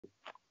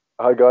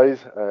Hi guys,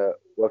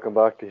 welcome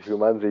back to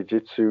Humanzi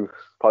Jitsu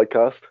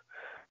podcast.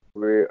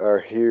 We are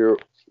here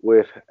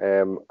with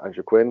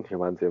Andrew Quinn,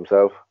 Humanzi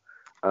himself,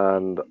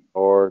 and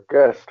our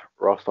guest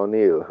Ross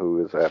O'Neill,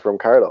 who is from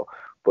Carlow,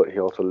 but he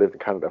also lived in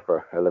Canada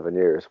for 11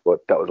 years.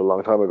 But that was a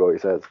long time ago, he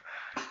says.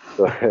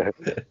 So,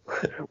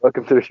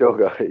 welcome to the show,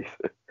 guys.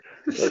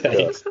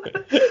 Thanks.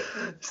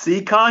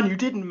 See, Con, you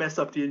didn't mess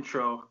up the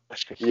intro.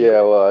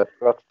 Yeah, well, I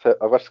forgot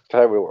to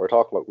tell you what we're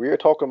talking about. We are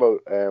talking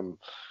about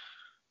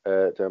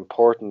the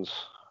importance,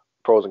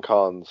 pros and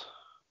cons,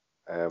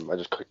 and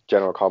just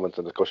general comments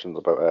and discussions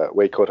about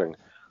weight cutting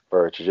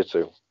for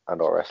jiu-jitsu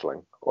and or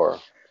wrestling or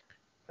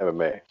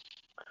MMA,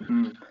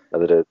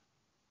 as it is.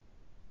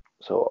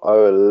 So I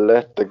will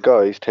let the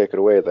guys take it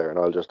away there, and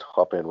I'll just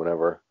hop in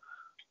whenever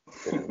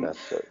it's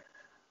necessary.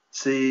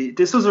 See,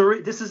 this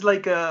is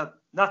like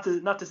not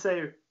to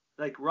say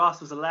like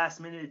Ross was a last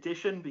minute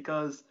addition,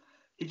 because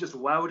he just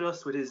wowed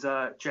us with his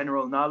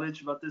general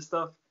knowledge about this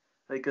stuff.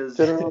 Like, cause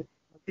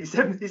he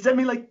sent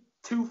me like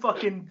 2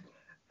 fucking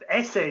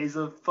essays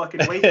of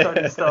fucking weight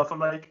cutting stuff. I'm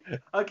like,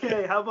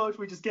 okay, how about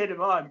we just get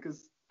him on,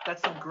 because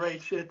that's some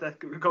great shit that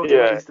could go to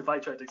waste if I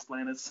tried to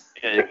explain it.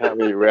 Yeah, you can't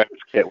really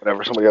replicate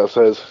whatever somebody else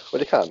says. Well,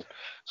 you can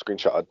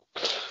screenshot,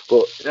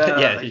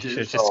 but you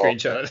should just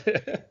screenshot.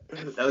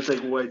 That would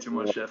take way too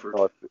much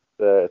effort.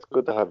 It's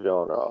good to have you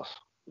on, Ross.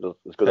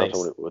 It's good to have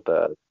somebody with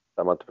that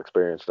amount of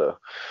experience to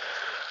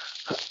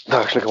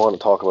actually come on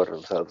and talk about it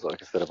themselves, like,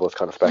 instead of us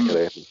kind of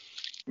speculating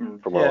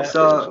from our own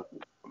experience.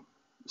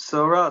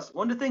 So Ross,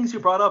 one of the things you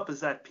brought up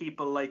is that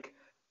people, like,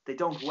 they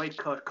don't weight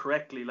cut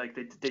correctly, like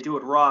they do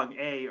it wrong,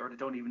 A, or they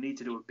don't even need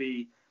to do it,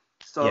 B.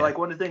 So like,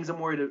 one of the things I'm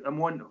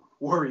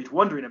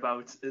wondering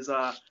about is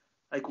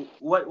like,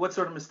 what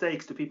sort of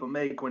mistakes do people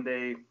make when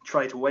they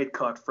try to weight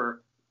cut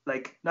for,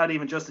 like, not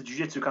even just a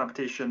jiu-jitsu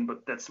competition,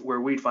 but that's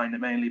where we'd find it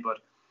mainly, but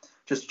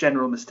just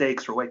general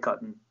mistakes for weight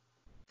cutting?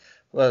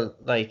 Well,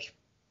 like,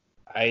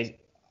 I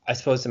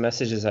suppose the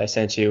messages I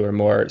sent you were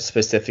more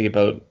specific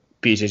about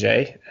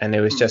BJJ, and it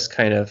was just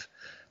kind of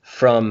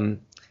from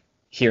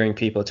hearing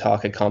people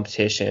talk at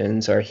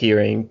competitions or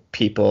hearing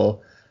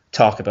people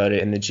talk about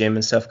it in the gym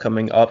and stuff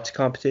coming up to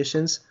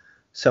competitions.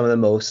 Some of the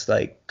most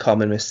like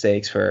common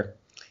mistakes were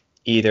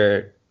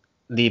either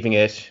leaving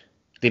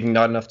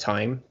not enough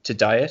time to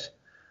diet,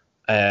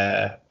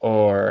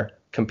 or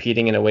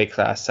competing in a weight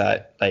class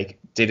that like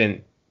they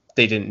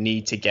didn't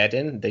need to get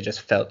in. They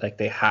just felt like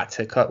they had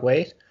to cut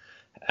weight.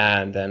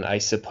 And then I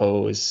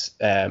suppose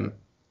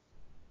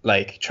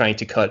like trying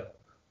to cut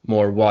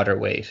more water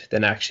weight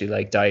than actually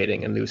like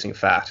dieting and losing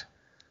fat,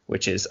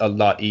 which is a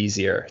lot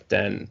easier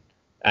and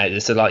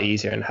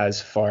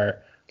has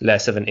far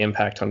less of an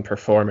impact on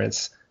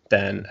performance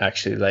than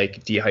actually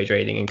like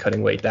dehydrating and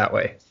cutting weight that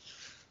way.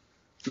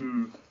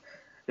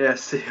 Yeah,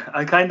 see,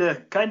 I'm kind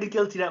of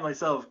guilty of that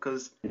myself,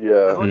 because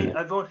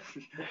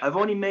I've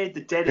only made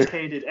the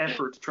dedicated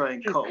effort to try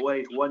and cut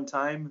weight one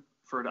time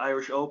for the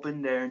Irish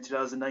Open there in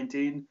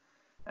 2019,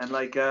 and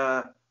like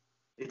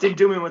it didn't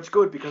do me much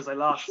good because I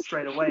lost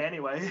straight away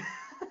anyway.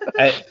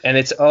 And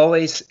it's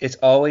always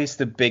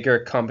the bigger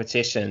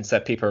competitions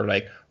that people are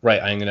like,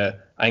 right, I'm gonna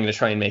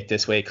try and make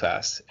this weight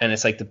class, and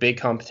it's like the big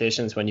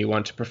competitions when you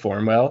want to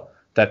perform well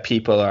that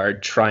people are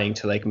trying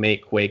to like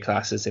make weight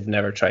classes they've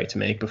never tried to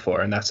make before.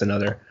 And that's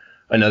another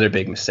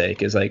big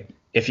mistake, is like,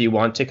 if you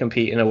want to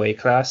compete in a weight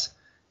class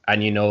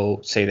and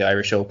say the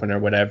Irish Open or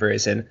whatever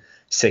is in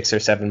 6 or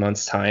 7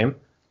 months time,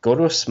 go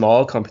to a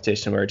small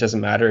competition where it doesn't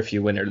matter if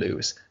you win or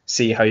lose.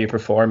 See how you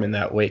perform in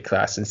that weight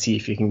class and see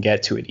if you can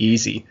get to it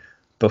easy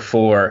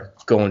before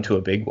going to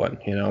a big one,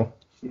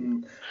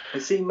 I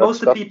see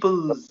most of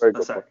people's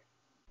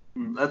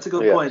that's a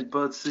good point,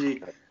 but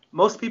see,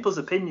 most people's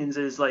opinions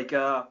is like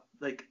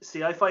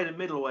see, I fight at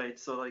middleweight,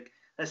 so like,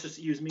 let's just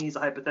use me as a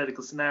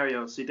hypothetical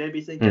scenario. See, they'd be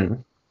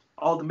thinking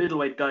all the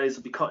middleweight guys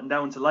would be cutting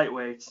down to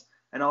lightweights,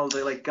 and all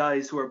the like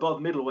guys who are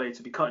above middleweights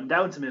would be cutting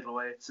down to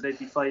middleweight, so they'd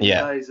be fighting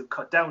guys who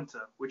cut down to,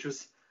 which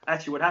was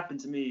actually what happened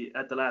to me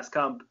at the last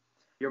comp.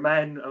 Your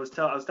man, I was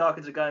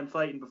talking to the guy I'm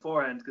fighting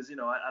beforehand, because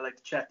I like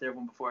to chat to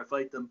everyone before I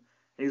fight them.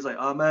 And he was like,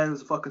 "Oh man, it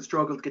was a fucking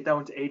struggle to get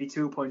down to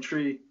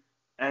 82.3,"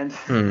 and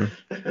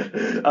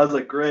I was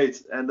like,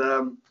 "Great." And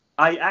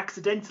I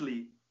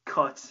accidentally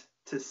cut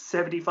to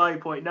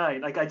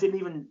 75.9. Like, I didn't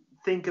even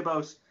think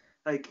about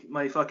like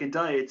my fucking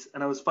diet,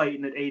 and I was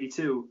fighting at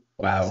 82.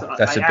 Wow, so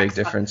that's a big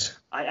difference.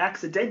 I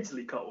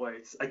accidentally cut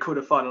weight. I could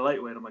have fought a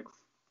lightweight. I'm like,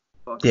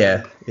 fuck.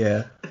 Yeah.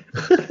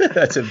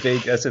 That's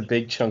a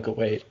big chunk of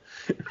weight.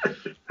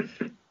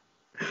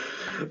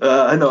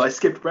 I know, I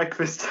skipped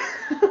breakfast.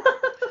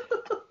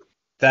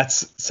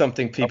 That's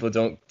something people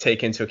don't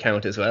take into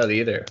account as well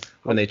either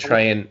when they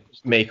try and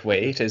make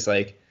weight, is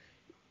like,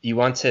 you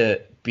want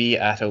to be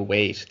at a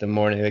weight the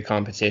morning of the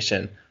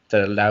competition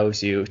that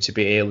allows you to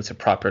be able to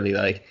properly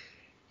like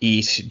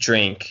eat,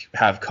 drink,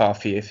 have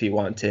coffee if you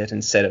want it,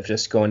 instead of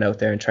just going out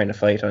there and trying to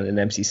fight on an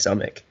empty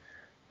stomach.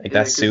 Like,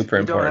 that's super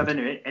important. You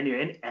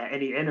don't have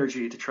any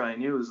energy to try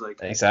and use. Like,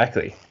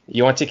 exactly.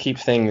 You want to keep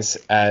things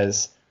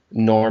as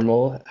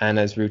normal and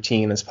as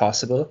routine as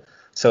possible.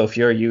 So if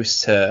you're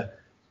used to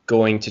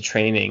going to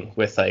training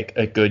with like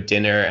a good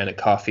dinner and a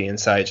coffee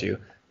inside you.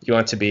 You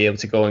want to be able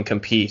to go and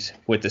compete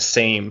with the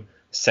same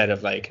set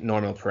of like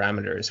normal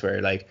parameters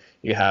where like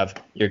you have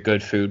your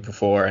good food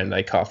before and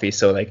like coffee.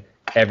 So like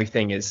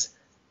everything is,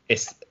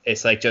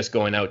 it's like just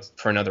going out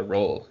for another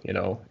role, you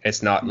know.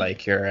 It's not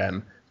like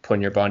you're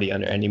putting your body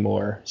under any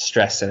more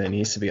stress than it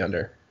needs to be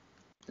under.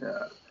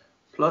 Yeah.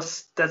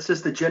 Plus, that's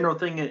just the general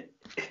thing in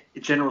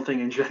general.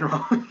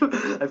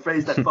 I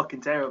phrased that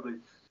fucking terribly.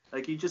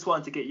 Like, you just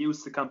want to get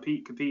used to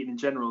competing in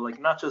general,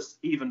 like not just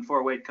even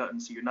for weight cutting,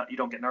 so you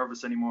don't get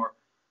nervous anymore.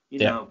 You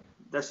know,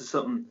 that's just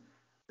something.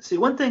 See,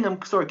 one thing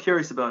I'm sort of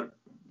curious about.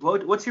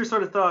 What's your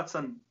sort of thoughts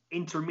on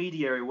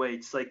intermediary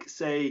weights? Like,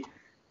 say,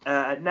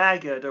 at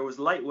NAGA there was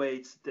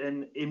lightweight,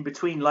 then in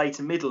between light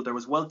and middle there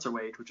was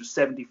welterweight, which was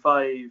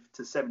 75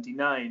 to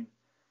 79.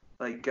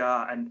 Like,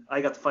 and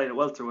I got to fight at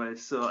welterweight,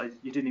 so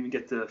you didn't even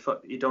get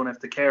you don't have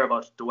to care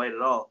about the weight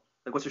at all.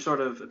 Like, what's your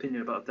sort of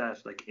opinion about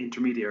that? Like,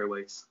 intermediary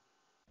weights.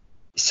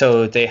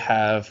 So they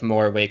have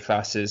more weight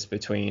classes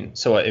between.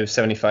 So it was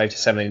 75 to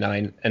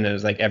 79, and it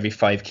was like every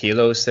 5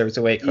 kilos there was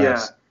a weight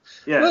class.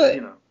 Yeah, well,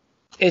 you know.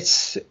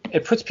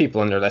 It puts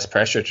people under less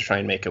pressure to try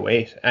and make a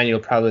weight, and you'll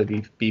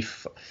probably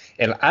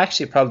it'll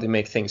actually probably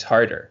make things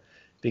harder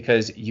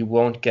because you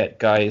won't get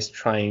guys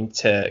trying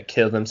to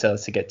kill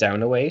themselves to get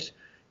down a weight.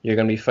 You're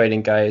going to be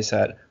fighting guys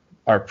that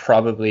are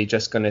probably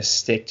just going to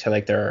stick to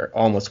like their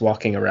almost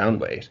walking around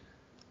weight.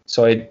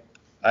 So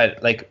I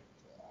like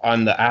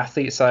on the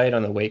athlete side,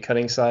 on the weight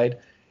cutting side,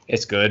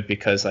 it's good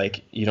because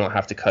like you don't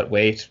have to cut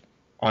weight.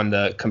 On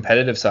the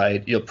competitive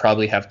side, you'll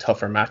probably have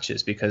tougher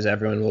matches because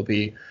everyone will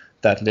be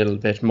that little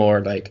bit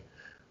more like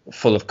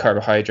full of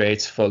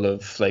carbohydrates, full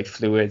of like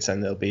fluids,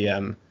 and they'll be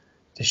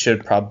they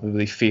should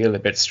probably feel a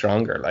bit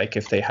stronger, like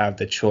if they have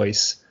the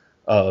choice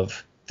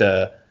of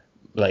the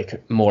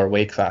like more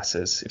weight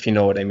classes, if you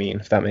know what I mean,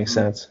 if that makes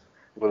sense.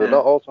 Will they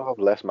not also have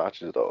less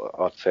matches though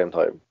at the same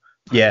time?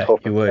 Yeah,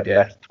 you would,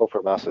 yeah.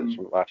 Tougher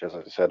matches,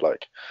 as you said,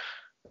 like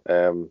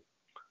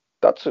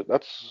that's I don't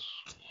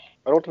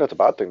think that's a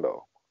bad thing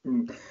though.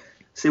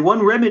 See,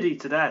 one remedy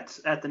to that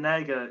at the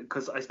NAGA,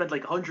 because I spent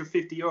like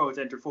 €150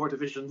 to enter 4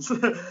 divisions.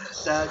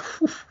 That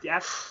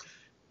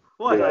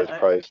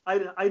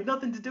I had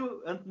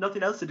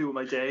nothing else to do with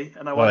my day,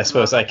 and I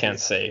suppose I can't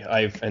say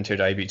I've entered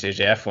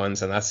IBJJF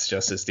once, and that's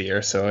just as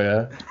dear. So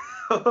yeah.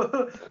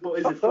 What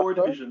is it, 4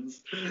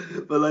 divisions?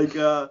 But like,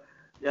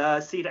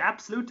 see, the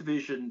absolute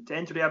division, to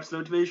enter the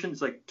absolute division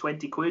is like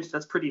 20 quid.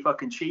 That's pretty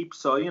fucking cheap.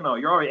 So you know,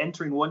 you're already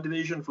entering one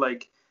division for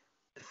like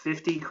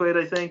 50 quid,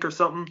 I think, or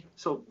something.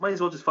 So might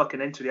as well just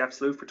fucking enter the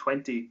absolute for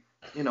 20.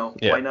 You know,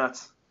 why not?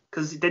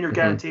 Because then you're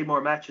guaranteed more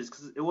matches.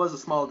 Because it was a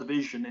small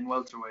division in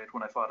welterweight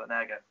when I fought at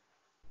NAGA.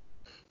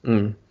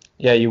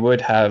 Yeah, you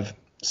would have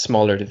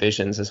smaller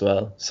divisions as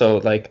well. So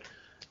like,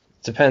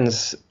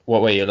 depends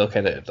what way you look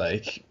at it.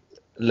 Like,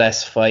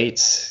 less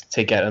fights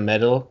to get a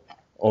medal,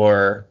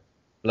 or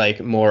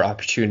like more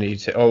opportunity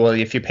to. Oh well,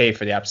 if you pay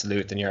for the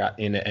absolute, then you're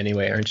in it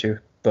anyway, aren't you?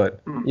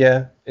 But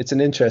yeah, it's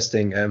an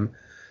interesting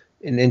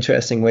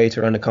way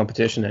to run a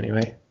competition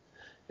anyway,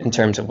 in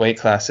terms of weight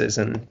classes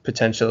and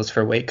potentials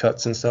for weight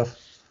cuts and stuff.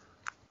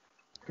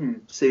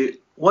 See,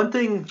 one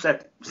thing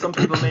that some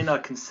people may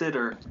not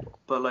consider,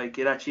 but like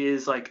it actually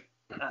is like,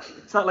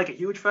 it's not like a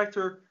huge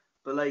factor,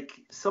 but like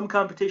some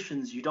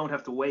competitions you don't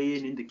have to weigh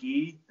in the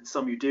gi, and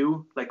some you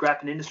do. Like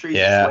Grappling Industries,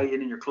 you just weigh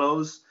in your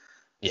clothes.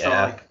 Yeah. So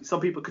like some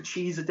people could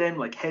cheese it then,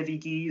 like heavy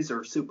gis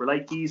or super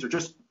light gis or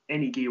just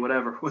any gi,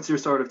 whatever. What's your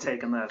sort of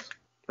take on that?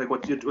 Like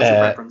what's your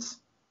preference?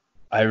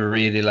 I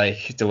really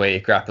like the way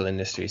Grapple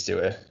Industries do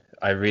it.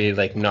 I really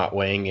like not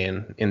weighing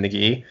in the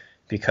gi,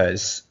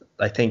 because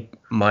I think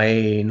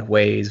mine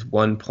weighs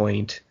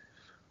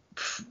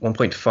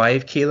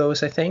 1.5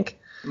 kilos, I think.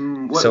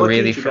 What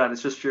really you got?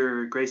 It's just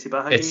your Gracie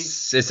Barra gi?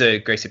 It's a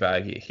Gracie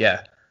Barra gi,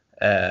 yeah.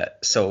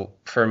 So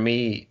for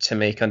me to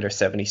make under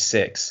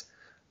 76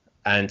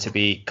 and to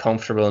be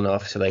comfortable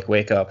enough to like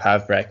wake up,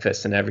 have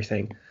breakfast and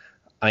everything,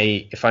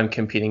 if I'm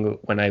competing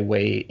when I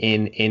weigh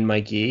in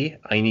my gi,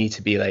 I need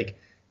to be like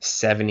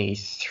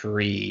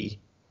 73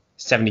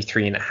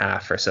 and a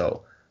half or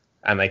so,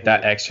 and like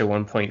that extra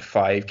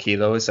 1.5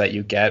 kilos that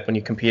you get when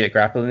you compete at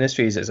Grapple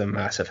Industries is a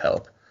massive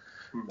help.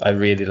 I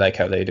really like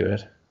how they do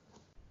it.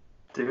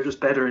 They're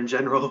just better in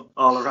general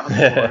all around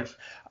the board.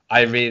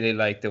 I really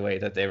like the way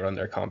that they run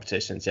their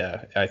competitions.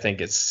 Yeah, I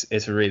think it's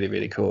really,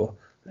 really cool.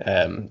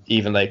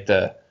 Even like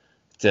the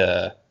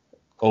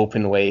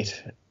open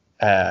weight,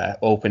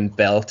 open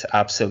belt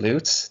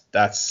absolutes,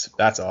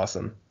 that's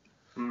awesome.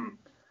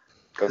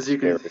 Because you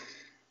can,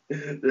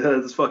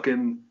 this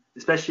fucking,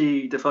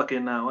 especially the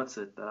fucking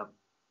the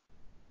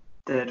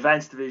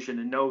advanced division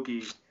in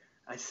no-gi.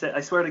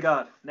 I swear to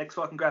God, next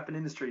fucking Grappling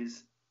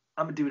Industries,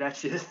 I'm gonna do that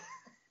shit.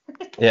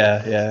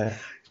 Yeah.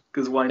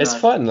 Because why not? It's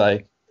fun,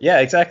 like, yeah,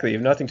 exactly. You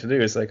have nothing to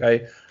do. It's like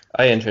I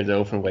entered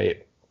the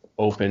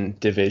open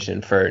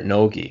division for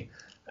no-gi,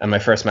 and my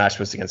first match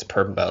was against a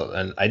purple belt,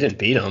 and I didn't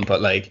beat him,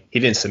 but like he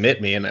didn't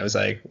submit me, and I was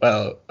like,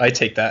 well, I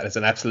take that as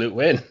an absolute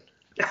win.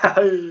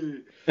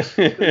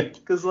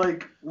 Because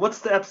like, what's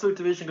the absolute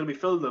division going to be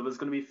filled of? It's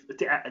going to be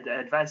the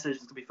advanced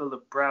division is going to be filled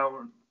of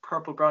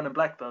purple, brown, and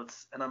black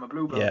belts, and I'm a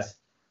blue belt. Yeah.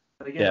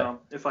 Like, you know,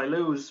 if I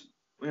lose,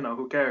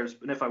 who cares?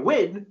 And if I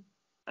win,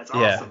 that's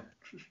awesome.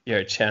 You're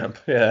a champ.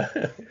 Yeah.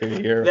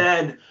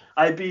 Then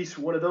I beat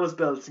one of those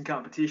belts in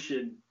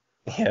competition.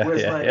 Yeah.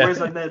 Where's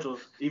my medal?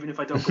 Even if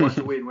I don't go on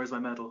to win, where's my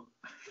medal?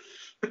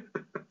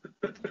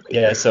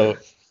 Yeah. So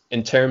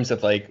in terms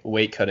of like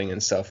weight cutting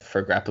and stuff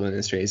for Grapple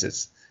Industries,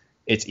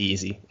 it's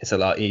easy. It's a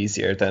lot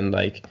easier than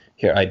like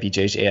your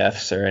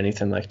IBJJFs or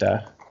anything like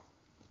that.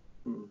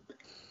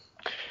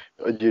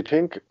 Do you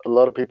think a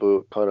lot of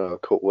people kind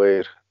of cut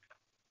weight,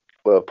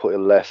 put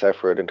in less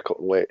effort into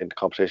cutting weight into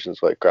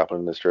competitions like Grapple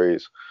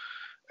Industries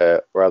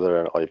rather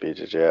than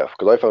IBJJF?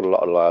 Because I found a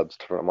lot of lads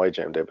from my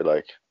gym, they'd be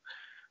like,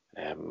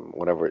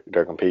 whenever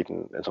they're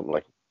competing in something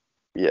like,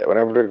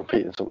 whenever they're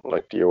competing in something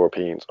like the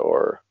Europeans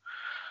or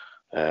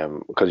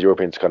because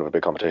Europeans kind of a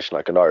big competition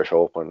like an Irish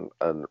Open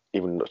and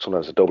even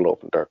sometimes a double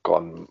Open, they're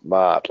gone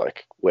mad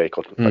like weight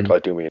cutting. Like I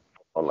do me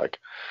on like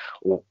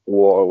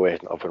water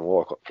weight and up in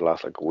water cutting for the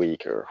last like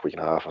week or week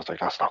and a half. I was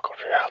like, that's not good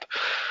for your health.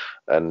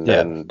 And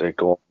then they'll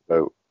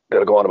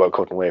go on about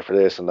cutting weight for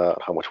this and that,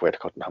 how much weight they're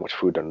cutting, how much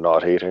food they're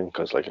not eating,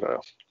 because like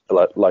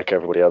like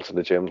everybody else in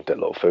the gym, they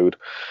love food.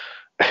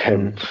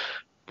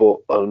 But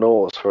I'll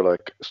notice for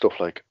like stuff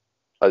like,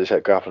 as you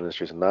said, Grapple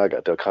Industries and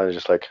Naga, they'll kind of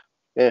just like,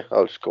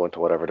 I'll just go into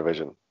whatever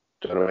division.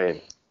 Do you know what I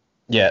mean?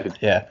 Yeah.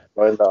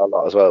 Find that a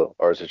lot as well,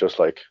 or is it just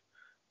like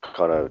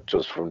kind of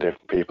just from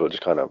different people,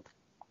 just kind of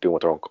doing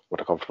what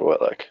they're comfortable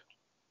with, like?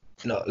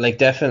 No, like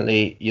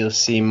definitely you'll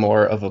see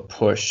more of a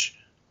push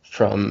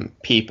from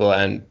people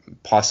and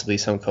possibly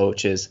some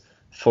coaches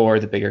for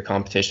the bigger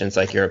competitions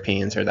like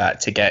Europeans or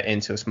that to get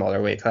into a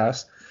smaller weight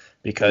class,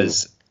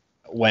 because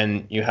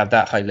when you have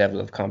that high level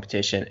of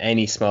competition,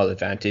 any small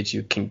advantage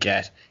you can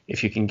get,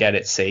 if you can get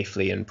it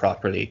safely and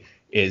properly,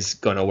 is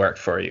going to work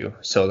for you.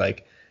 So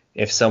like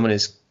if someone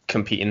is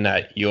competing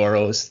at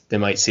Euros, they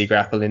might see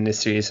Grapple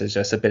Industries as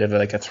just a bit of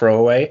like a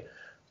throwaway,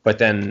 but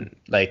then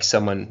like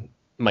someone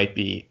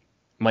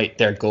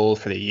their goal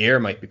for the year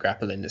might be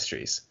Grapple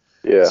Industries.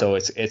 Yeah. So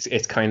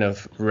it's kind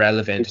of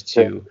relevant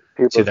to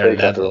their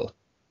level.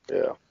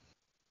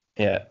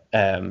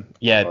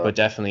 But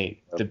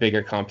definitely the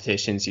bigger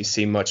competitions you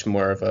see much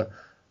more of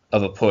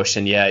a push,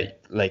 and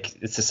like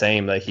it's the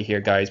same, like you hear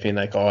guys being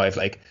like, oh, I've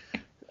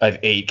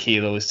 8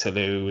 kilos to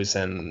lose,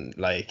 and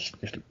like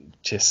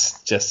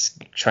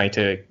just trying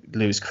to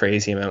lose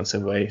crazy amounts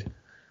of weight.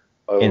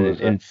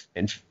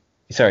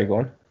 Sorry, go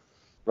on.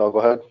 No, go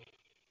ahead.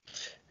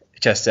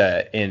 Just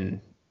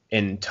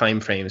in time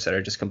frames that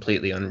are just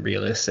completely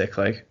unrealistic,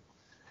 like.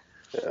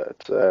 Yeah,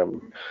 it's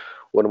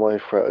one of my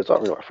friends. It's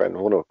not really my friend.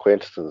 One of my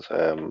acquaintances.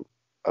 I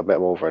met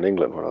him over in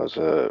England when I was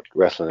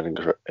wrestling in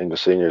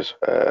English seniors.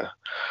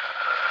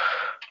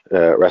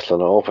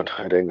 Wrestling Open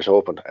at the English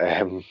Open.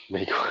 I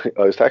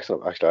was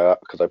texting him actually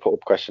because I put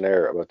up a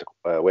questionnaire about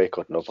the weight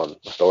cutting up on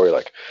my story,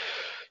 like,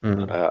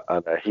 and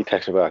he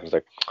texted me back and was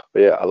like,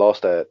 "But yeah, I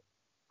lost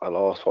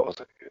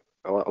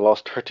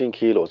 13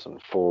 kilos in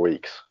 4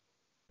 weeks."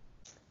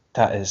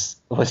 That is,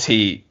 was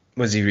he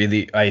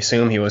really? I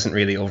assume he wasn't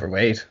really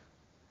overweight.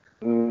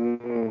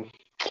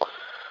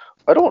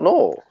 I don't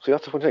know. See,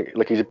 that's the funny thing.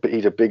 Like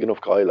he's a big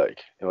enough guy, like,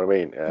 you know what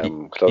I mean?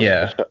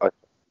 I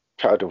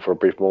chatted to him for a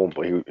brief moment,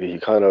 but he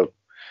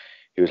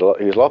was a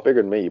lot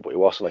bigger than me, but he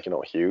wasn't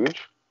like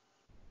huge.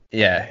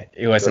 Yeah,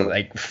 he wasn't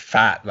like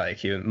fat, like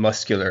he was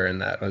muscular in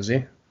that, was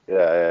he?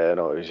 Yeah,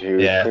 no, he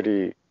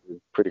was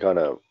pretty kind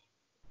of.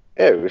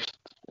 Yeah,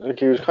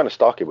 he was kind of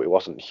stocky, but he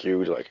wasn't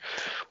huge, like.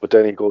 But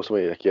then he goes to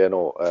me like, I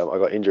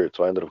got injured,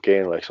 so I ended up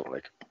gaining like something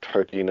like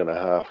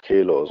 13.5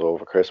 kilos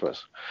over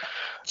Christmas.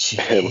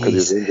 Jesus.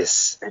 Because he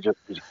was injured.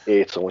 He just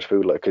ate so much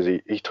food, like, because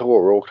he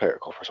tore a rotator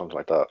cuff or something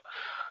like that.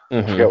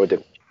 I forget what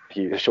did.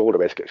 His shoulder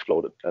basically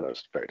exploded, and it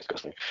was very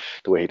disgusting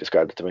the way he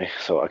described it to me.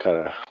 So I kind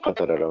of put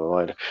that out of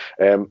my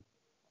mind.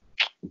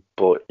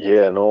 But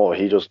yeah, no,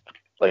 he just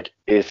like,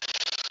 it's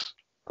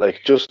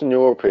like, just in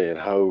your opinion,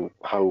 how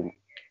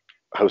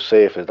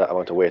safe is that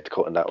amount of weight to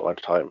cut in that amount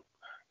of time,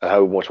 and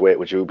how much weight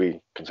would you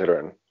be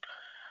considering?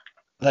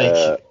 Like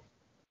a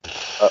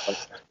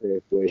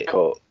safe weight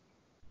cut.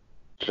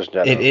 Just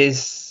general. It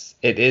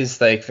is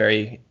like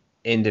very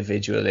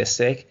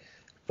individualistic.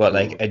 But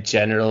like a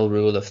general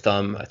rule of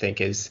thumb, I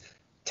think, is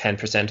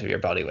 10% of your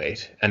body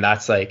weight. And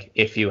that's like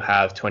if you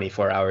have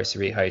 24 hours to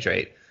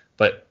rehydrate.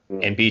 But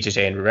in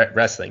BJJ and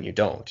wrestling, you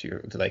don't. You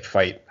like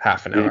fight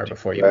half an hour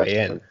before you weigh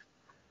in.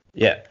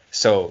 Yeah.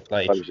 So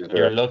like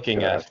you're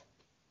looking at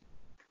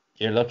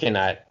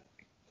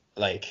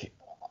like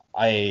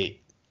I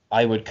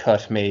would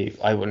cut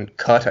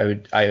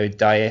I would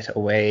diet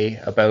away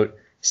about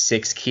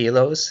 6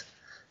 kilos.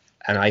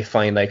 And I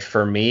find like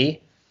for me,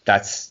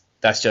 that's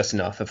just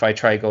enough. If I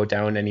try to go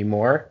down any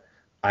more,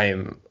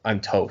 I'm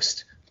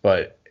toast.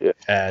 But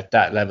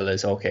that level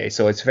is okay.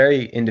 So it's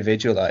very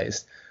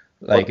individualized.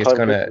 Like it's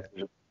gonna.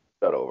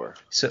 That over.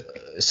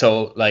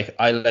 So like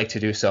I like to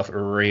do stuff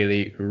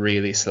really,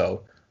 really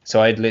slow.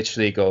 So I'd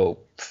literally go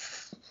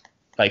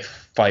like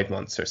 5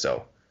 months or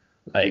so.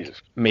 Like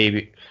Jesus.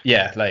 maybe,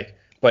 yeah, like,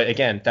 but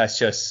again, that's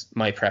just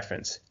my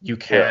preference. You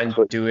can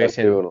do it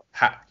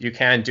you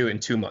can do it in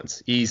 2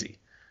 months, easy.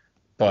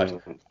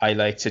 But I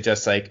like to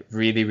just like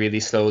really, really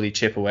slowly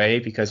chip away,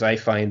 because I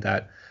find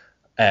that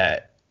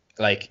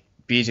like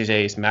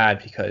BJJ is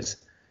mad because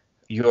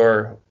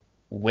your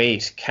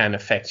weight can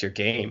affect your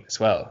game as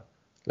well.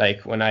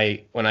 Like when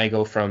I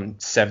go from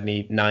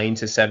 79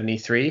 to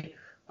 73,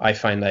 I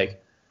find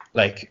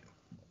like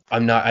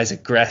I'm not as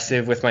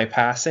aggressive with my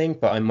passing,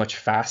 but I'm much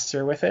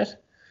faster with it.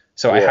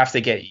 So I have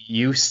to get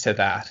used to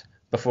that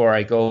before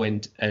I go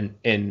into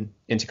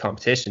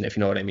competition, if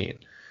you know what I mean.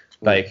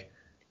 Like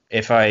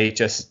if I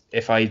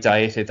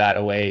dieted that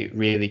away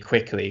really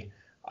quickly,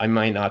 I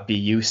might not be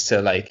used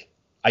to, like,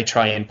 I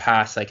try and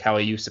pass like how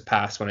I used to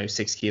pass when I was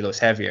 6 kilos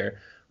heavier,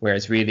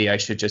 whereas really I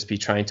should just be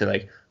trying to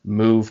like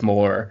move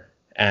more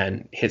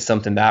and hit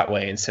something that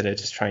way, instead of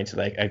just trying to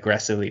like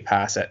aggressively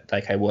pass it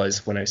like I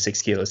was when I was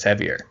 6 kilos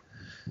heavier.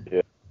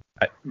 Yeah.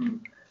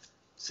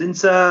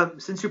 Since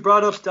you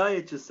brought up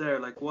diet just there,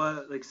 like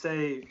what, like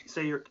say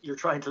you're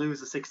trying to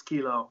lose a 6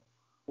 kilo,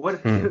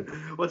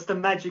 what's the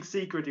magic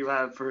secret you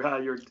have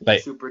for your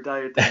like, super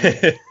diet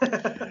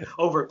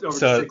over the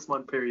 6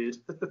 month period?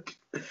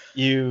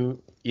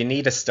 you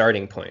need a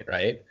starting point,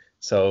 right?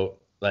 So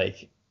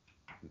like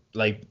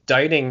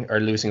dieting or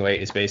losing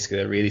weight is basically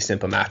a really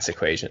simple maths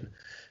equation.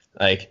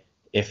 Like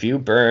if you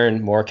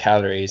burn more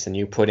calories than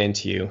you put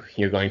into you,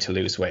 you're going to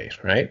lose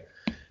weight, right?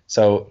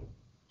 So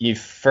you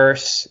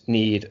first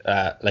need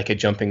like a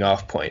jumping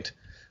off point.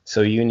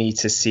 So you need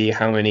to see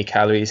how many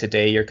calories a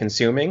day you're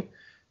consuming,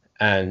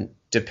 and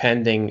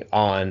depending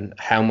on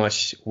how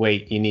much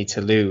weight you need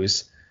to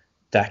lose,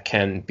 that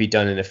can be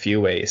done in a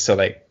few ways. So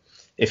like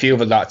if you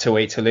have a lot of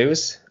weight to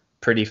lose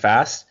pretty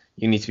fast,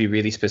 you need to be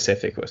really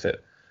specific with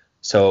it.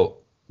 So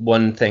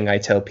one thing I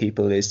tell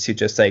people is to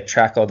just like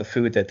track all the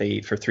food that they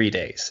eat for 3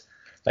 days,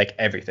 like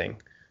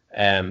everything.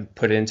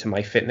 Put it into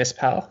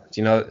MyFitnessPal. Do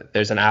you know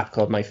there's an app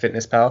called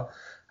MyFitnessPal?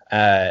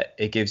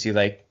 It gives you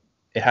like,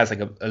 it has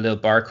like a little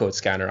barcode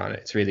scanner on it.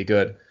 It's really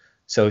good.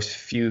 So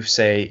if you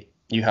say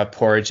you have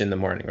porridge in the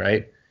morning,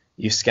 right?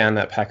 You scan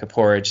that pack of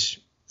porridge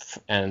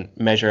and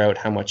measure out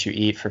how much you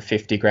eat for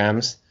 50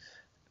 grams.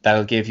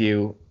 That'll give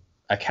you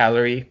a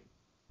calorie,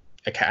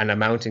 an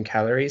amount in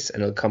calories,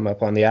 and it'll come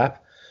up on the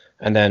app.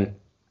 And then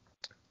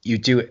you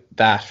do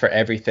that for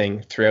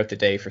everything throughout the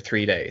day for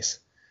 3 days.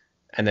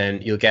 And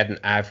then you'll get an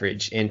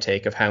average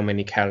intake of how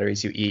many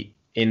calories you eat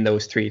in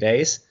those 3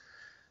 days.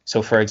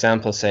 So for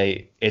example,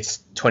 say it's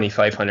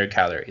 2,500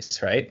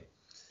 calories, right?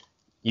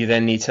 You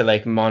then need to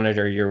like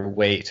monitor your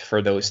weight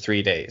for those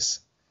 3 days.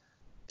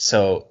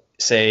 So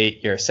say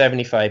you're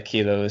 75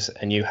 kilos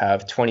and you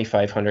have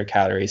 2,500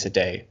 calories a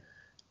day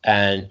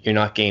and you're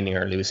not gaining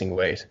or losing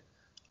weight.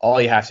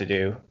 All you have to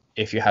do,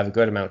 if you have a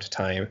good amount of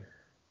time,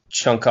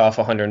 chunk off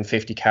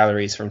 150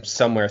 calories from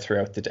somewhere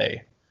throughout the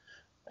day,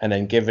 and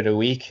then give it a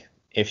week.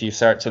 If you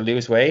start to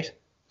lose weight,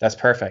 that's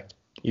perfect.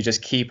 You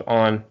just keep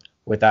on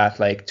with that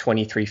like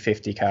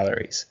 2,350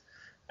 calories,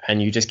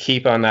 and you just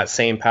keep on that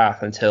same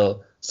path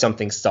until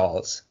something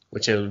stalls,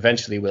 which it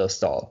eventually will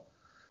stall.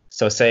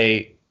 So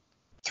say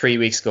 3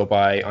 weeks go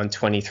by on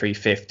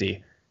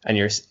 2,350 and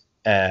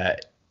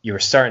you're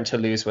starting to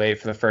lose weight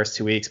for the first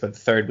 2 weeks, but the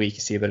third week you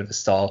see a bit of a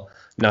stall,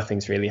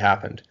 nothing's really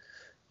happened.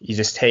 You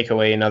just take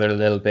away another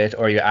little bit,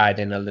 or you add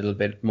in a little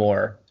bit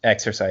more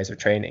exercise or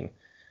training.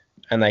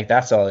 And like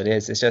that's all it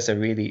is. It's just a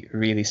really,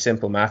 really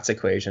simple maths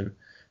equation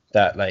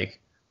that like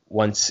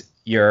once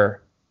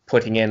you're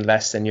putting in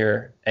less than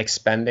you're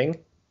expending,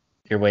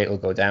 your weight will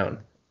go down.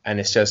 And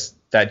it's just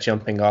that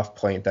jumping off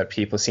point that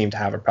people seem to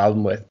have a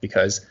problem with,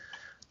 because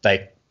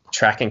like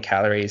tracking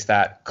calories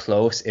that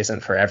close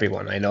isn't for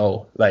everyone. I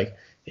know like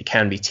it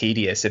can be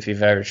tedious if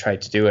you've ever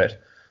tried to do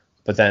it,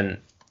 but then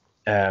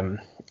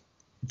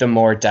the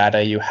more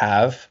data you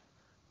have,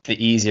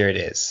 the easier it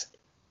is.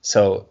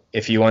 So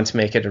if you want to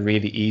make it a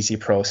really easy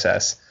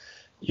process,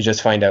 you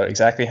just find out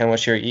exactly how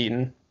much you're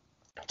eating,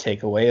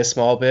 take away a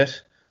small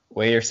bit,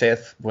 weigh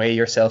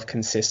yourself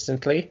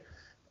consistently,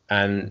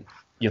 and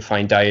you'll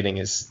find dieting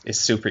is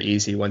super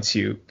easy once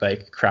you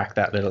like crack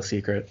that little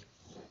secret.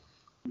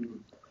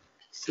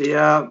 See,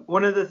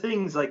 one of the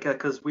things, like,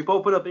 because we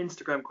both put up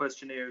Instagram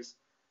questionnaires,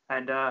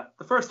 and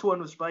the first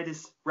one was by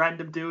this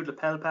random dude,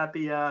 Lapel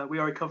Pappy. We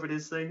already covered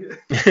his thing.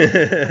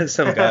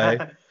 Some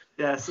guy.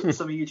 Yeah,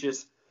 some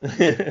Aegis.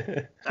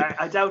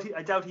 I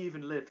doubt he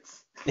even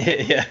lifts.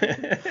 Yeah.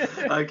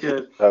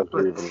 Okay. But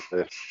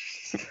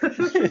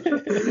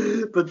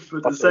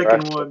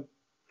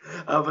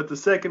the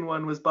second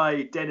one was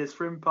by Dennis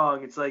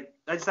Frimpong. It's like,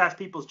 I just asked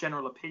people's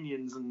general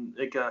opinions and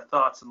like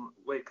thoughts on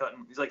weight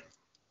cutting. He's like,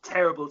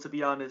 terrible to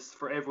be honest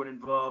for everyone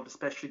involved,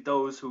 especially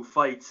those who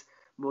fight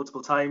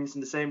multiple times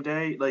in the same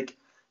day. Like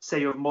say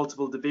you have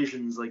multiple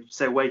divisions, like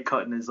say weight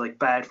cutting is like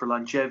bad for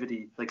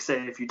longevity. Like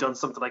say if you've done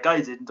something like I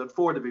did and done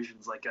 4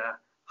 divisions, like a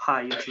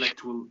high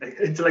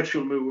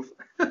intellectual move.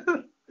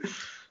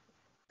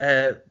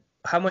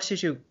 How much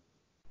did you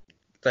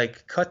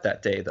like cut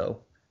that day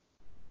though?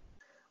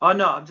 Oh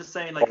no, I'm just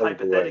saying, like,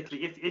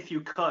 hypothetically, if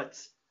you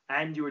cut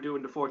and you were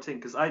doing the 14,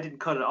 because I didn't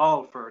cut at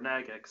all for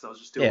Naga, because I was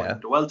just doing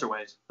the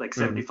welterweight, like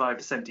 75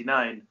 to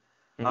 79.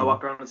 I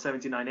walk around at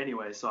 79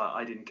 anyway, so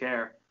I didn't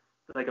care.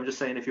 Like, I'm just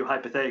saying, if you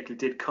hypothetically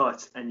did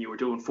cut and you were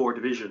doing 4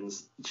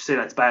 divisions, did you say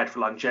that's bad for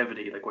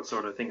longevity? Like, what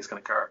sort of thing is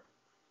going to occur?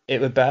 It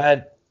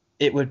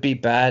would be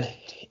bad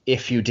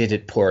if you did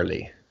it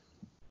poorly.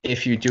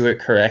 If you do it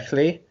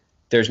correctly,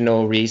 there's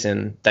no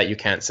reason that you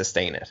can't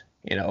sustain it.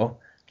 You know,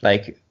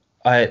 like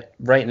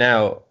right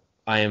now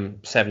I am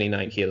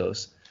 79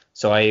 kilos,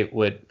 so I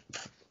would,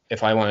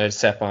 if I wanted to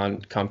step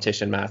on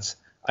competition mats,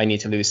 I need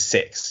to lose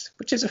 6,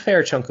 which is a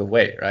fair chunk of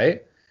weight,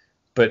 right?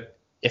 But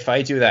if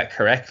I do that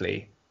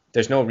correctly,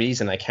 there's no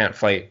reason I can't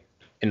fight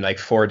in like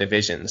 4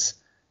 divisions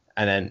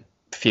and then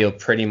feel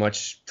pretty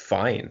much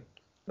fine.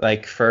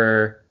 Like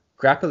for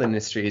Grapple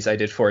Industries, I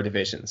did 4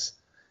 divisions.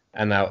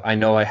 And now I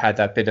know I had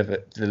that bit of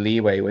the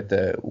leeway with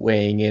the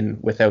weighing in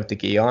without the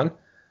gi on.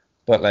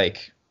 But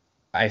like,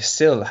 I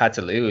still had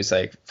to lose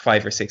like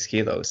 5 or 6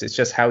 kilos. It's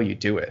just how you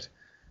do it.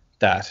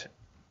 That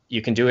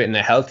you can do it in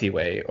a healthy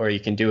way, or you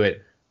can do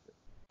it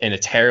in a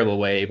terrible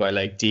way by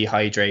like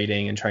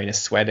dehydrating and trying to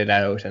sweat it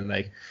out. And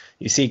like,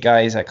 you see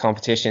guys at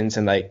competitions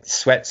in like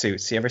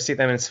sweatsuits. You ever see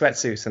them in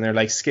sweatsuits and they're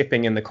like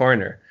skipping in the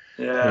corner?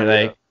 Yeah. And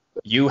you're like,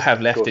 you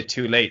have left it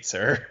too late,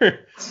 sir.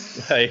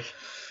 Like,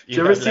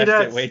 you have left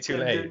it way too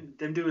late.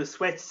 Them doing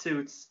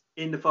sweatsuits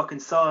in the fucking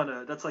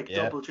sauna. That's like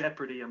double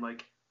jeopardy. I'm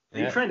like, are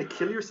you trying to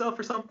kill yourself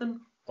or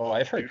something? Oh,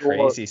 I've heard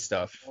crazy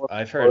stuff.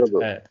 I've heard.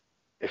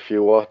 If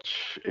you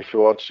watch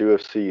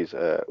UFC's,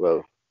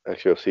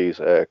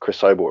 UFC's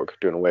Chris Cyborg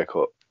doing a weight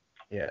cut.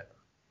 Yeah.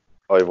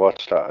 I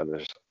watched that and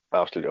it's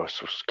absolutely, I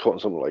was cutting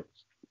something like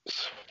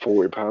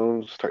 40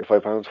 pounds,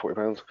 35 pounds, 40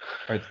 pounds.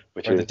 Or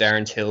the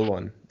Darren Till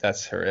one.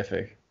 That's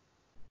horrific.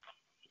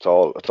 It's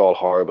all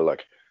horrible.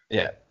 Like.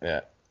 Yeah. You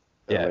know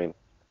what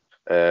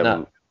I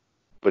mean?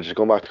 But just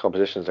going back to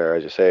competitions there,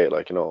 as you say,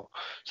 like, you know,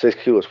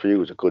 6 kilos for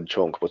you is a good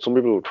chunk. But some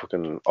people would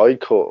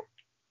I'd cut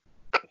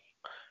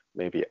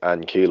maybe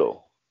an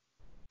kilo.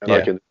 And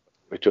I can,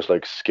 just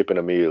like skipping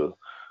a meal.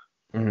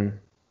 Mm-hmm.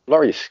 Not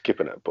really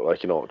skipping it, but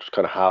like, you know, just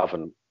kind of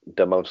halving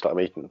the amounts that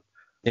I'm eating.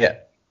 Yeah.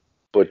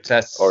 But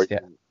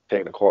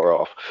taking a quarter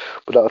off.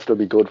 But that'll still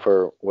be good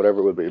for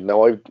whatever it will be.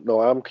 Now, I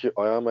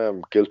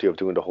am guilty of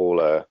doing the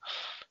whole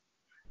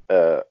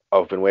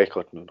I've been weight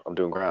cutting, I'm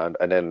doing grand,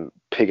 and then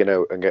pigging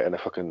out and getting a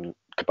fucking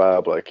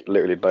kebab like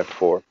literally the night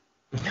before.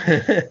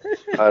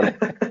 and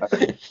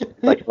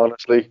like,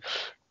 honestly,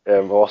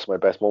 it was my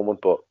best moment,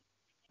 but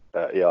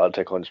I'll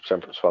take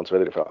 100%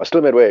 responsibility for that. I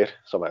still made weight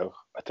somehow.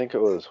 I think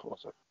it was, what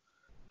was it?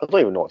 I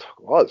don't even know what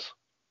it was.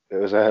 It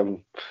was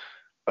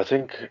I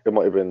think it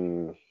might have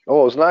been, it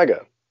was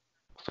Naga.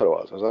 That's what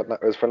it was.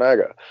 It was for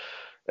Naga.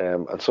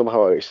 And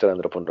somehow I still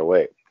ended up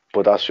underweight.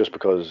 But that's just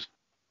because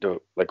the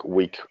like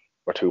week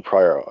or 2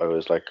 prior, I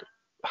was like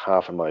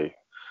half in my,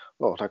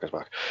 that goes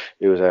back.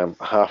 It was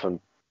half in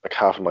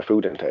my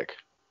food intake,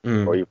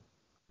 or you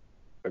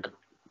like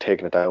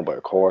taking it down by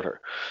a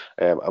quarter.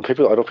 And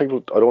people, I don't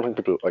think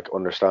people like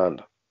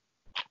understand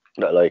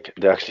that like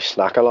they actually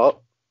snack a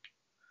lot.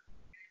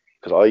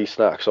 Because I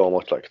snack so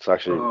much, like it's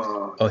actually.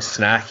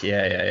 Snack,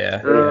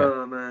 yeah.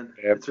 Oh man,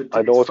 it's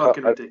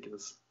fucking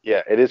ridiculous.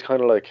 Yeah, it is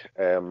kind of like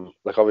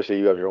obviously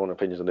you have your own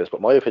opinions on this,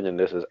 but my opinion on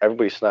this is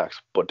everybody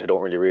snacks, but they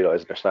don't really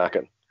realize they're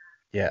snacking.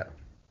 Yeah,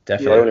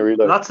 definitely.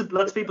 Yeah. Lots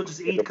of people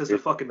just eat because they're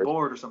fucking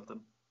bored or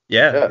something.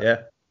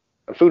 Yeah.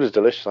 And food is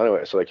delicious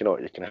anyway, so like, you know,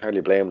 you can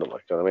hardly blame them.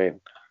 Like, you know what I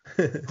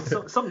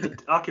mean? Something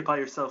to occupy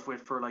yourself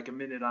with for like a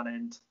minute on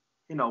end.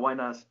 You know, why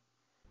not?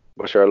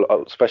 But sure,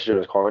 especially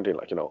during this quarantine,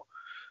 like, you know,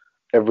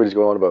 everybody's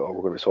going on about,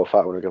 we're going to be so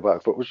fat when we get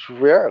back, but which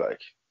we are,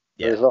 like.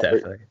 Yeah,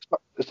 definitely.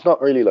 It's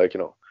not really like, you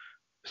know,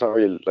 it's not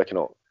really like, you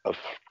know, a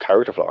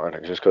character flaw or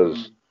anything. Just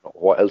because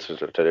what else is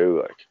there to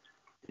do, like.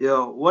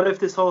 Yo, what if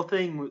this whole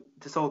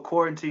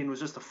quarantine was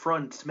just a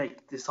front to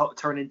make this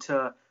turn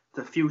into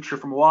the future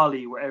from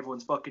WALL-E, where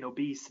everyone's fucking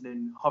obese and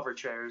in hover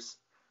chairs?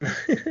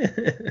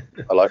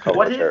 I like hover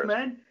what chairs. What if,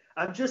 man?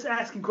 I'm just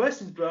asking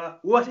questions, bro.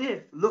 What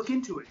if? Look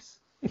into it.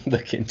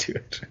 Look into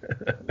it.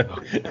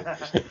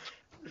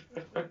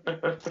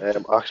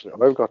 Actually,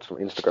 I've got some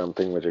Instagram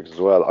thingamajigs as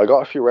well. I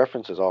got a few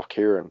references off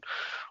Kieran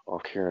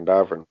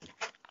Davern,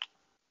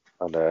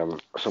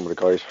 and some of the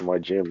guys from my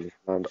gym.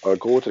 And I'll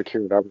go to the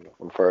Kieran Davern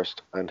one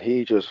first. And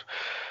he just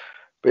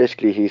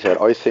basically he said,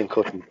 I think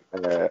cutting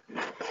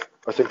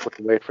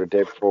weight for the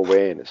day before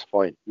weighing is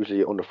fine.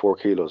 Usually under 4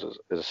 kilos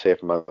is a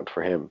safe amount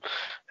for him.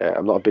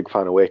 I'm not a big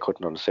fan of weight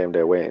cutting on the same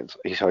day weigh-ins.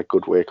 He's had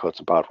good weight cuts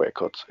and bad weight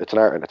cuts. It's an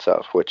art in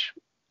itself, which,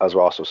 as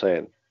Ross was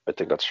saying, I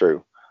think that's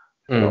true.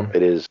 You know,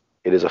 it is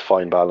a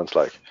fine balance,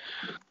 like,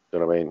 you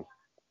know what I mean?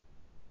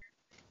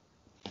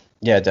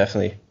 Yeah,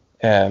 definitely.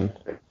 4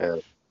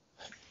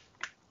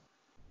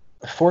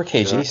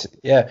 kgs.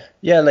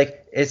 Yeah,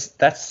 like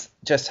that's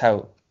just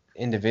how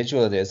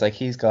individual it is. Like,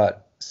 he's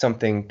got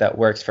something that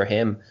works for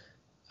him.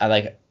 And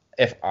like,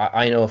 if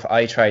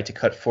I tried to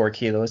cut 4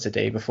 kilos a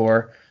day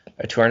before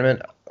a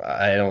tournament,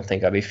 I don't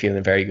think I'd be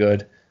feeling very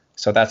good.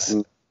 So that's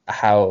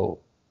how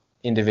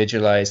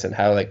individualized, and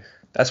how like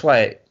that's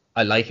why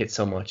I like it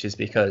so much, is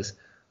because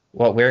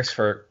what works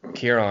for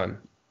Kieran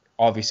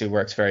obviously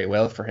works very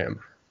well for him,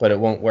 but it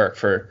won't work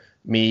for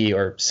me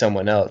or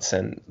someone else.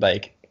 And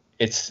like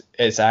it's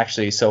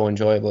actually so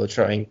enjoyable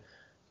trying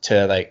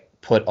to like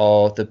put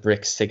all the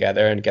bricks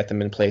together and get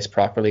them in place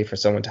properly for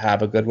someone to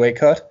have a good weight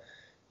cut.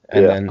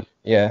 And then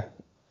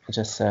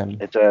just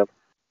it's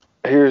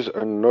here's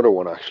another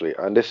one actually,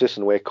 and this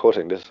isn't weight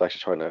cutting. This is actually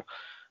trying to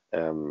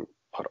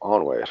put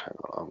on weight. Hang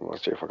on,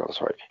 let's see if I got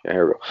this right. Yeah,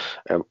 here we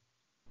go.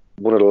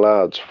 One of the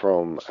lads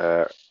from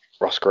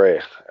Ross Gray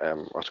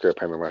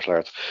Premier Martial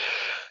Arts,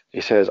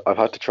 he says, I've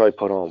had to try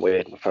put on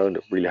weight and found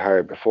it really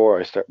hard. Before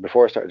I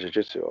started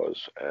jiu-jitsu, I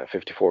was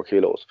 54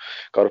 kilos,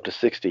 got up to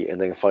 60,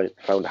 and then found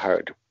it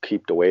hard to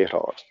keep the weight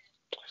on.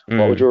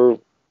 What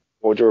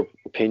would your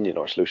opinion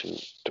or solution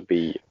to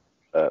be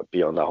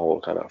on that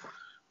whole kind of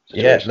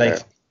situation? Yeah,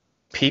 like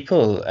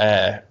people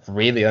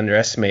really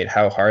underestimate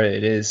how hard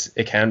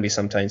it can be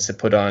sometimes to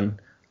put on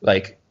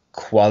like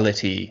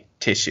quality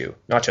tissue,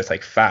 not just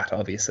like fat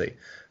obviously,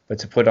 but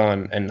to put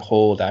on and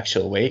hold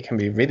actual weight can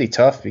be really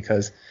tough,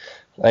 because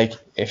like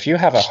if you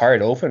have a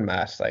hard open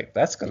mat, like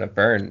that's gonna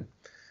burn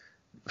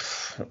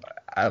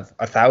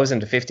 1,000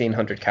 to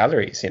 1,500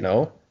 calories, you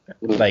know.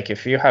 Like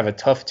if you have a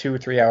tough 2 or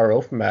 3 hour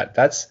open mat,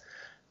 that's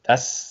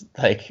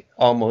like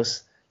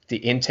almost the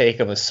intake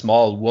of a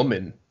small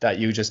woman that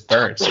you just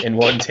burnt in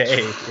one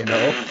day, you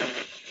know.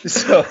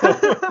 So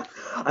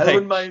I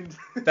wouldn't mind.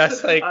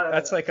 That's like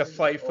a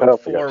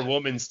 5'4"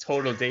 woman's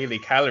total daily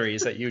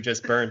calories that you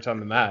just burnt on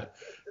the mat.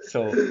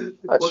 So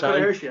what color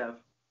hair does she have?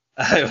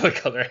 What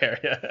color hair?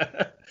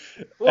 Yeah.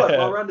 What?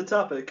 While we're on the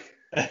topic,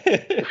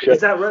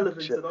 is that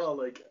relevant at all?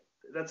 Like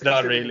that's a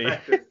not really.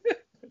 Factor.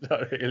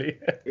 Not really.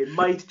 It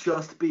might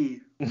just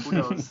be. Who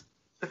knows?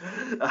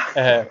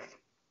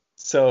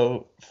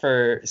 So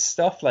for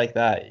stuff like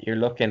that, you're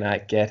looking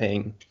at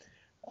getting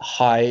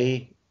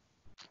high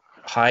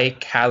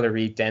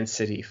calorie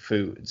density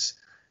foods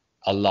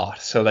a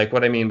lot. So like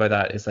what I mean by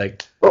that is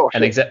like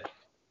an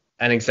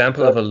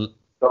example of a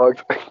dog.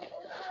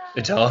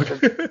 A dog.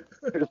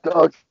 It's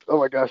dogs. Oh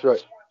my gosh!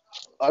 Right,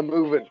 I'm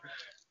moving.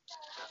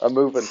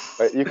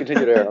 Right, you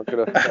continue there. I'm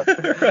gonna.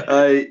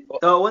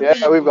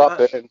 We've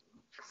got it.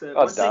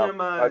 One thing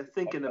I'm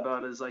thinking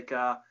about is like,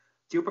 do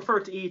you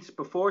prefer to eat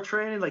before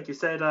training? Like you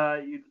said,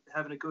 you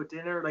having a good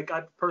dinner. Like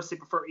I personally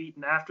prefer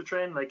eating after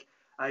training. Like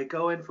I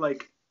go in for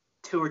like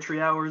 2 or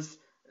 3 hours,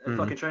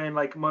 fucking train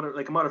like a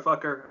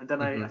motherfucker, and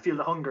then I feel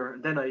the hunger,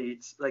 and then I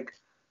eat. Like,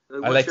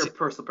 what's your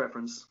personal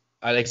preference?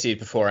 I like to eat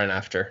before and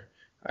after.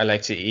 I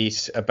like to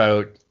eat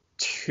about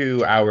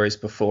 2 hours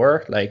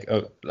before, like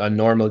a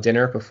normal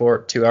dinner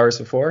before, 2 hours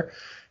before,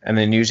 and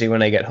then usually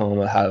when I get home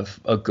I'll have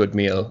a good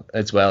meal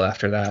as well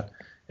after that.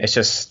 It's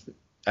just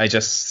I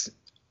feel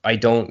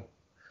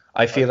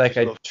like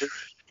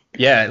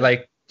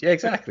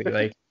exactly.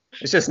 Like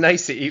it's just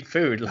nice to eat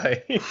food.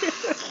 Like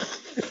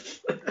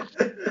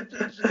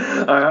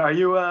are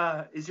you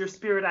is your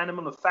spirit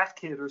animal a fat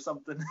kid or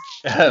something?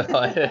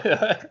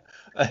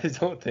 I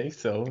don't think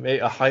so. Maybe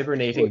a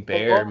hibernating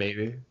bear,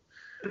 maybe.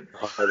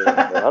 What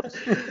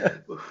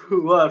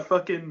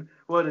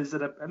is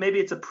it? Maybe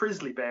it's a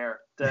Prisley bear,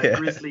 the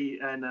grizzly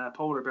and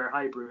polar bear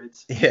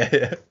hybrids.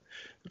 Yeah.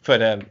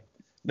 But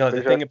no,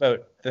 the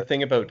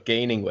thing about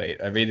gaining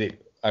weight, I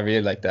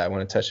really like that. I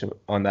want to touch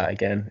on that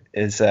again.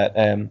 Is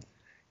that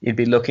you'd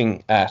be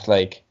looking at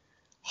like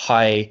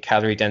high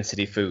calorie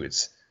density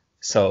foods.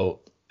 So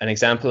an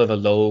example of a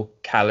low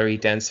calorie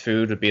dense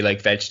food would be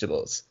like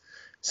vegetables.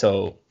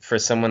 So for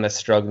someone that's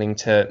struggling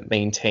to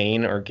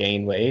maintain or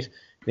gain weight,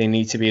 they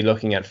need to be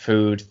looking at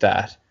food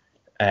that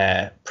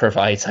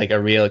provides like a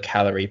real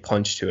calorie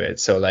punch to it.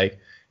 So like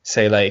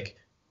say like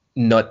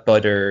nut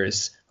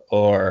butters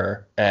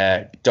or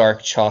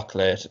dark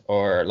chocolate,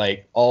 or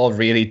like all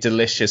really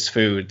delicious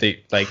food.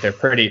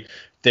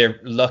 They're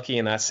lucky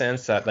in that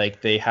sense that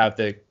like they have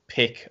the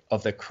pick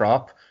of the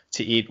crop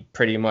to eat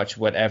pretty much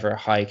whatever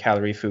high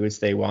calorie foods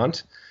they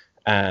want.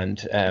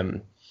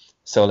 And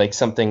so like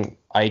something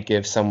I'd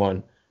give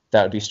someone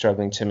that would be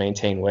struggling to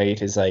maintain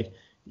weight is like,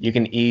 you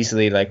can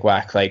easily like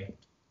whack like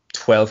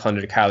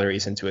 1,200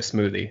 calories into a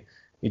smoothie.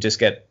 You just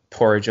get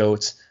porridge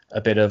oats,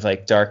 a bit of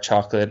like dark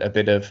chocolate, a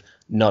bit of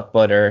nut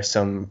butter,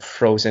 some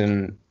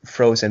frozen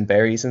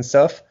berries and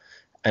stuff,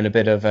 and a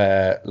bit of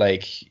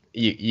like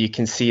you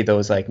can see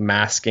those like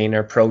mass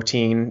gainer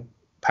protein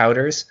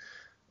powders,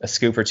 a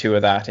scoop or two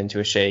of that into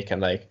a shake,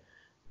 and like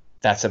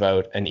that's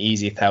about an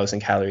easy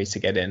 1,000 calories to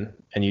get in.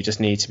 And you just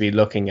need to be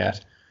looking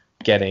at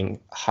getting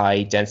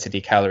high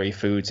density calorie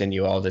foods in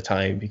you all the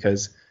time,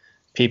 because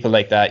people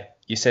like that,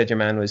 you said your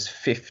man was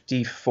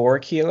 54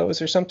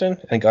 kilos or something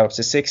and got up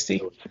to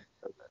 60.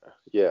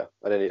 Yeah,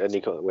 and then he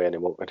couldn't weigh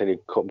anymore. And then he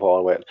couldn't put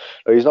on weight.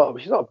 No, he's not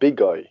a big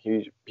guy.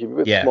 He's a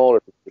bit smaller,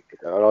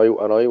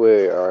 and I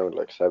weigh around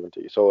like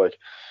 70. So like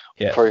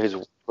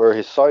for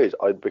his size,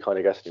 I'd be kind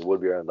of guessing he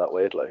would be around that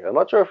weight. Like I'm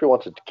not sure if he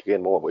wanted to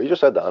gain more, but he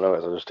just said that.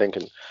 Anyways, I was just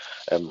thinking.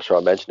 Sure,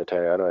 I mentioned it to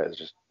you. Anyways,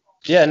 just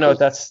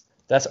that's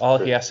That's all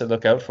he has to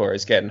look out for,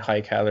 is getting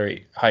high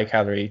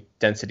calorie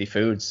density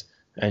foods,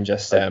 and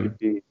just And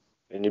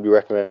you'd be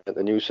recommending,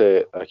 and you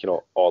say like, you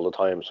know, all the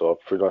time. So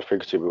pretty much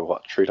frequency would be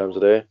what, 3 times a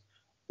day?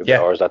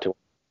 Yeah. Or is that too much?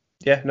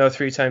 Yeah, no,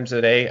 3 times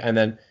a day, and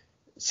then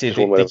see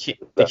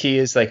the key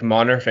is like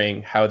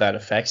monitoring how that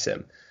affects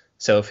him.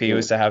 So if he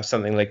was to have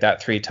something like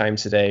that 3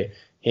 times a day,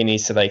 he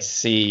needs to like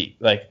see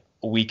like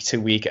week to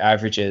week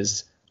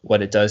averages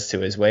what it does to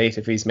his weight.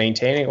 If he's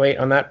maintaining weight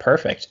on that,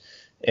 perfect.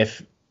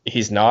 If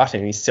he's not,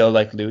 and he's still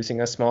like losing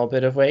a small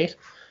bit of weight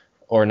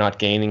or not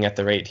gaining at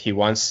the rate he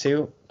wants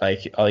to,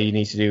 like all you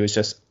need to do is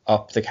just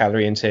up the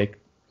calorie intake,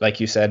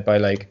 like you said, by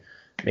like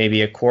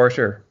maybe a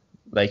quarter.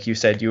 Like you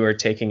said, you were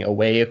taking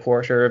away a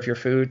quarter of your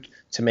food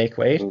to make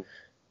weight.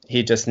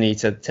 He just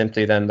needs to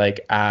simply then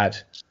like add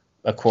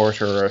a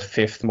quarter or a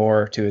fifth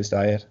more to his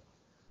diet.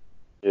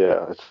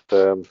 Yeah,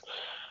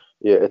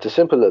 it's a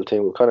simple little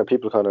thing.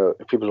 People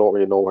don't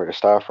really know where to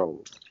start from.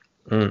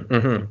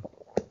 Mm-hmm.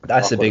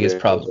 That's the biggest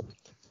problem,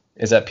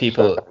 is that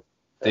people,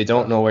 they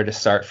don't know where to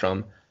start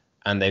from,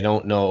 and they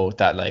don't know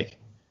that like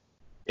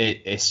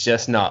it's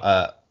just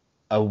not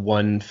a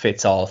one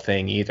fits all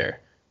thing either.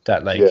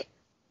 That like,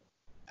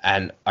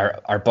 and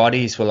our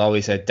bodies will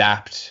always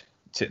adapt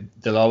to.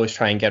 They'll always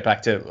try and get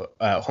back to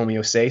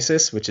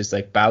homeostasis, which is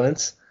like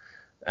balance.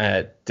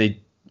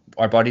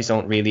 Our bodies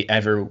don't really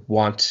ever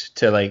want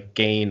to like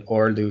gain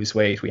or lose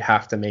weight. We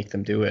have to make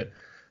them do it.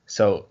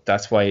 So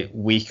that's why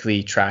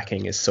weekly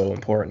tracking is so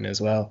important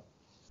as well.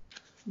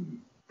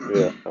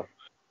 Yeah,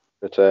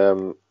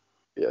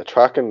 it's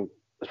tracking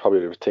is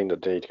probably the thing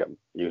that they need to get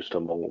used to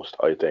most,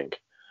 I think,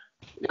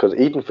 because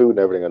eating food and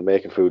everything and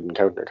making food and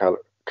counting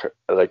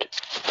like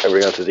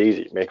everything else is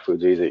easy. Make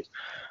food's easy,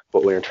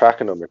 but when you're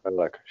tracking them, you're kind of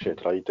like, shit,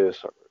 did I eat this?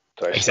 Or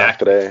did I snack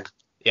today?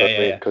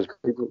 Yeah. Because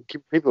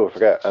people will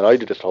forget, and I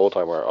do this the whole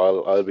time where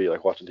I'll be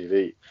like watching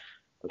TV.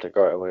 I'll think,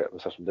 all right, I'm gonna get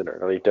myself some dinner,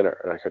 and I'll eat dinner,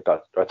 and I think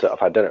that's it. I've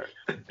had dinner.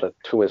 But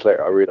 2 minutes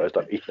later, I realised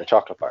I'm eating a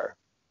chocolate bar.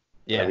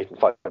 Yeah. I've eaten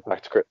 5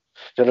 packs of crisps.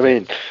 Do you know what I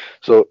mean?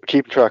 So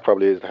keeping track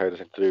probably is the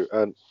hardest thing to do.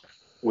 And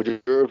would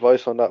your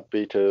advice on that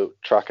be to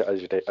track it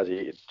as you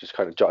eat, just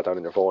kind of jot it down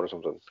in your phone or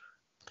something?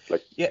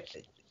 Like,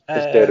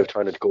 instead of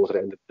trying to go to the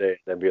end of the day and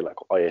then be like,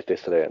 I ate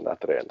this today and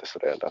that today and this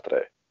today and that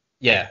today.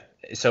 Yeah.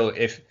 So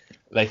if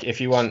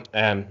you want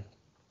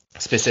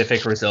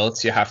specific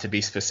results, you have to be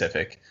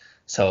specific.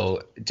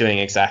 So doing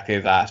exactly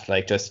that,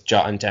 like just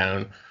jotting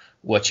down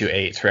what you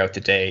ate throughout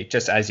the day,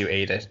 just as you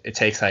ate it. It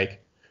takes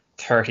like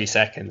 30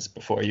 seconds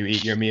before you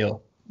eat your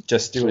meal.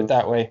 Just do it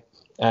that way,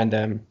 and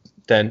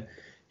then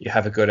you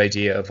have a good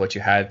idea of what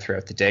you had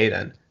throughout the day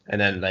then. And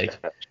then like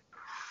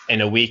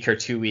in a week or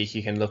 2 weeks,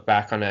 you can look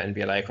back on it and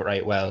be like,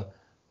 right, well,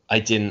 I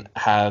didn't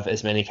have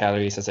as many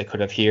calories as I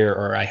could have here,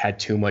 or I had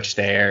too much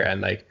there.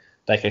 And like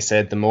I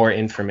said, the more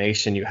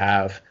information you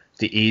have,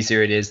 the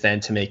easier it is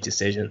then to make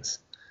decisions.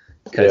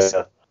 Because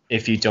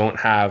if you don't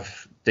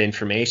have the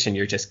information,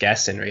 you're just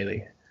guessing,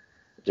 really.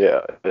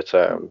 Yeah, it's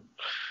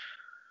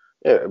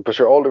but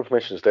sure, all the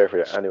information is there for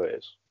you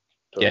anyways.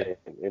 So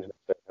internet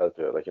help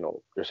you, like, you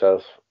know,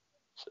 yourself's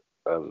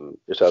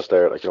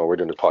there, like, you know, we're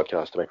doing this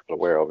podcast to make people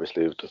aware,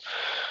 obviously, of the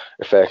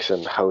effects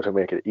and how to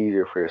make it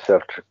easier for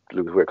yourself to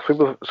lose weight.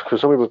 Because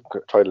some people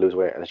try to lose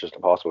weight and it's just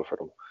impossible for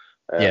them.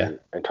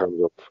 In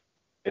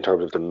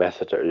terms of the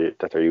method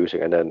that they're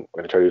using, and then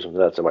when they try to use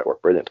something else, it might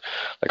work brilliant.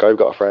 Like, I've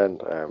got a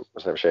friend,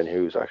 his name is Shane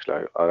Hughes, actually,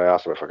 and I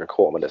asked him if I could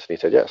quote him on this, and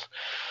he said yes.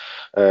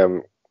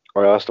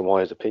 I asked him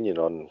why his opinion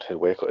on his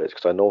weight cut is,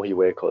 because I know he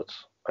weight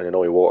cuts, and I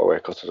know he water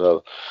weight cuts as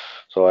well.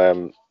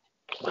 So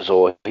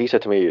he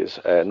said to me is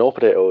no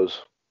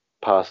potatoes,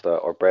 pasta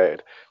or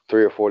bread,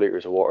 3 or 4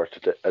 liters of water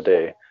a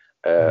day,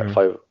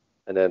 5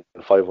 and then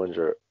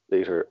 500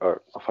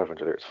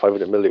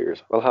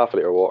 milliliters, well, half a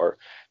liter of water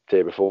the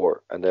day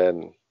before, and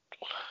then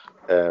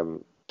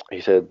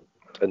he said,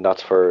 and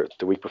that's for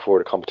the week before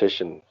the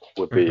competition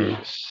would be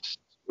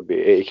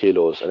 80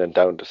 kilos and then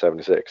down to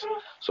 76.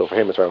 So for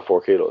him, it's around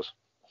 4 kilos.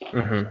 You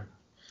know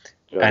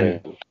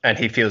and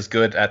he feels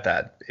good at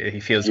that. He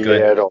feels good.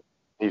 Yeah, no,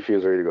 he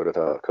feels really good at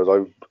that,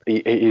 because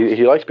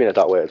he likes being at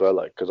that way as well.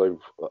 Like, because he's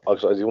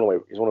one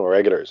of my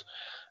regulars,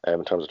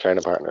 in terms of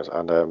training partners,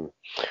 and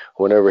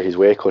whenever he's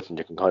weight cutting,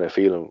 you can kind of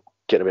feel him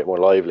getting a bit more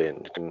lively,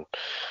 and you can,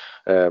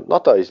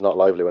 not that he's not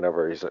lively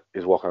whenever he's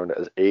walking around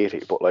as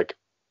 80, but like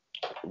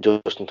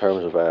just in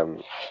terms of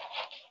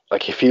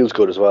like he feels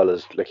good as well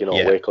as, like, you know,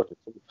 weight cutting.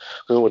 With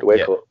the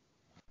weight cut,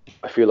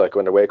 I feel like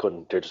when they're weight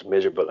cutting, they're just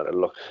miserable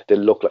and they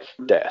look like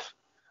death.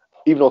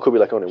 Even though it could be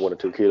like only 1 or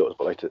 2 kilos,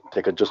 but like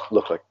they could just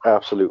look like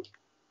absolute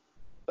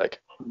like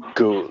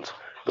ghouls,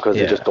 because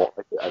they just don't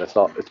like it, and it's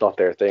not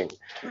their thing.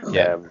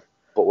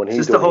 But when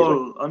the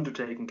whole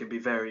undertaking can be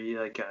very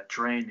like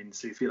draining,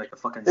 so you feel like a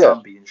fucking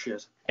zombie and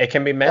shit. It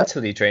can be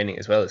mentally draining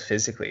as well as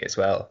physically as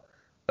well.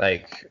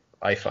 Like,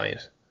 I find.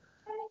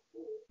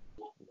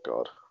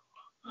 God.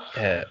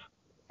 Yeah.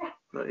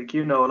 Like,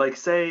 you know, like,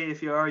 say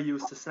if you are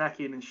used to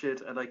snacking and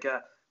shit, and like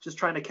just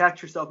trying to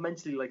catch yourself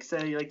mentally, like,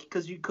 say, like,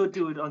 because you could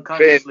do it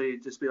unconsciously,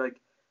 just be like,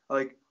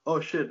 oh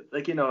shit,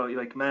 like, you know, you're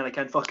like, man, I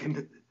can't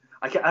fucking,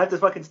 I have to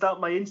fucking stop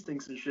my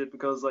instincts and shit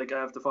because like I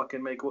have to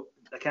fucking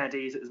I can't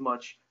eat as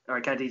much or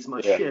I can't eat as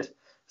much shit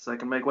so I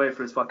can make way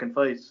for this fucking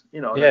fight.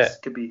 This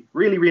could be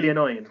really, really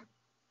annoying.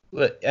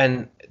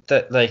 And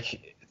that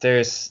like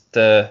there's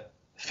the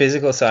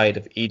physical side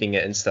of eating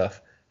it and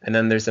stuff, and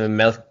then there's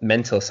the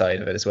mental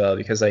side of it as well,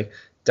 because like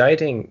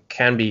dieting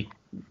can be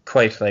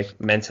quite like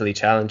mentally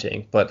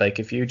challenging, but like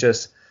if you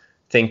just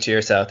think to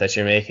yourself that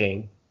you're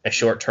making a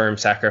short-term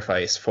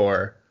sacrifice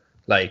for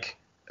like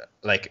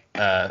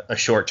a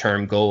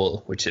short-term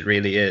goal, which it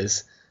really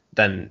is,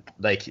 then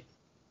like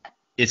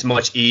it's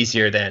much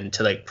easier then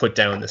to like put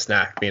down the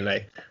snack, being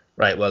like,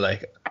 right, well,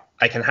 like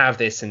I can have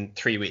this in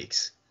 3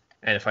 weeks,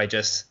 and if I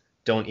just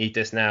don't eat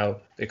this now,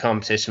 the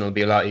competition will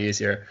be a lot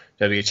easier.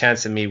 There'll be a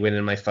chance of me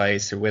winning my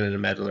fights or winning a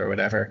medal or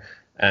whatever.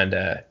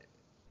 And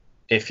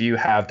if you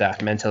have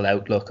that mental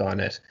outlook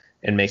on it,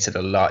 it makes it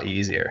a lot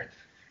easier.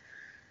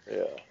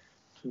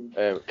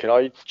 Yeah. Can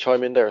I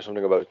chime in there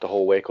something about the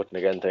whole weight cutting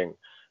again thing?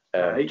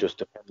 Just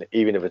depending,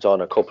 even if it's on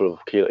a couple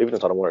of kilos, even if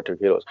it's on 1 or 2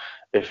 kilos.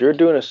 If you're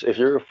doing this, if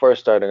you're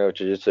first starting out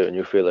jiu-jitsu and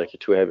you feel like you're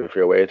too heavy for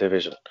your weight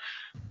division,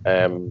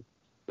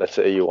 let's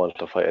say you want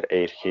to fight at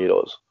 8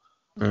 kilos,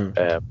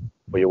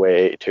 but you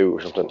weigh 82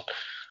 or something,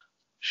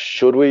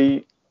 should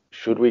we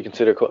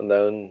consider cutting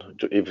down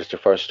if it's the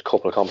first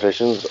couple of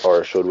competitions,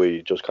 or should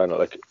we just kind of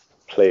like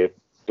play it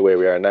the way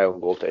we are now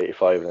and go up to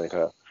 85 and then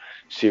kind of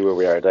see where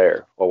we are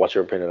there? Or what's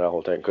your opinion on that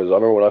whole thing? Because I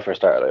remember when I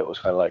first started, it was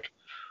kind of like,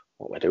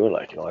 what am I doing?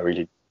 Like, I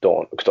really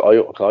don't, because I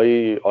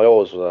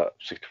always was at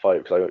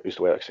 65 because I used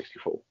to weigh like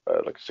 64,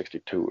 like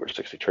 62 or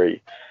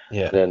 63.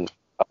 Yeah. And then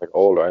as I got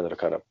older, I ended up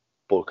kind of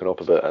bulking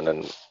up a bit, and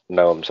then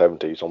now I'm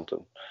 70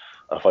 something.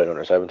 I'm fighting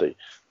under 70.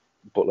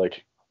 But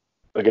like,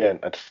 again,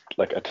 at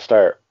the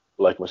start,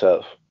 like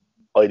myself,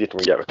 I didn't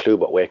really have a clue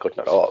about weight cutting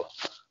at all.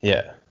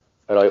 Yeah.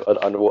 And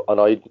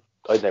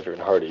I'd never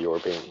even heard of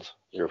European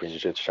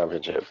Jiu-Jitsu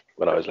Championship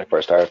when I was like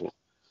first starting.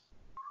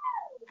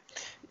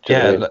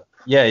 Yeah.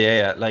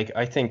 Like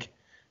I think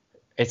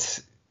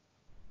it's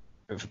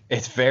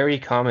very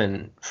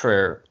common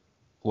for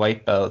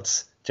white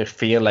belts to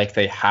feel like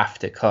they have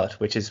to cut,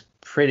 which is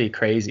pretty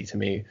crazy to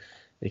me,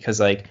 because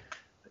like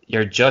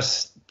you're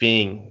just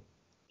being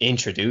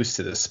introduced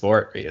to the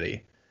sport,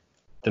 really.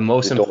 The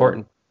most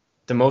important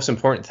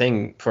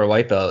thing for a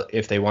white belt,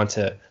 if they want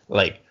to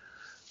like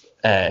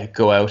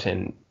go out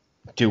and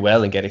do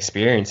well and get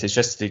experience, is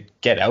just to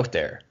get out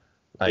there,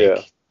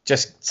 like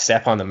just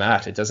step on the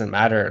mat. It doesn't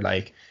matter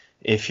like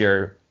if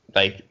you're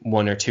like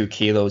 1 or 2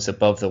 kilos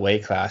above the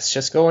weight class,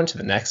 just go into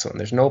the next one.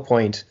 There's no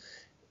point.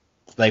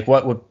 Like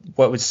what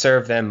would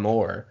serve them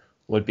more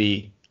would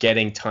be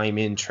getting time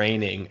in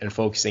training and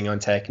focusing on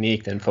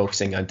technique than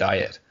focusing on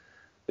diet.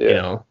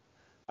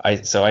 I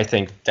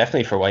think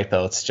definitely for white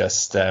belts,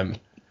 just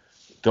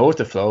go with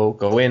the flow,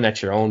 go in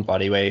at your own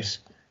body weight,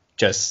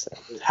 just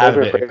have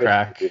a bit of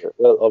crack.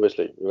 Well,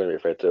 obviously you're going to be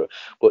afraid to do it,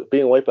 but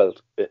being a white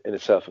belt in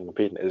itself and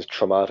competing is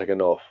traumatic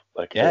enough.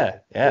 Like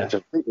it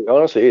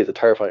honestly is a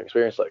terrifying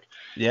experience. Like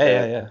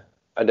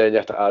and then you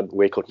have to add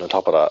weight cutting on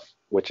top of that,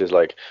 which is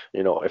like,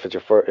 if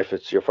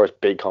it's your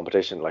first big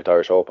competition like the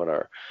Irish Open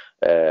or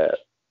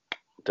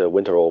the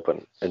Winter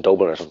Open in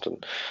Dublin or something,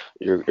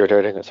 you're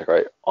there thinking, it's like,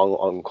 right,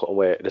 I'm cutting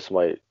weight. This is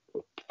my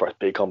first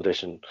big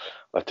competition.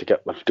 I have to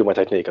do my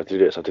technique. I have to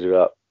do this. I have to do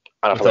that.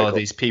 And with all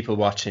these people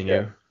watching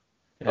you.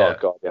 Oh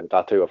god, yeah,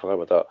 that too. I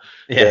forgot about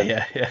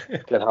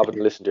that. Then having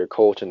to listen to your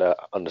coach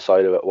on the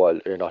side of it while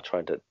you're not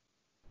trying to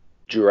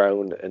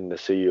drown in the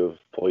sea of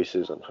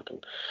voices and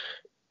fucking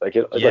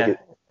the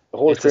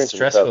whole it's a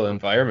stressful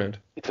environment.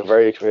 It is a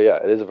very,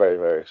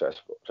 very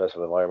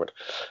stressful environment,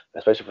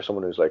 especially for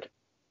someone who's like.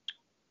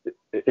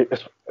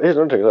 Here's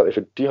another thing, that if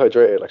you're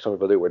dehydrated, like some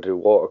people do, where they do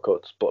water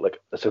cuts, but like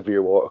a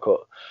severe water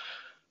cut,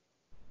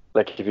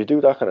 like if you do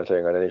that kind of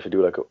thing, and then if you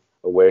do like a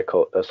weight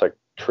cut that's like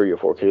 3 or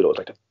 4 kilos,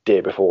 like the day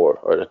before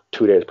or the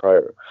 2 days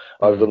prior,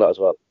 I've done that as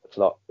well. It's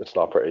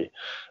not pretty.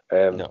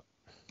 No.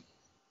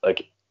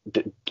 Like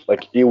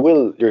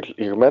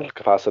your mental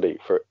capacity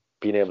for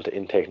being able to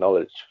intake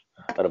knowledge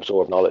and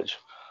absorb knowledge,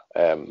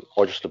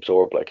 or just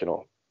absorb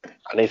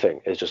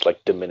anything, is just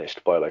like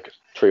diminished by like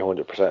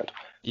 300%.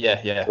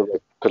 Yeah.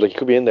 Because like you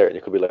could be in there and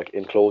you could be like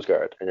in close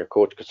guard, and your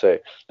coach could say,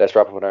 "Let's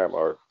wrap up an arm,"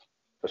 or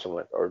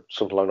something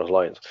along those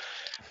lines.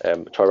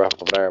 Try wrap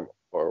up an arm,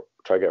 or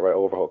try get right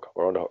overhook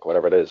or underhook,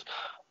 whatever it is,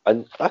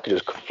 and that could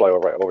just fly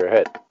right over your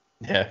head.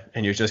 Yeah,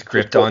 and you're just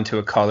gripped onto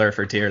a collar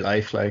for dear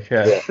life, like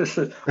or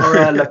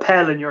a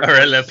lapel in your. Or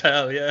a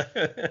lapel, yeah.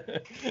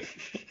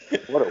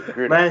 What a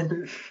weird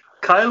man.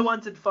 Kyle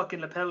wanted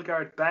fucking lapel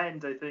guard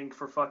banned, I think,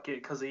 for fucking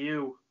because of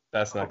you.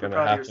 That's not going to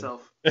happen.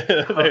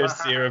 There's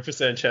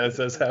 0% chance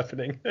that's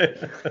happening.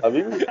 Have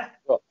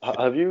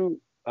you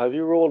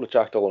rolled with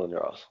Jack Dolan in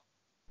your ass?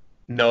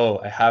 No,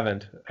 I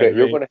haven't. Okay,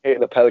 you're going to hate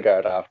lapel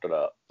guard after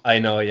that. I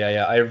know,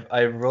 yeah.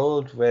 I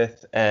rolled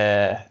with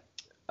I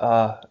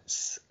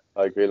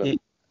agree.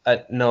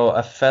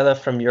 A fella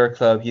from your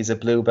club. He's a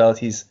blue belt.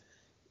 He's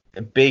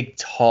a big,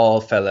 tall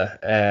fella.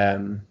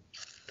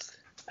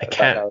 I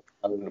can't.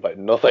 About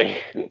nothing.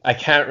 I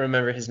can't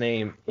remember his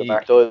name.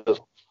 Mark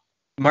Doyle.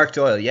 Mark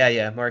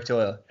Doyle, Mark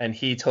Doyle, and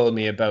he told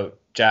me about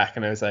Jack,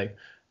 and I was like,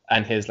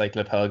 and his like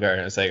lapel guard,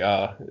 and I was like,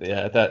 oh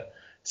yeah, that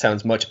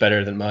sounds much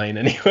better than mine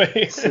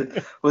anyway.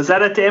 Was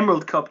that at the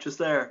Emerald Cup just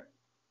there?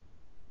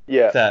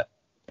 Yeah. That.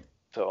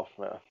 So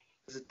yeah.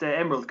 Was it the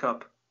Emerald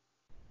Cup?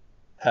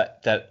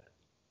 That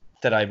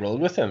I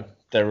rolled with him.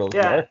 That rolled.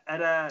 Yeah,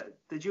 and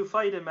did you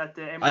fight him at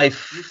the Emerald?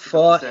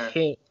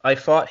 I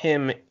fought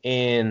him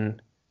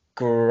in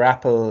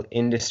Grapple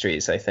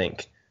Industries, I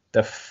think.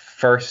 The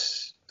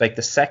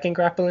second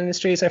Grapple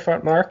Industries I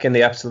fought Mark in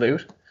the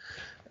Absolute.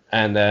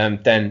 And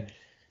then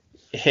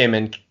him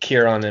and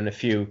Kieran and a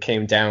few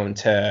came down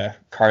to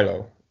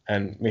Carlo,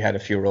 and we had a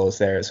few rolls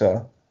there as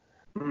well.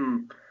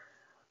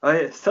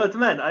 So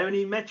man, I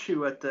only met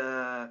you at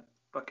the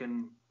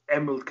fucking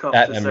Emerald Cup.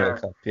 At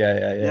Emerald Cup,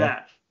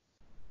 yeah.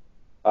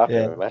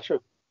 After I met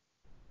you.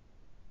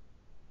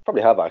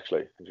 Probably have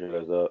actually. Did you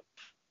realize that?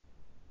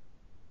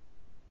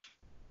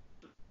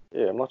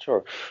 Yeah, I'm not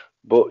sure,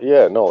 but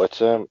yeah, no,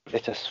 it's a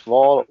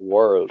small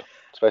world,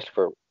 especially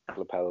for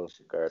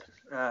lapels guard.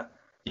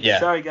 Yeah.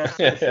 Sorry guys,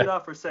 shoot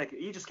off for a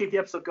second. You just keep the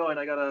episode going.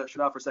 I gotta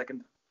shoot off for a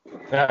second. All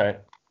right.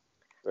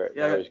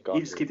 Yeah,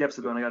 you just keep the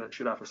episode going. I gotta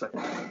shoot off for a second.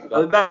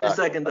 I'll be back in a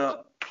second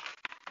though.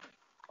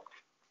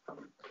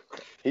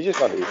 He's just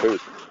gone to eat food.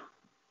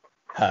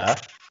 Huh?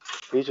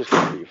 He's just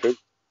gone to eat food.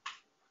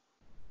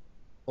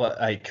 Well,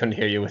 I couldn't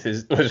hear you with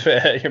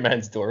your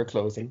man's door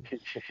closing.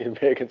 He's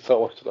making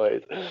so much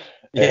noise.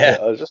 Yeah.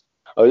 I was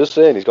just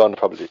saying he's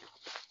probably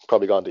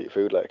gone to eat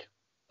food, like.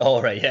 Oh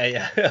right,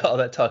 yeah. All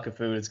that talk of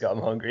food has got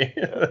him hungry.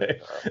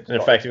 And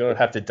in fact, we don't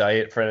have to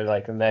diet for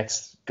like the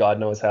next God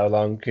knows how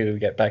long to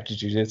get back to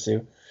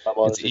jiu-jitsu.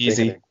 It's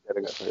easy.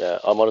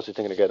 I'm honestly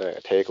thinking of getting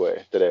a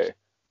takeaway today.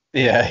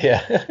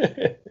 Yeah.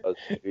 That's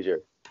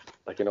easier.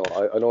 Like, I know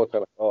it's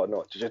kind of, oh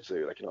no,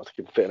 jiu-jitsu, like, to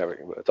keep fit and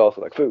everything, but it's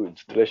also like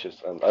food's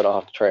delicious and I don't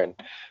have to train.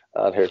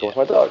 And here comes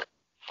my dog.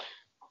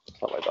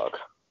 It's not my dog.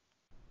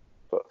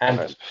 But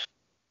and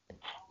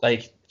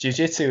like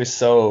jiu-jitsu is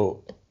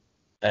so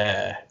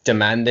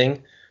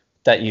demanding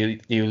that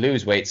you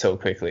lose weight so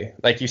quickly.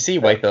 Like you see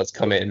white belts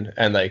come in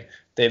and like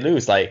they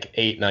lose like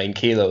 8-9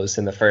 kilos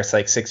in the first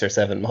like 6 or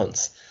 7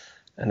 months,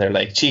 and they're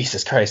like,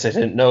 Jesus Christ, I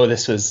didn't know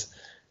this was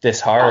this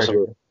hard.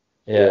 Possible.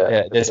 I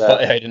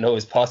didn't know it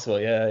was possible.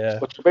 Yeah.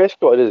 But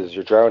basically what it is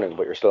you're drowning,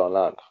 but you're still on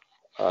land.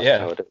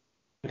 That's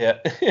Yeah.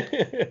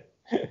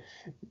 You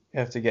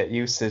have to get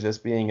used to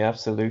just being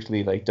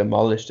absolutely like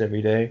demolished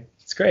every day.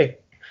 It's great.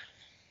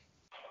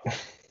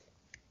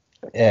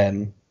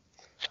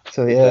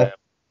 So yeah.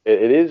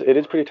 It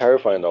is pretty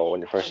terrifying though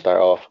when you first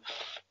start off.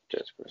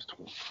 It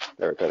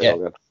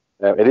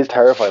is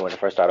terrifying when you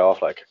first start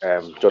off, like, do you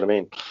know what I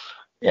mean?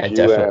 Yeah,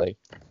 definitely.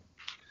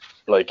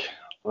 Like,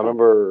 I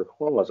remember,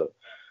 when was it?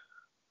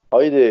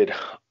 I did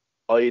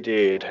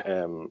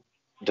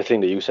the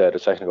thing that you said a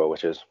second ago,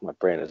 which is my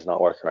brain is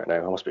not working right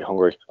now. I must be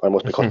hungry. I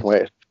must be cutting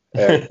weight.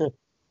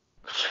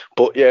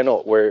 But yeah,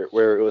 no, where it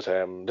was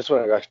this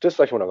is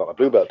actually when I got my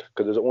blue belt,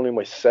 because it was only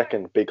my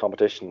second big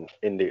competition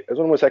it was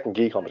only my second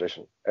gi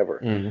competition ever.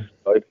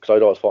 Because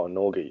I'd always fought in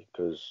no gi,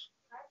 because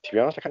to be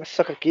honest, I kind of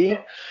suck at gi.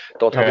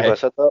 Don't tell people I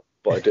said that,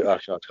 but I do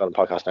actually. It's on the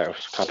podcast now.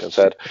 Champion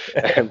said.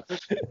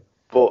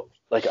 But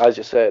like as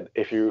you said,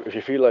 if you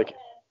feel like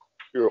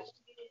you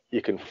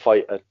can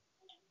fight at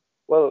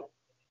well,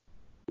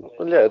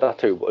 yeah, that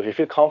too. But if you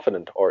feel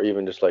confident or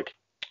even just like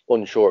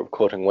unsure of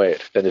cutting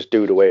weight, then just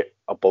do the weight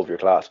above your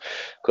class.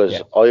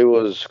 Because I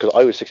was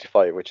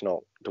 65, which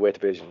the weight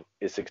division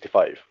is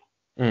 65.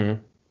 You know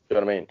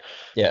what I mean?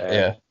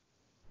 Yeah.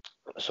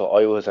 So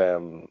I was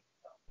so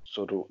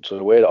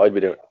the way that I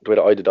did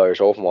the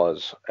Irish Open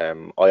was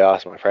I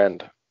asked my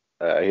friend,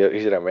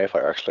 he's an MMA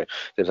fighter actually,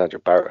 his name's Andrew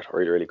Barrett, a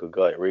really, really good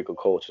guy, a really good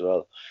coach as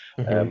well.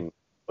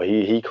 But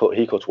he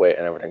cuts weight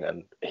and everything,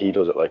 and he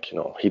does it like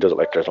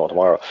there's no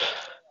tomorrow.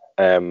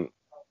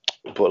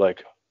 But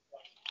like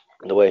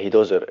the way he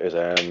does it is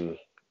well,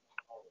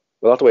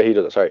 not the way he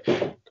does it. Sorry.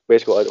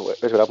 Basically,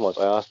 what happened was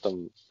I asked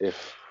him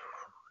if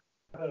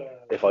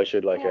I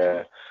should like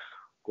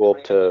go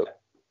up to.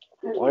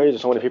 Why are there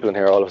so many people in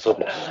here all of a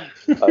sudden?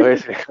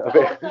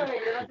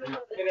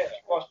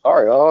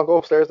 Alright, I'll go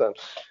upstairs then.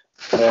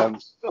 Oh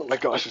my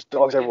gosh, there's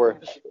dogs everywhere.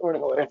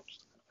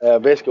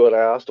 Basically, what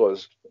I asked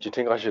was, do you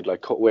think I should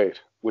like cut weight?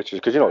 Which is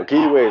because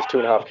gi weighs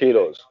 2.5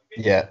 kilos.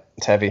 Yeah,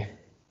 it's heavy.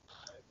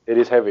 It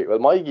is heavy. Well,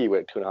 my gi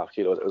weighed 2.5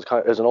 kilos.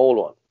 It was an old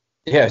one.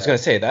 Yeah, I was gonna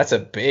say that's a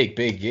big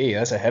gi.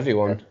 That's a heavy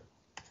one.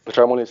 Which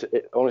I'm only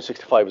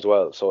 65 as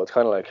well. So it's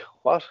kind of like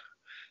what?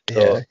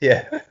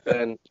 Yeah.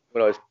 And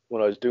when I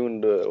was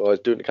doing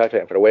the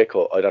calculating for the weight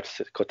cut, I'd have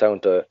to cut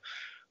down to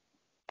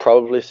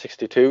probably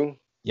 62.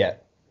 Yeah.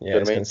 You know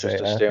what I mean? Just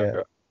to stay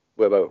under.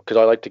 Because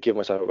I like to give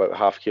myself about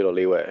half a kilo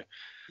leeway.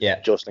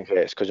 Yeah. Just in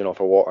case, because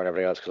for water and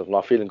everything else. Because if I'm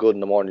not feeling good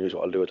in the morning, usually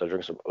what I'll do is I'll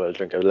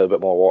drink a little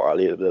bit more water. I'll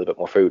eat a little bit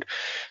more food.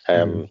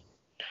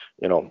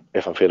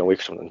 If I'm feeling weak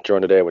or something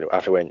during the day,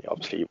 after when you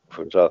obviously eat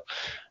food as well.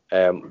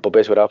 But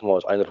basically what happened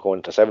was I ended up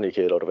going to 70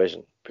 kilo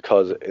division,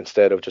 because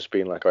instead of just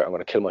being like, all right, I'm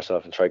going to kill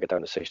myself and try to get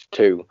down to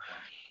 62.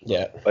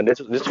 Yeah. And this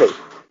is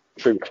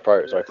 3 weeks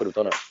prior, so I could have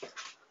done it.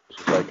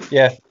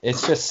 Yeah,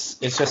 it's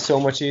just so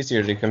much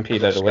easier to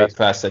compete at a weight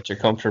class that you're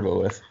comfortable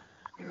with.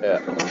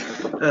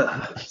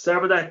 Yeah. Sorry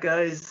about that,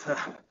 guys.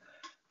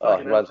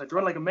 I'd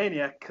run like a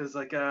maniac because,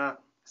 like,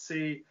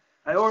 see,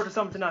 I ordered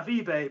something off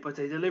eBay, but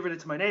they delivered it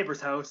to my neighbor's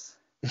house,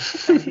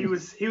 and he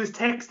was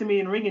texting me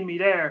and ringing me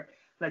there,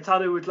 and I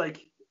thought it would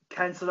like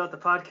cancel out the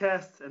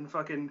podcast and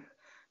fucking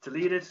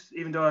delete it,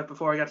 even though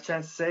before I got a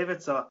chance to save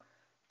it. So,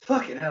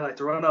 fucking hell, I had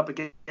to run up and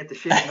get the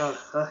shit out.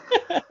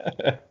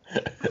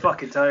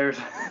 Fucking tired.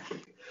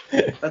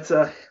 That's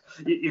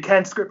you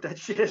can't script that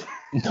shit.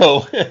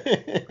 No.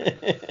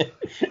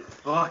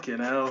 Fucking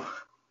hell.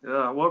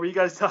 What were you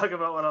guys talking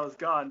about when I was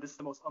gone? This is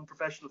the most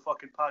unprofessional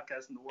fucking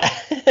podcast in the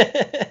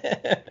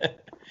world.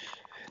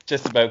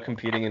 Just about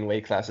competing in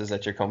weight classes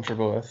that you're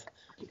comfortable with,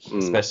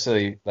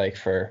 especially like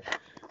for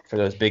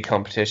those big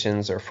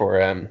competitions or for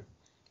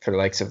the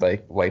likes of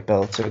like white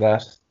belts or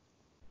that.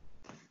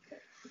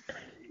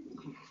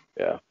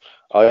 Yeah,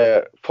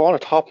 I put on a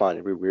top, man.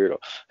 You'd be weirdo.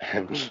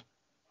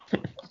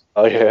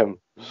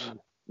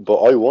 But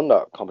I won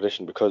that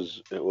competition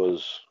because it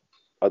was.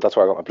 That's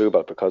where I got my blue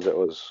belt, because it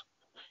was,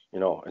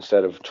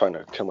 instead of trying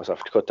to kill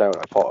myself to cut down,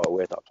 I fought a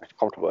weight that I was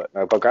comfortable with.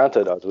 Now, but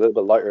granted, I was a little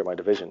bit lighter in my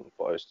division,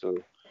 but I was still.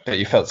 But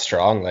you felt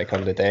strong, like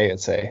on the day,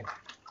 I'd say.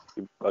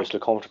 I was still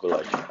comfortable,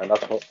 like, and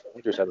that's what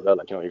you said about,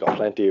 like, you got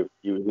plenty of.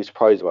 You'd be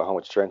surprised about how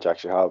much strength you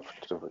actually have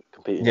to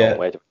compete in your own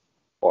weight,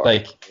 or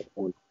like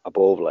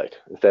above, like,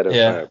 instead of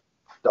trying to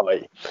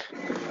die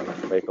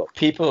and wake up.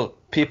 People,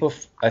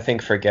 I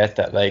think, forget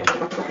that, like,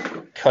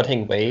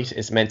 cutting weight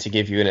is meant to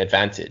give you an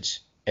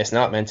advantage. It's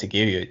not meant to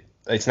give you.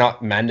 It's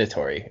not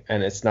mandatory,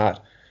 and it's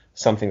not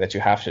something that you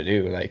have to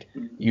do. Like,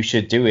 you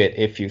should do it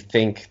if you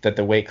think that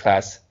the weight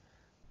class,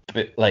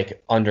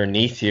 like,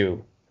 underneath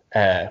you,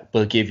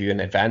 will give you an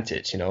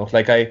advantage.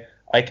 Like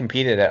I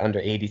competed at under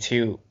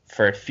 82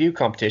 for a few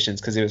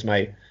competitions because it was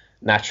my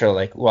natural,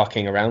 like,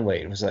 walking around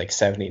weight. It was like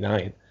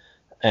 79,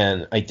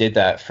 and I did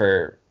that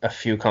for a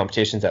few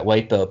competitions at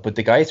white belt. But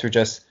the guys were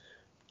just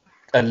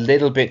a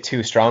little bit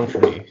too strong for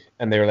me,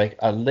 and they were like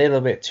a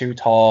little bit too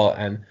tall,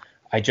 and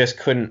I just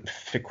couldn't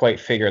quite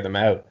figure them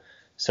out.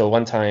 So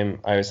one time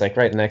I was like,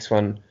 right, the next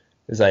one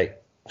is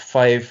like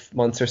 5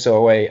 months or so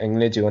away. I'm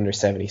going to do under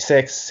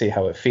 76, see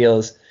how it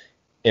feels.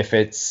 If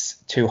it's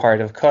too hard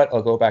of a cut,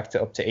 I'll go back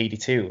to up to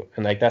 82.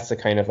 And like, that's the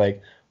kind of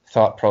like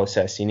thought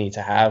process you need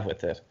to have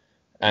with it.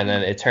 And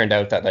then it turned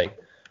out that like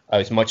I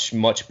was much,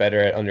 much better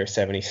at under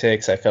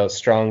 76. I felt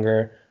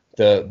stronger.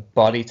 The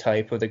body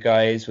type of the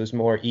guys was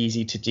more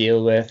easy to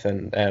deal with.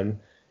 And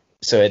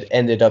so it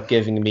ended up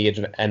giving me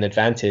an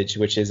advantage,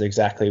 which is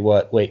exactly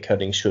what weight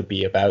cutting should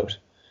be about.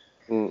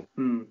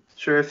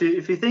 Sure. If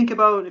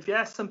you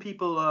ask some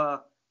people,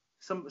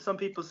 some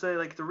people say,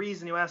 like, the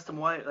reason you ask them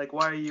why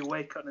are you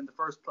weight cutting in the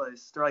first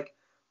place? They're like,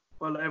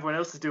 well, everyone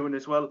else is doing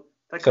it. Well,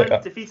 that kind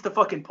of defeats the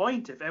fucking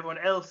point. If everyone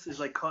else is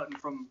like cutting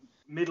from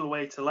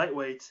middleweight to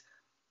lightweight,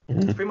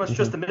 it's pretty much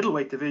just the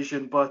middleweight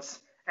division, but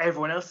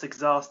everyone else is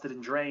exhausted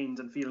and drained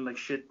and feeling like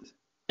shit.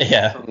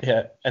 Yeah.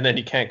 And then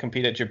you can't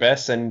compete at your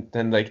best, and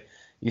then like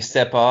you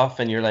step off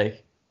and you're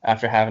like,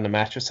 after having a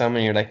match with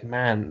someone, you're like,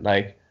 man,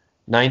 like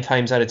 9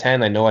 times out of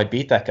 10, I know I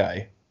beat that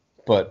guy,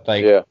 but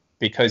like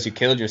because you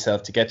killed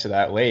yourself to get to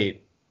that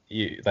weight,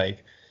 you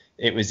like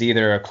it was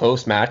either a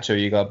close match or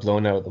you got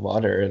blown out of the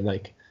water, and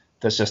like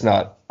that's just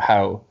not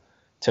how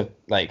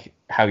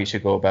you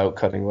should go about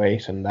cutting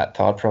weight and that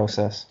thought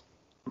process.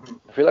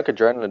 I feel like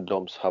adrenaline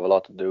dumps have a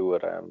lot to do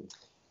with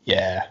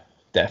yeah,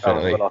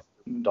 definitely. A lot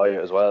of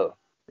diet as well.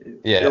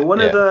 Yeah,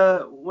 one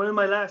of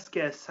my last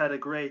guests had a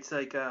great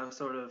sort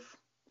of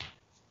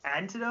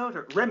antidote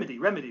or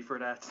remedy for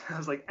that. I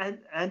was like,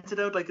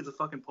 antidote, like it's a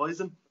fucking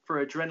poison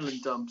for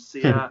adrenaline dumps.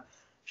 Yeah,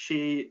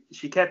 she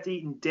kept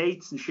eating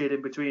dates and shit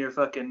in between her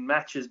fucking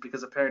matches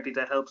because apparently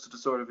that helps with the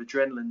sort of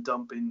adrenaline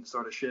dumping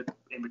sort of shit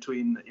in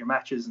between your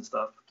matches and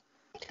stuff.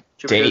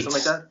 Did you ever hear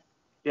something like that?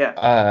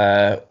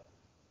 Yeah.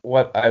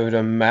 What I would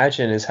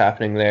imagine is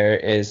happening there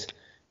is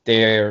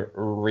they're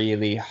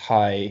really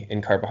high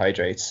in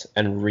carbohydrates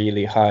and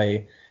really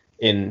high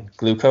in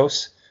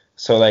glucose.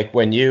 So like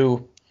when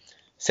you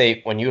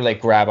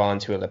like grab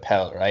onto a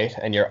lapel, right,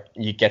 and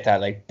you get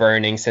that like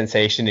burning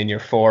sensation in your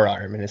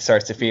forearm and it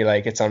starts to feel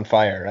like it's on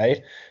fire,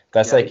 right?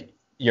 That's like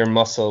your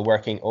muscle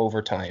working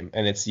overtime,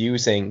 and it's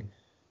using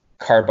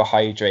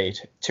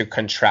carbohydrate to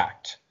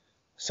contract.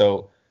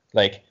 So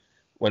like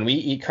when we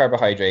eat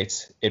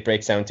carbohydrates, it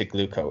breaks down to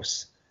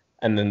glucose,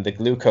 and then the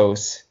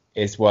glucose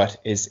is what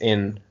is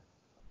in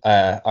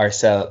our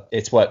cell.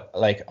 It's what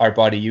like our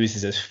body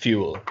uses as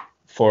fuel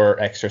for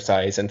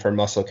exercise and for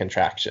muscle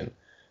contraction.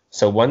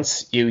 So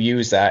once you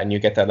use that and you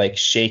get that like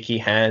shaky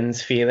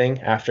hands feeling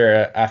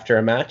after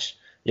a match,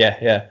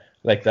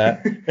 like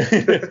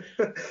that,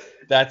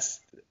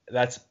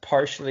 that's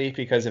partially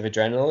because of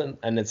adrenaline,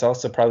 and it's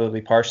also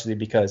probably partially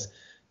because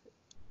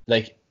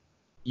like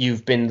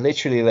you've been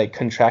literally like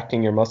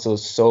contracting your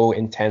muscles so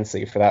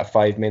intensely for that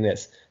 5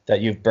 minutes that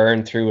you've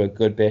burned through a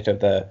good bit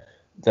of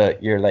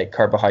your like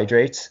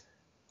carbohydrates,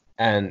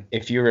 and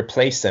if you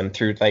replace them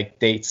through like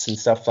dates and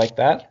stuff like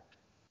that,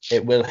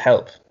 it will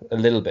help a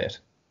little bit.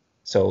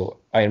 So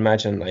I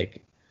imagine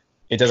like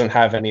it doesn't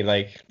have any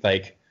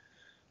like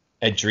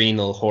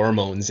adrenal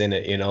hormones in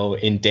it,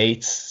 in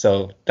dates.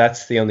 So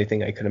that's the only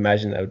thing I could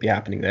imagine that would be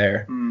happening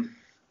there.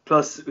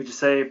 Plus, would you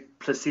say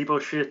placebo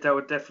shit that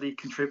would definitely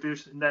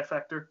contribute in that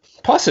factor?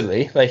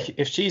 Possibly. Like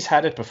if she's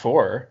had it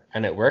before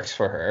and it works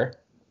for her,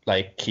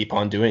 like keep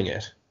on doing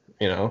it,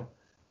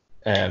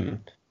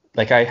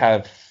 like I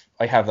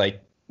have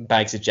like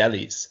bags of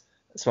jellies,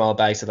 small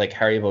bags of like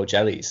Haribo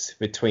jellies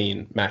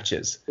between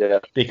matches. Yeah.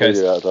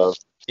 Because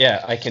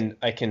I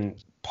can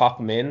pop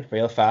them in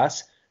real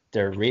fast.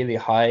 They're really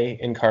high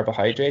in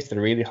carbohydrates. They're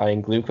really high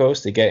in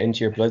glucose. They get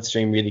into your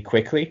bloodstream really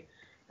quickly,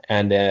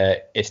 and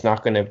it's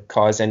not going to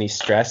cause any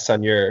stress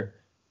on your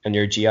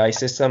GI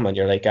system, on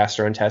your like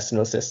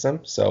gastrointestinal system.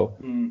 So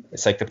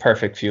it's like the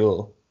perfect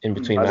fuel in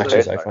between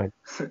matches, I find.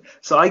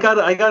 So I got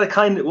a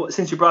kind of,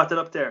 since you brought that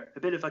up there, a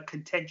bit of a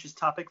contentious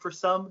topic for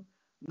some,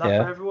 not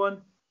for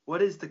everyone.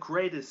 What is the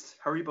greatest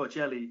Haribo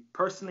jelly?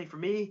 Personally, for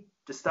me,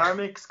 the Star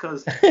Mix,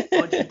 because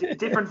bunch of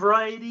different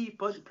variety,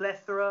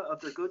 plethora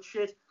of the good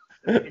shit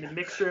in a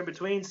mixture in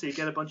between, so you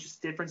get a bunch of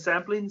different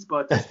samplings.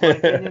 But my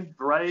opinion,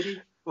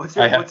 variety. What's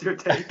your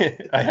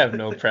take? I have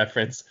no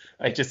preference.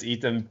 I just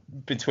eat them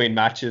between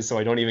matches, so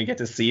I don't even get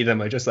to see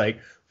them. I just like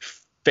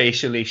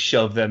facially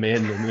shove them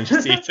in and then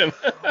just eat them.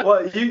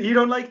 Well, you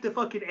don't like the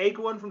fucking egg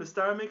one from the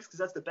Star Mix because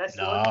that's the best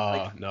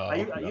one? No.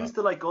 I used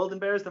to like Golden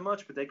Bears that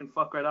much, but they can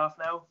fuck right off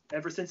now.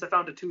 Ever since I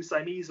found the two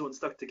Siamese ones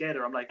stuck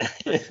together, I'm like,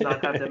 let's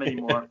not have them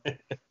anymore.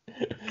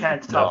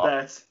 Can't top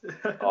that.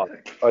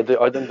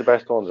 I think the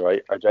best ones,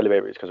 right, are Jelly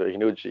Babies, because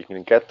you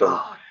can get them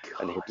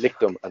and you can lick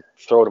them and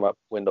throw them at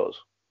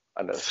windows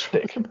and they'll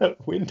stick.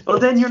 Well,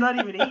 then you're not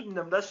even eating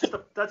them. That's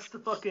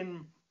the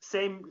fucking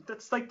same.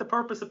 That's like the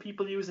purpose of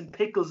people using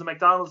pickles at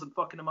McDonald's and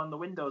fucking them on the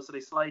windows so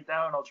they slide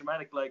down all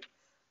dramatic like.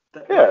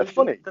 It's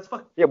funny.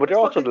 But they're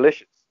also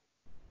delicious.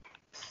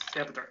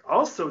 Yeah, but they're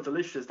also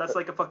delicious. That's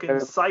like a fucking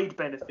side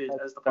benefit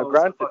as opposed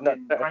to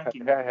fucking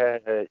ranking.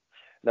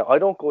 Now, I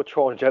don't go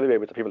throwing Jelly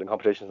Babies to people in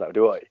competitions now,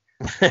 do I?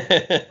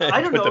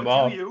 I don't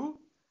know, do you?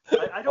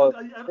 I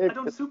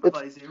don't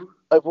supervise you.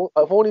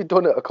 I've only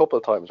done it a couple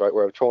of times, right,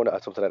 where I've thrown it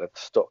at something and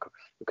it's stuck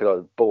because I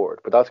was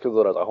bored. But that's because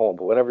I was at home.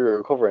 But whenever you're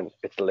recovering,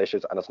 it's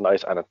delicious and it's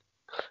nice and it's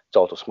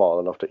also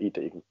small enough to eat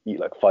that you can eat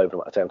like 5 of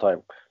them at the same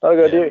time. Not a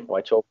good idea. You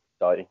might choke,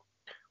 die,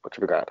 but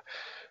you'll be grand.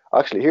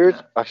 Actually, here's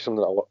something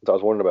that I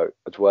was wondering about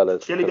as well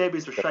as Jelly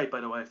Babies are shite, by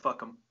the way.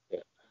 Fuck them.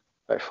 Yeah.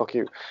 Hey, fuck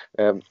you.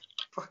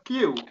 Fuck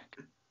you.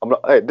 I'm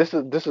not. Hey, this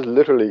is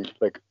literally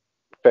like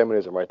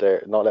feminism right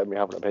there, not letting me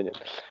have an opinion.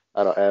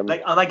 And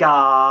like, oh my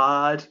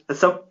god,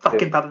 that's so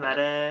fucking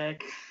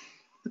problematic.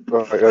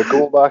 Right,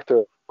 going back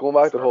to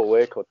the whole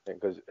weight cut thing,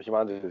 because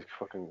humanity is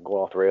fucking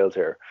going off the rails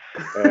here.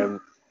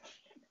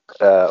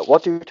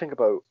 What do you think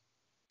about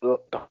the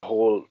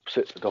whole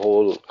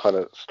kind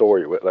of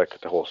story with like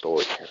the whole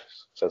story?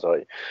 Says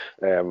I.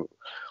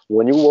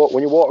 When you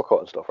water cut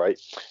and stuff, right?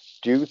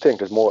 Do you think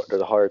there's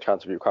a higher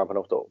chance of you cramping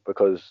up though?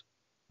 Because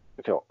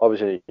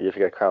obviously if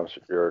you get cramps,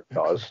 you're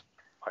not as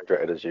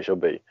hydrated as you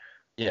should be.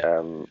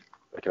 Yeah.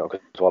 Because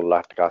all the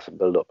lactic acid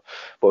build up.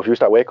 But if you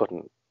start weight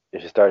cutting,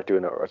 if you start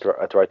doing it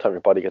at the right time, your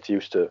body gets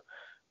used to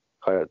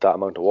kind of that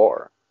amount of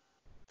water.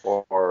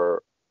 So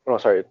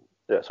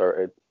it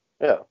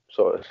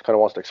kind of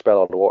wants to expel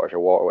all the water as your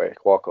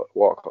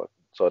water cut.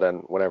 So then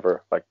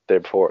whenever like the day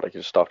before, like you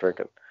just stop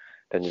drinking,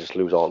 then you just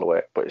lose all the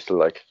weight. But you're still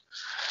like,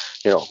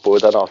 but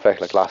would that not affect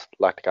like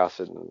lactic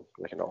acid and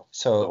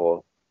so the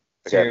whole?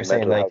 So you're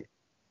saying like,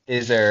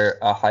 is there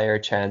a higher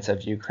chance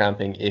of you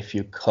cramping if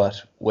you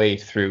cut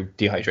weight through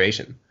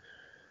dehydration?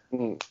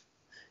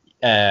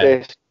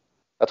 Yes.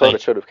 That's what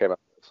it should have came out.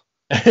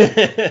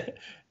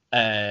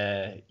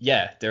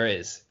 Yeah, there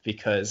is,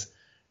 because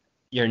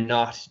you're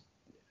not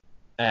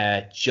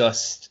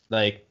just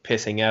like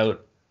pissing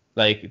out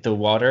like the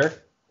water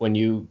when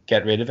you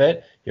get rid of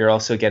it. You're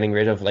also getting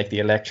rid of like the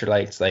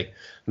electrolytes like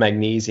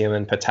magnesium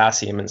and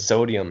potassium and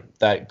sodium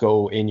that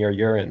go in your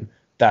urine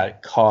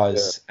that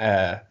cause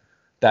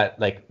that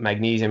like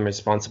magnesium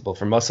responsible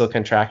for muscle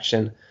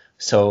contraction.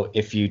 So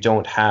if you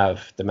don't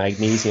have the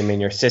magnesium in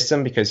your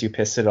system because you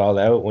pissed it all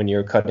out when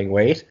you're cutting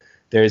weight,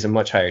 there is a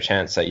much higher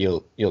chance that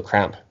you'll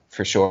cramp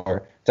for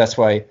sure. That's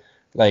why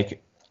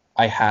like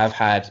I have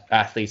had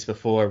athletes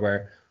before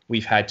where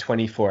we've had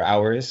 24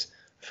 hours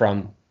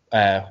from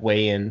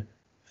weigh-in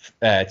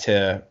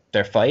to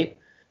their fight.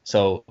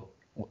 So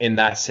in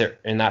that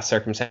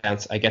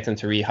circumstance, I get them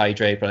to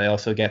rehydrate, but I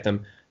also get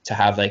them to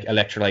have like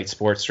electrolyte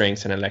sports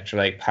drinks and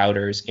electrolyte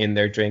powders in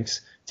their drinks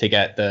to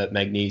get the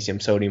magnesium,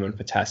 sodium, and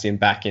potassium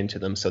back into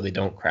them so they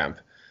don't cramp.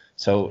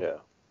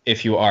 So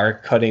if you are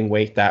cutting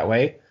weight that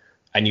way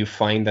and you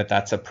find that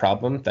that's a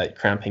problem, that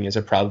cramping is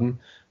a problem,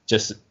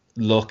 just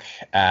look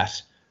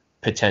at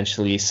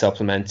potentially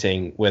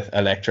supplementing with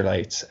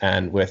electrolytes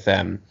and with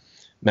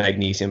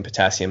magnesium,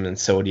 potassium, and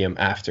sodium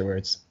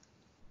afterwards.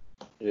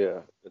 Yeah,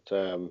 it's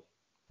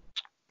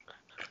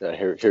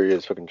here he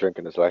is fucking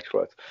drinking his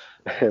electrolytes.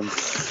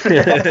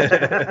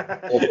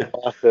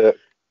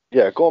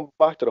 yeah, going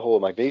back to the whole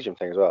magnesium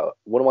thing as well.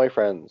 One of my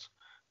friends,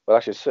 well,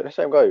 actually, the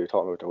same guy you were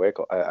talking about the wake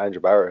up,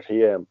 Andrew Barrett.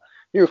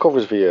 He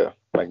recovers via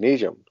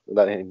magnesium.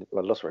 Well,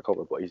 doesn't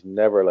recover, but he's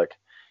never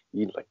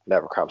he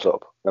never cramps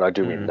up, and I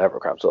do mean never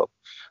cramps up.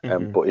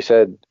 But he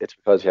said it's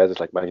because he has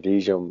this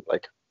magnesium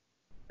like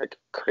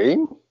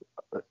cream.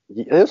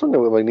 It has something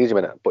with magnesium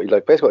in it, but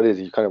basically what it is,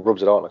 he kind of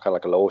rubs it on kind of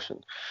like a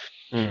lotion,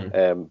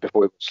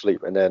 before he goes to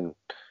sleep, and then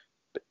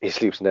he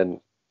sleeps, and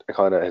then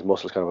his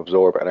muscles kind of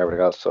absorb it and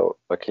everything else. So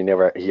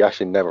he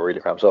actually never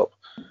really cramps up.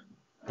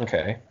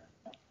 Okay,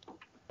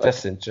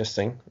 that's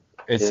interesting.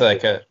 It's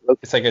like a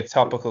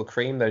topical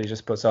cream that he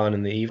just puts on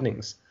in the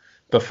evenings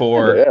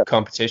before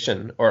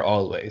competition, or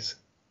always.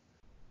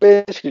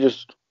 Basically,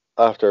 just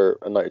after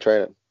a night of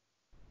training.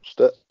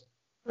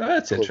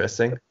 That's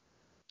interesting.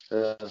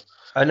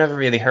 I never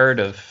really heard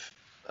of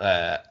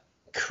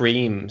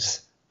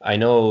creams. I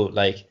know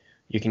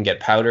you can get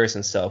powders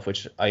and stuff,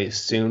 which I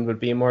assumed would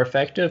be more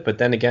effective, but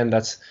then again,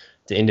 that's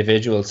the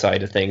individual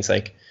side of things.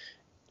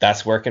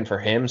 That's working for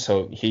him,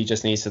 so he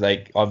just needs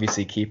to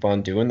obviously keep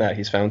on doing that.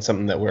 He's found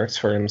something that works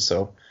for him,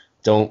 so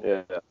don't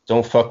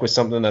fuck with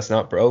something that's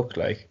not broke.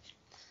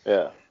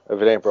 Yeah,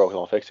 if it ain't broke,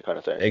 don't fix it, kind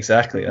of thing.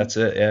 Exactly, that's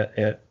it.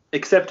 Yeah.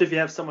 Except if you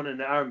have someone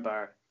in an arm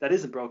bar that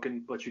isn't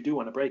broken, but you do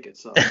want to break it.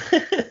 So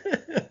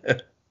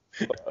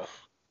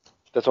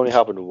that's only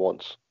happened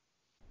once.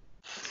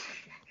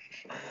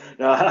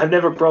 No, I've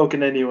never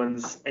broken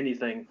anyone's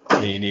anything.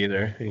 Me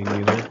neither.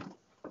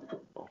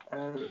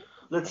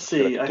 Let's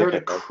see. I heard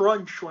a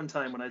crunch one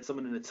time when I had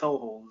someone in the toe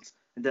holds,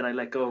 and then I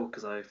let go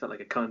because I felt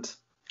like a cunt.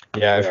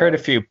 Yeah, I've heard a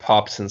few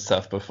pops and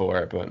stuff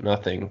before, but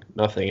nothing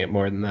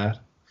more than that.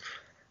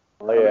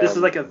 This is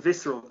like a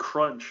visceral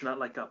crunch, not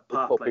like a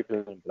pop. Put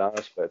people in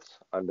banana splits,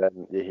 and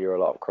then you hear a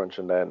lot of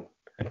crunching. Then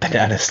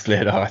banana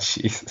split. Oh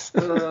Jesus!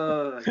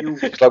 You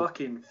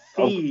fucking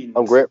fiend!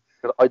 I'm great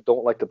because I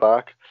don't like the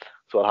back.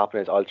 So what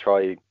happens is I'll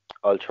try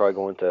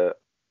going to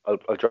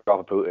I'll drop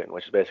a boot in,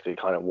 which is basically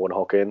kind of one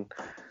hook in,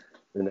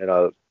 and then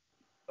I'll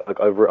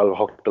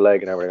hook the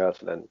leg and everything else,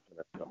 and then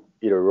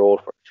either roll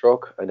for a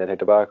truck and then hit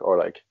the back,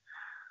 or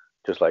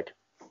just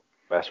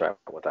mess around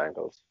with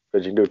ankles.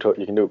 Because you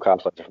can do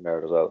calf flexor from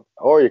there as well,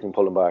 or you can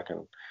pull them back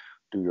and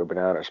do your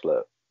banana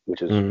split,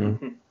 which is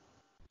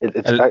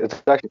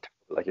it's actually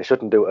you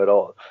shouldn't do it at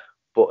all,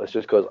 but it's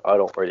just because I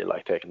don't really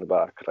like taking the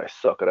back because I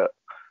suck at it.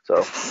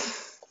 So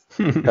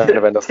kind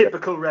of end up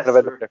typical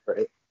wrestler.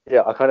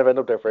 I kind of end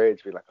up there for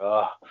age, being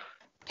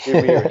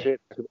give me your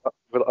shit.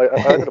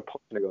 I ended up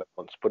punching a guy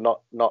once, but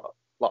not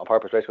on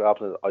purpose. Basically, what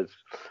happened is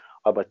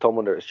I had my thumb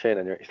under his chin,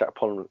 and he started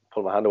pulling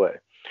my hand away.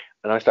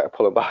 And I started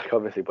pulling back,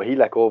 obviously, but he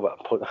let go of it.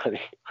 And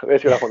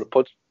basically, I wanted to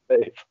punch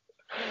him in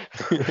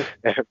the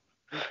face.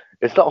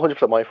 It's not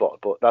 100% my fault,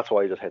 but that's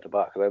why I just hit the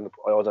back. I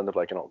always end up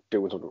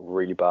doing something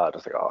really bad.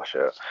 It's oh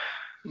shit,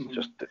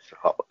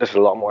 this is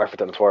a lot more effort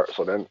than it's worth.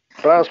 So then,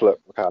 banana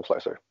split, calf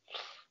flexor.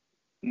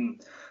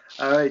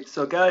 All right,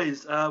 so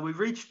guys, we've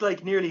reached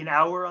nearly an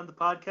hour on the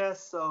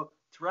podcast. So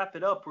to wrap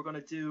it up, we're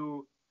gonna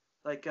do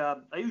I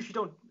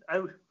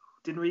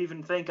didn't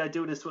even think I'd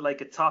do this with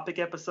a topic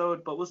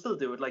episode, but we'll still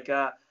do it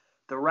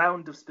the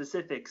round of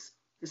specifics.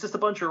 It's just a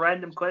bunch of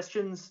random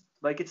questions.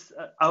 There's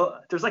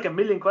a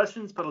million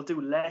questions, but I'll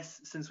do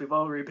less since we've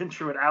already been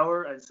through an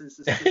hour, and since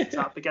this is a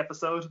topic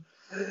episode,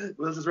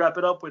 we'll just wrap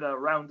it up with a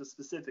round of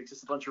specifics.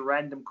 Just a bunch of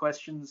random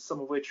questions,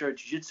 some of which are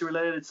jiu-jitsu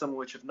related, some of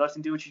which have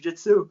nothing to do with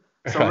jiu-jitsu.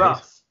 So right.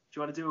 Ross, do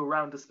you want to do a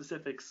round of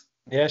specifics?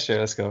 Yeah, sure,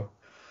 let's go.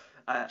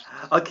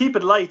 I'll keep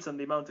it light on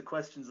the amount of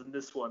questions in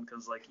this one,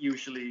 because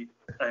usually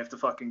I have to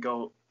fucking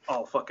go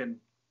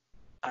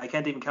I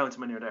can't even count how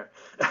many are there.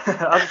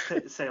 I'll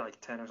just say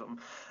 10 or something.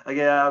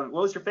 What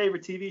was your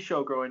favorite TV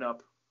show growing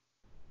up?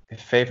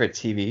 Favorite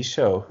TV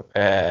show?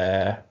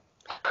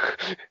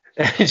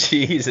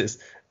 Jesus,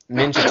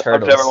 Ninja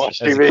Turtles. I've never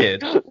watched TV. A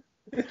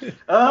kid.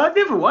 I've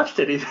never watched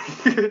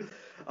anything.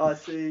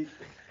 See.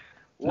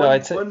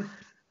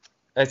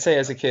 I'd say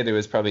as a kid it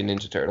was probably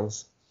Ninja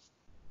Turtles.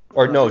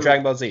 Or no,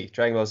 Dragon Ball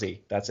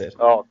Z. That's it.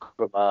 Oh,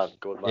 good man.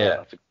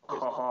 Yeah.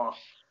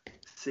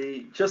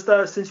 See, just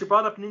since you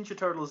brought up Ninja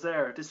Turtles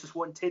there, this is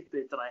one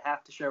tidbit that I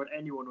have to share with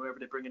anyone whenever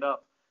they bring it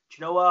up. Do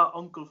you know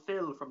Uncle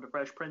Phil from The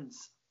Fresh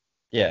Prince?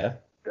 Yeah.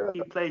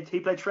 He played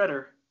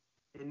Shredder.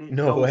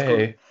 No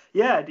way.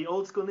 Yeah, the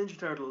old school Ninja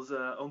Turtles.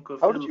 Uncle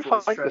How Phil. How did you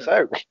find this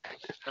out?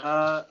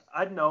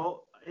 I don't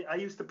know. I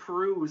used to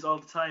peruse all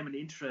the time on the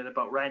internet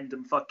about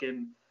random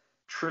fucking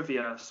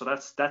trivia, so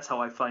that's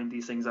how I find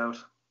these things out.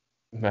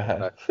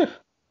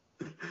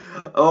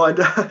 Oh, and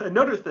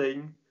another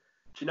thing.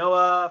 Do you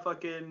know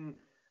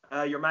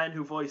your man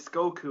who voiced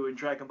Goku in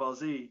Dragon Ball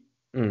Z?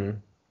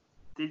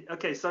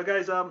 Okay, so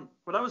guys,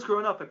 when I was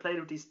growing up, I played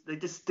with these.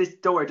 This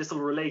will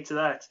relate to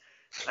that.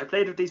 I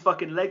played with these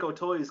fucking Lego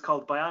toys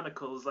called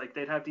Bionicles.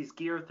 They'd have these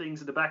gear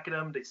things in the back of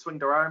them. They'd swing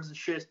their arms and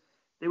shit.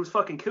 It was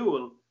fucking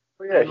cool.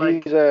 Oh, yeah,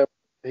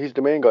 he's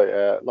the main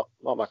guy. Not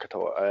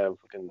Makatoa.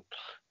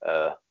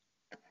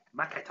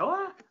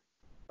 Makatoa?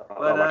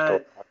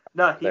 But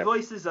no, he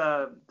voices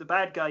the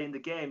bad guy in the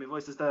game. He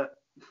voices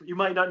you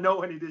might not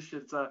know any of this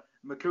shit. It's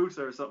Makuta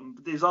or something.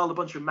 But there's all a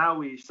bunch of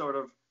Maui sort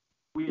of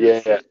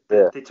weird shit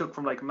that they took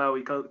from like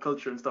Maui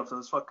culture and stuff. So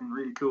it's fucking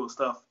really cool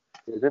stuff.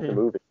 It's in the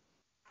movie.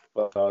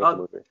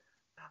 Movie.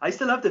 I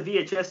still have the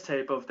VHS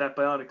tape of that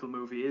Bionicle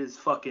movie. It is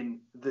fucking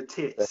the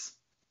tits.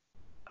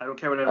 I don't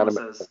care what anyone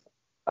says.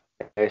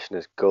 Animation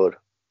is good.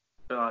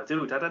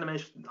 Dude, that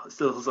animation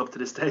still holds up to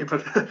this day.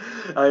 But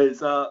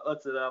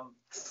what's it?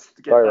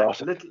 To get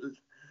back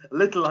a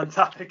little on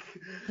topic.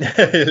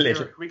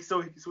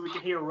 So we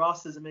can hear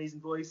Ross's amazing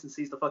voice and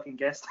sees the fucking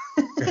guest.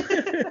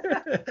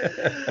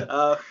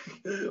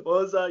 What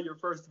was your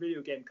first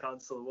video game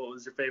console? What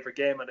was your favorite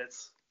game on it?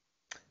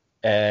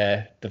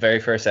 The very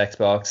first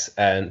Xbox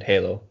and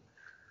Halo.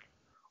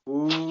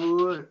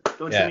 Ooh,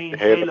 don't you mean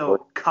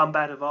Halo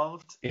Combat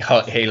Evolved?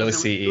 Halo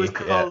CE. It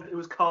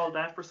was called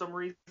that for some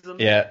reason.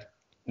 Yeah.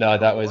 No,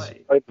 that was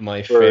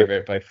my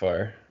favorite by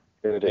far.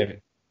 Infinity.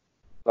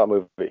 Not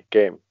movie.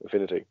 Game.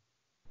 Infinity.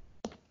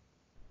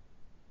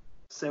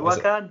 Say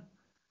what, Can?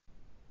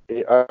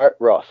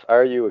 Ross,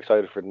 are you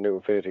excited for the new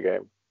Infinity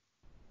game?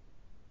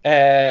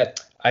 I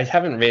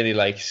haven't really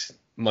liked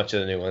much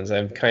of the new ones.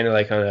 I'm kind of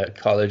like on a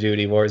Call of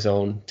Duty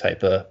Warzone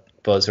type of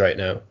buzz right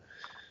now.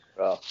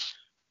 Well.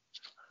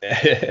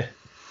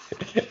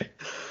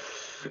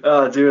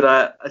 Dude,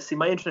 I see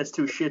my internet's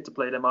too shit to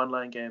play them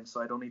online games,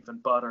 so I don't even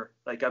bother.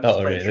 Like I'm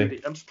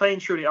just playing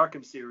through the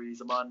Arkham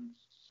series. I'm on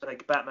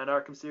like Batman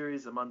Arkham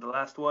series. I'm on the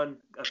last one.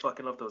 I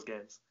fucking love those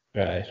games.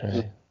 Right.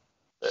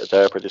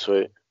 They're pretty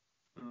sweet.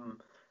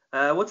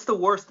 Mm. What's the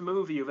worst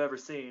movie you've ever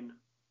seen?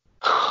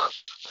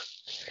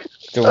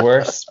 The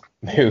worst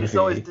movie.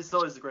 It's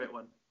always a great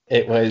one.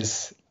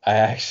 It's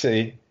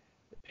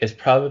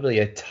probably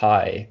a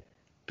tie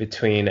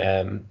between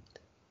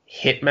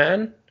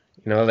Hitman,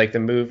 like the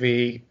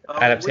movie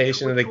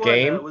adaptation of the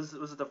game. Was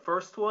it the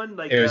first one?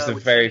 Like it was the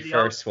very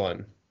first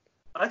one.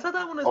 I thought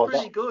that one was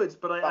pretty good,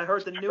 but I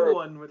heard the new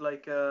one with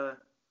like the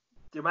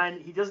man,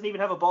 he doesn't even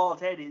have a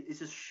bald head. It's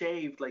just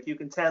shaved. Like you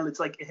can tell, it's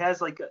like it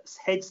has like a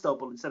head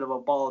stubble instead of a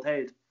bald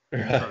head.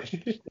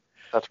 Right.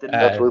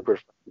 That's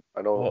Rupert.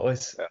 I know. What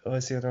was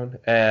the other one?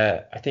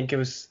 I think it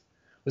was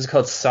it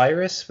called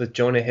Cyrus with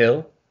Jonah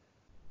Hill?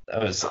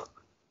 That was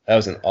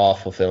an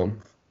awful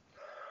film.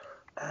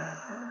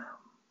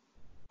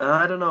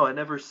 I don't know. I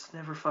never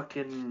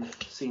fucking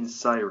seen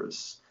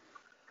Cyrus.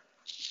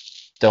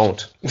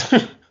 Don't.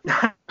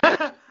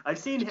 I've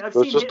seen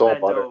Hitman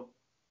though.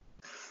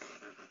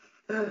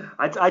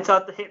 I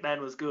thought the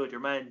Hitman was good.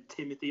 Your man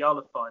Timothy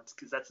Olyphant,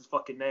 because that's his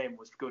fucking name,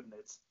 was good in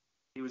it.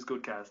 He was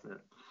good casting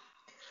it.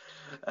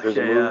 There's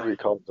a movie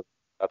called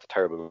That's a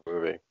terrible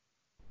movie.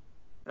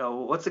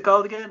 Oh, what's it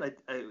called again? I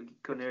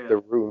couldn't hear you. The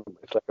Room.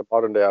 It's like a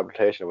modern day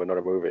adaptation of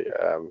another movie.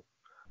 Hang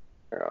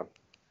on.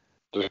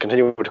 Just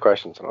continue with the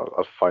questions and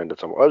I'll find it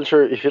somewhere. Well,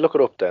 sure, if you look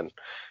it up then,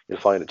 you'll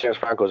find it. James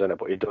Franco's in it,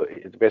 but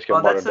it's basically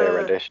a modern day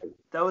rendition.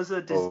 That was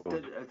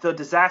the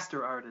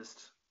Disaster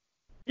Artist.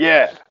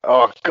 Yeah.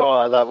 Oh,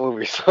 God, that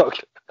movie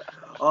sucked.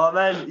 Oh,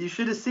 man, you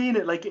should have seen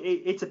it. Like,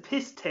 it's a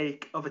piss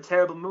take of a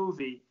terrible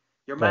movie.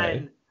 Your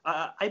man,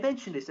 I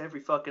mention this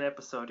every fucking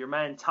episode. Your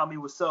man, Tommy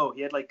Wiseau,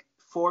 he had like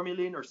 $4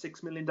 million or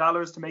 $6 million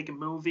to make a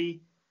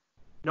movie.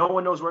 No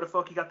one knows where the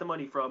fuck he got the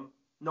money from.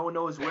 No one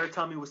knows where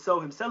Tommy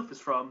Wiseau himself is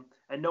from,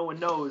 and no one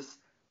knows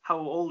how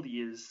old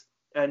he is.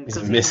 And he's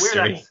a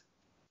mystery.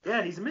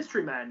 He's a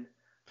mystery man.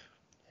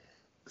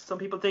 Some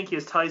people think he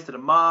has ties to the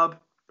mob,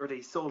 or that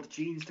he sold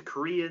jeans to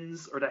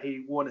Koreans, or that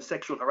he won a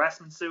sexual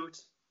harassment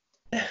suit.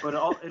 But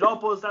it all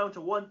boils down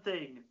to one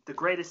thing: the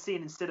greatest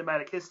scene in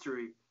cinematic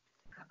history.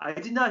 I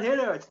did not hit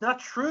her. It's not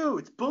true.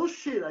 It's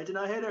bullshit. I did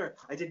not hit her.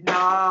 I did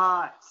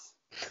not.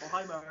 Oh,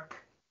 hi, Mark.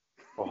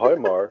 Oh, hi,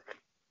 Mark.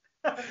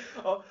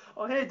 oh,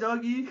 hey,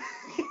 doggy.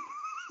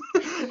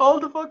 All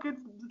the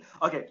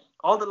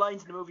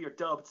lines in the movie are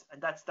dubbed,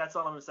 and that's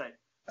all I'm gonna say.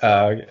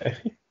 Okay.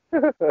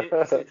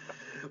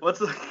 What's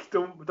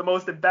the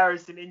most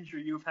embarrassing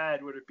injury you've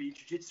had, whether it be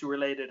jiu-jitsu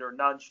related or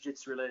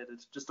non-jiu-jitsu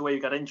related? Just the way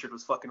you got injured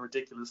was fucking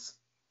ridiculous.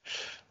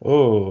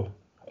 Oh,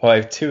 I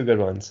have two good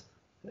ones.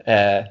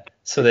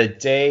 So the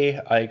day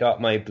I got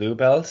my blue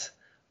belt,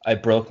 I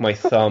broke my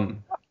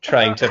thumb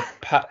trying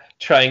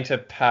to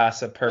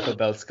pass a purple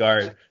belt's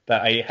guard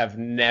that I have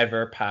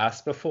never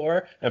passed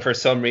before, and for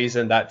some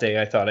reason that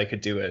day I thought I could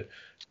do it.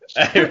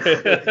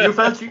 You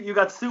felt you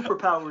got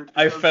superpowered.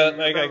 I felt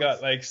like I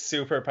got like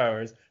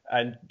superpowers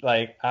and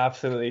like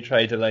absolutely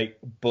tried to like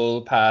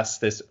bull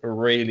past this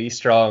really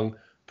strong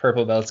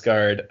purple belt's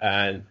guard,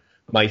 and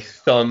my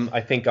thumb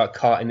I think got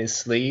caught in his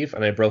sleeve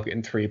and I broke it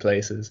in 3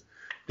 places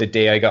the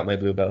day I got my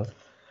blue belt.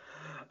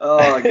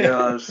 Oh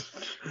gosh.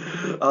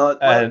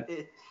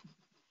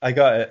 I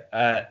got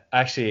it.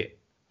 Actually,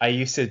 I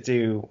used to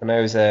do, when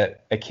I was a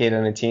kid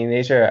and a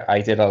teenager,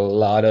 I did a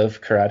lot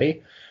of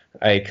karate.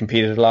 I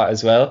competed a lot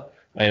as well.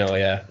 I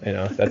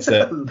know. That's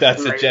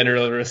a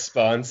general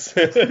response.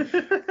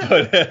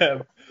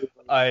 But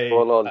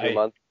Hold on,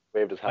 man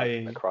waved his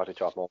hand a karate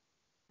chop moment.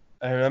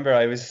 I remember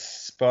I was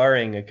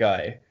sparring a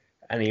guy,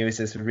 and he was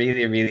this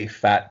really, really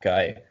fat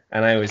guy,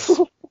 and I was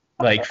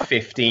like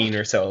 15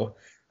 or so.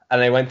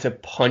 and I went to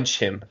punch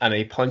him, and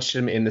I punched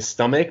him in the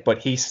stomach, but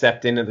he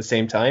stepped in at the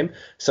same time,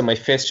 so my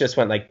fist just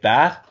went like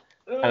that,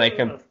 and I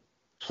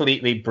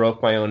completely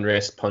broke my own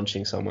wrist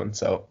punching someone.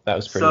 So that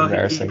was pretty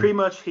embarrassing. So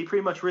he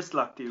pretty much wrist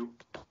locked you.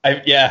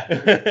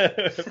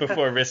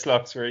 Before wrist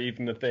locks were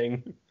even a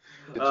thing.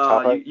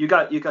 You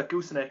got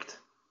goosenecked.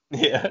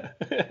 Yeah.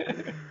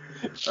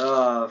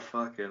 Oh,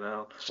 fucking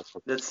hell.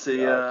 Let's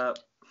see.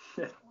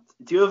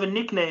 Do you have a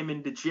nickname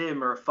in the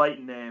gym or a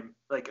fighting name?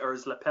 Like, or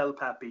is Lapel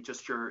Pappy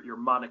just your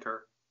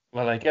moniker?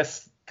 Well, I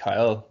guess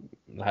Kyle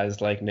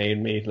has like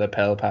named me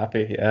Lapel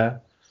Pappy. Yeah.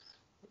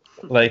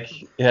 Like,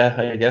 yeah,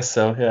 I guess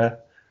so. Yeah.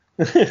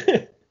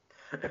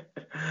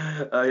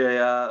 Oh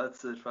yeah.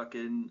 That's it.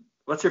 Fucking.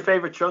 What's your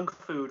favorite junk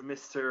food,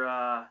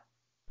 Mr.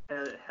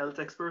 Health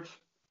Expert?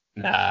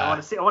 Nah. I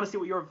want to see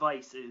what your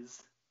vice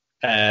is.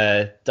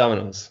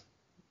 Domino's.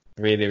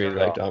 Really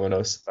like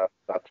Domino's.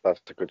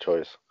 That's a good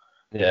choice.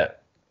 Yeah.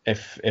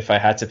 If I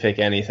had to pick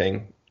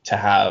anything to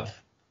have,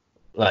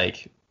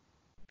 like,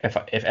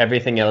 if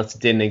everything else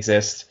didn't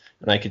exist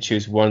and I could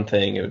choose one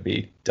thing, it would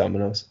be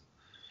Domino's.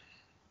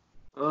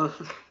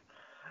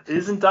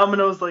 Isn't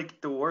Domino's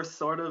like the worst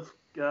sort of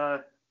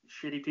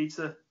shitty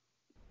pizza?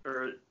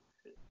 Or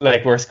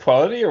like worst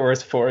quality or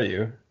worst for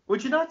you?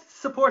 Would you not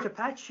support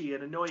Apache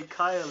and annoy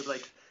Kyle with,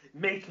 like,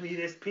 make me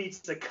this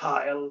pizza,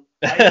 Kyle?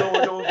 I know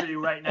it over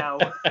you right now.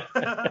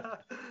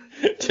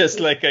 Just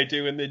like I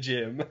do in the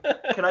gym.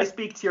 Can I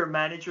speak to your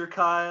manager,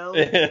 Kyle?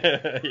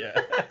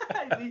 Yeah.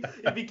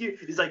 It'd be cute.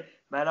 He's like,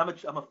 man, I'm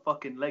a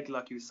fucking leg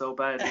lock you so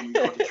bad when we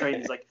go to train.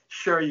 He's like,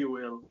 sure you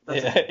will.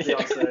 That's what they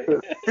all say.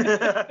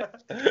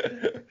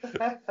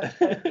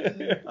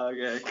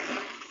 Okay.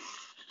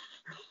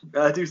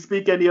 Do you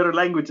speak any other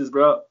languages,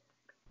 bro?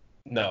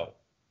 No,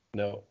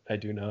 I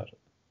do not.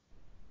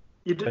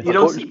 You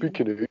don't speak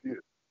Canadian.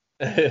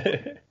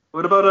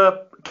 What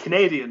about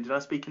Canadian? Do you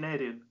not speak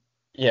Canadian?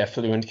 Yeah,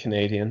 fluent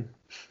Canadian.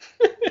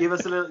 Give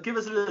us a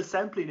little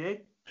sampling, eh?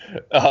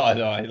 Oh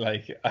no,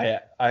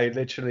 I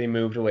literally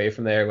moved away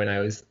from there when I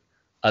was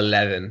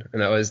 11,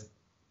 and that was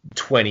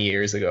 20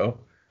 years ago.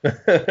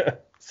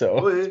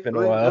 So it's been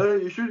a while.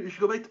 You should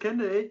go back to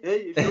Canada, eh?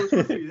 Hey, you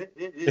should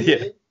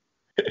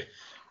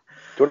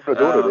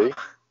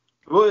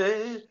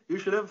you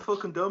should have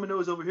fucking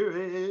Domino's over here,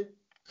 eh?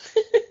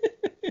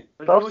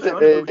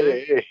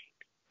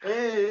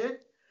 Hey.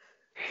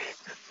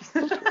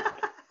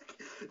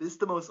 This is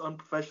the most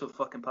unprofessional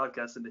fucking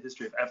podcast in the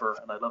history of ever,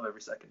 and I love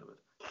every second of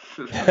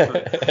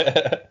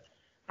it.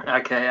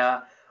 Okay,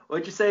 what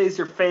would you say is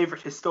your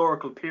favorite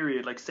historical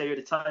period? Like, say you're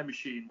the time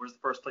machine, where's the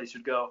first place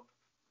you'd go?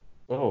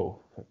 Oh,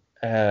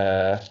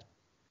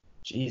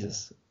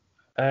 Jesus.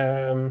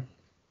 I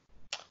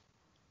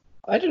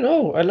don't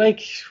know.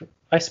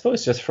 I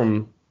suppose just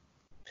from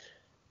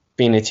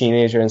being a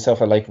teenager and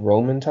stuff, I like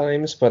Roman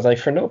times, but like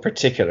for no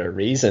particular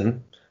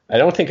reason. I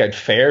don't think I'd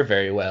fare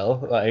very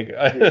well. Like,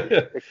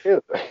 I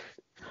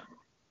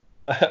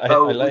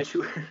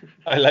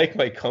like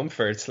my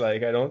comforts.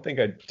 Like, I don't think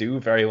I'd do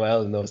very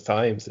well in those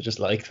times. I just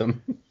like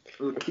them.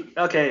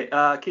 Okay.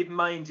 Keep in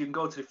mind you can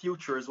go to the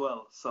future as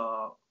well.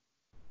 So.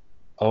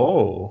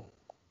 Oh.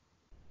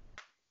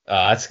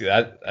 That's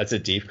a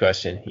deep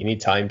question. You need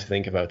time to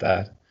think about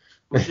that.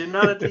 Would you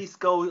not at least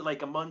go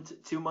like a month,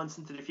 2 months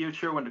into the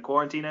future when the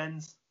quarantine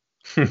ends?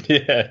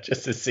 Yeah,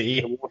 just to see.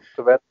 It won't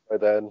event by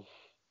then.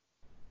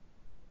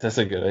 That's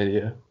a good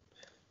idea.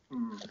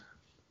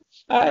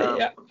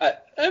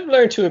 I've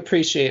learned to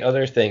appreciate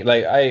other things.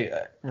 Like,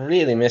 I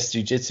really miss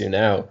jiu-jitsu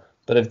now,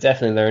 but I've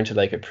definitely learned to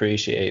like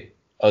appreciate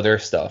other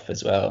stuff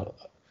as well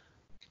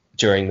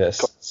during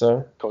this.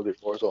 So Call of Duty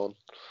Warzone.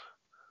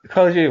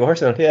 Call of Duty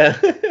Warzone, yeah.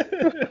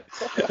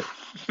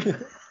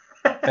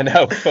 And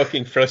how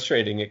fucking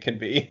frustrating it can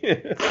be.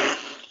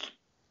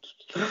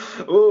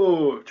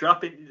 Oh,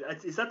 dropping!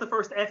 Is that the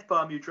first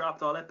F-bomb you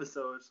dropped all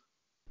episodes?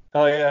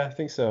 Oh yeah, I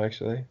think so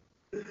actually.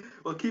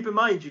 Well, keep in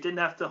mind you didn't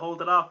have to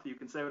hold it off. You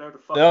can say whatever the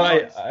fuck. No,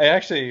 I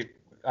actually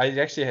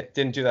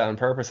didn't do that on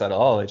purpose at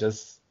all. I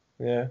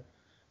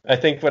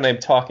think when I'm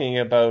talking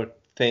about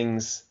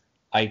things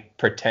I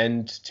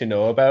pretend to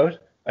know about,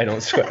 I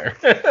don't swear.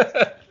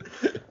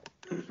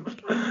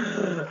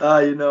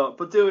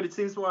 But dude, it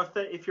seems more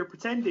authentic if you're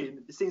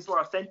pretending. It seems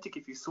more authentic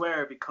if you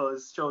swear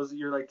because it shows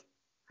you're like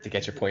to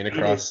get your point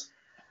across.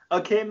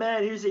 Okay,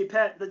 man, here's you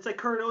pass. That's like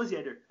Kurt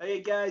Osiander.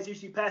 Hey guys,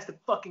 here's you pass the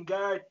fucking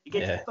guard. You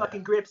get your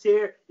fucking grips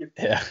here. You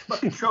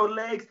fucking throw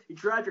legs. You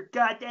drive your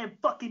goddamn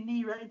fucking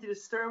knee right into the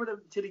sternum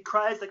until he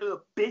cries like a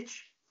little bitch.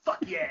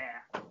 Fuck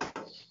yeah.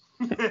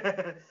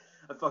 I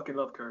fucking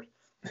love Kurt.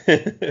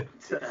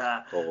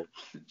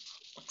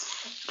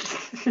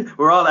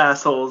 We're all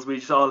assholes. We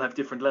just all have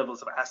different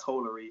levels of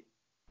assholery.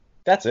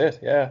 That's it.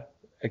 Yeah.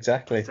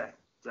 Exactly.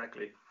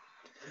 Exactly.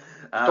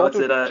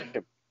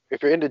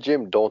 If you're in the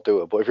gym, don't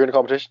do it. But if you're in a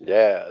competition,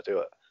 yeah, do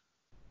it.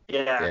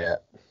 Yeah.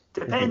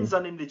 Depends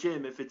on in the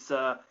gym. If it's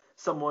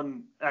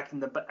someone acting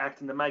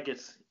the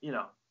maggot,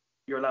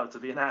 you're allowed to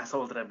be an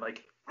asshole to them,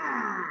 like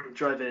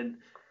drive in.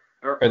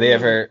 Or they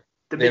ever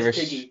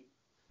Piggy.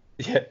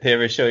 Yeah, they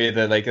ever show you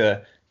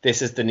the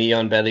this is the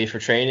neon belly for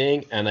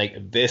training, and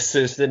like this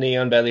is the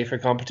neon belly for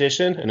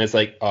competition, and it's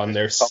like on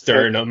their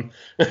sternum.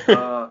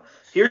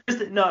 Here's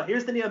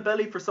the neon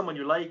belly for someone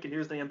you like, and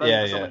here's the neon belly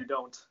for someone you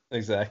don't.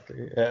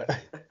 Exactly. Yeah.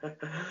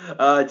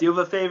 Do you have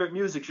a favorite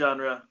music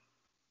genre?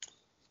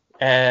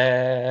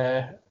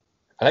 I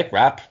like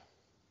rap.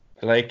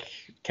 I like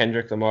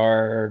Kendrick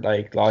Lamar,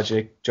 like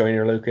Logic,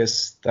 Joyner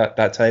Lucas,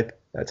 that type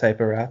of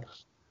rap.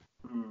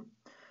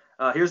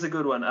 Here's a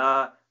good one.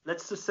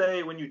 Let's just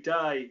say when you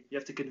die, you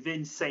have to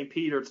convince St.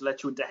 Peter to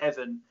let you into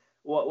heaven.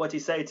 What do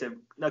you say to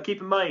him? Now, keep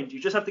in mind, you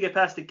just have to get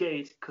past the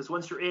gate, because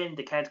once you're in,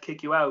 they can't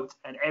kick you out,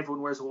 and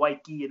everyone wears a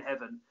white gi in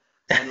heaven.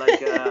 And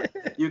like,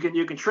 you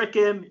can trick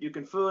him, you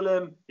can fool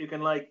him, you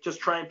can like just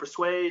try and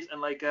persuade, and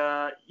like,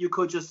 you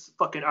could just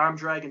fucking arm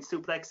drag and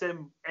suplex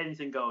him.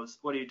 Anything goes.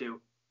 What do you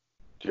do?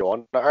 Do you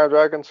want the arm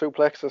drag and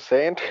suplex a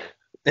saint?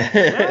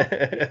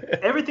 Yeah,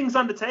 everything's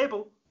on the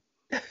table.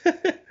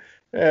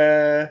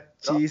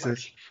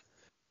 Jesus.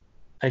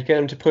 I'd get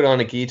him to put on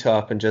a gi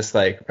top and just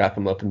like wrap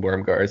him up in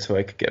worm guard so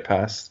I could get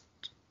past.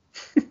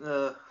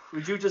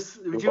 Would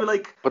you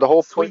like? But the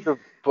whole point of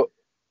but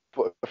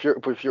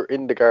if you're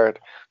in the guard,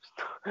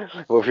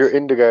 well, if you're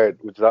in the guard,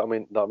 would that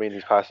mean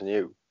he's passing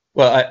you?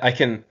 Well, I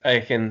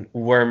can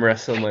worm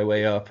wrestle my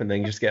way up and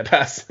then just get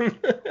past him.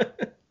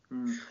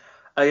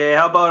 Okay,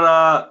 how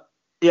about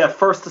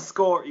first to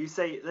score? You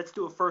say let's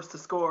do a first to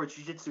score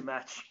jiu-jitsu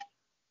match.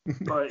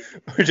 But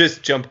or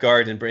just jump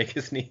guard and break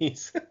his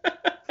knees.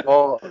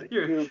 Oh,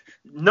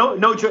 no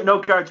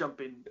guard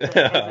jumping.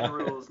 Heaven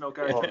rules, no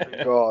guard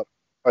jumping. Oh God,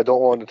 I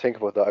don't want to think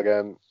about that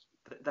again.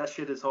 That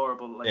shit is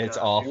horrible. Like, it's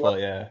awful.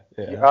 Yeah.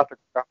 You have to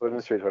grapple in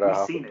the street for that.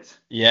 We've seen it.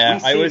 Yeah,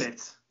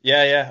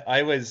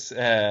 I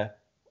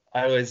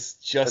was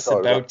just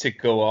about to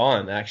go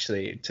on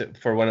actually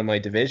for one of my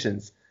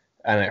divisions,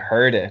 and I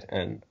heard it,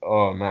 and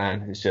oh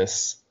man, it's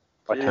just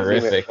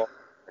horrific.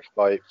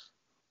 Like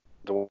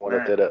the one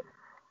that did it.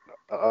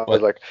 I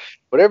was like,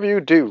 whatever you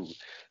do,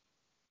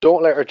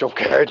 don't let her jump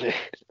guard you.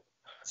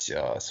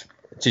 Just.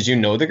 Did you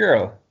know the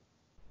girl?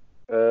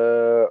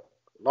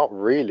 Not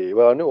really.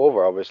 Well, I knew of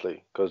her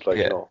obviously, because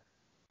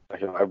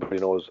everybody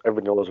knows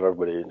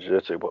everybody in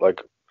jiu-jitsu. But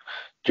like,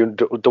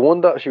 the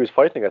one that she was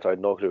fighting against, I had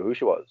no clue who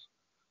she was.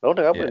 I don't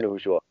think anybody knew who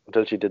she was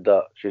until she did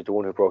that. She's the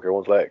one who broke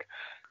everyone's leg.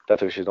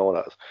 That's who she's known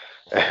as.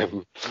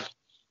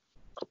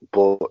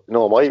 But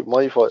no,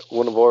 my fight,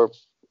 one of our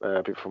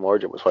people from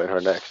Origin was fighting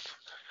her next.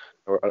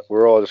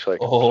 We're all just like,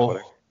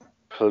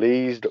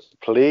 please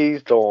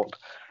don't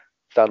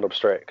stand up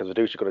straight, because the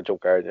dude's going to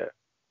jump guard you.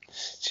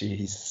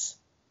 Jeez.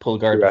 Pull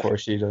guard before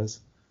she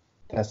does.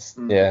 That's,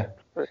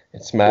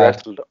 it's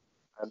mad.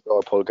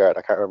 Or pull guard,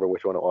 I can't remember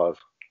which one it was.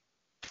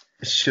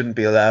 It shouldn't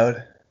be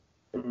allowed.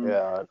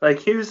 Yeah. Like,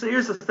 here's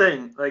the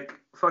thing. Like,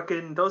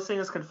 fucking, those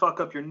things can fuck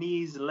up your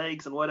knees and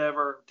legs and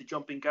whatever. The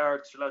jumping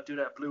guards, you're allowed to do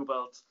that at blue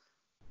belts.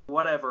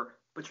 Whatever.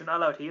 But you're not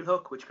allowed heel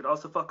hook, which could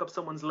also fuck up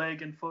someone's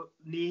leg and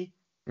knee.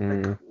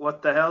 Like,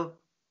 what the hell?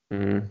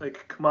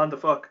 Like, come on the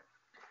fuck.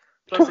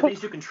 Plus, at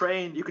least you can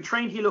train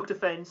heel hook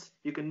defense.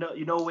 You can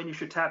know when you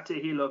should tap to a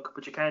heel hook,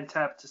 but you can't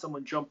tap to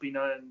someone jumping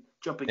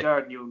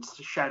guard and you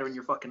shattering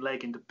your fucking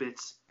leg into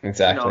bits.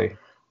 Exactly.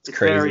 It's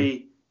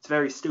crazy. It's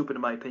very stupid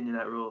in my opinion,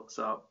 that rule.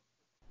 So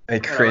I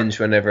cringe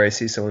whenever I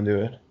see someone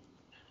do it.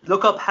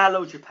 Look up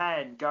Hello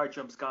Japan, guard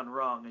jumps gone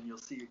wrong, and you'll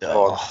see.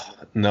 Oh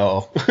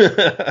no.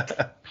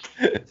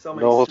 So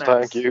many no, snaps.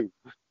 thank you.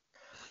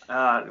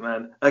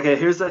 Man. Okay,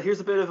 here's a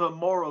bit of a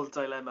moral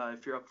dilemma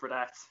if you're up for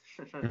that.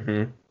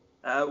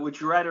 Would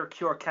you rather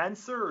cure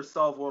cancer or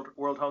solve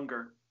world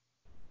hunger?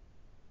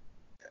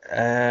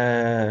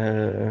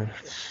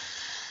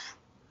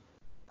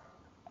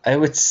 I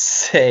would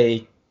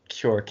say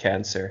cure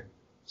cancer,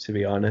 to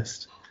be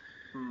honest.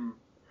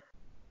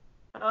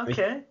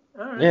 Okay.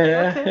 All right.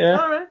 Yeah. Okay. Yeah.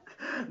 All right.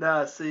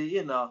 Nah, see,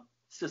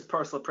 it's just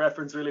personal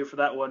preference really for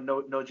that one.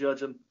 No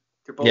judging.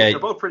 They're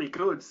both pretty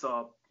good,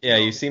 so. Yeah,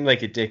 you seem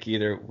like a dick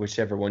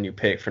whichever one you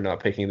pick for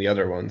not picking the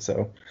other one.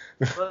 So.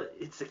 Well,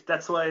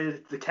 that's why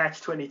the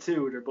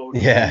catch-22. They're both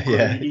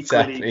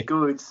equally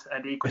good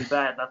and equally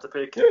bad not to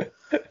pick.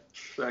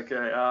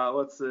 Okay,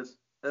 what's this?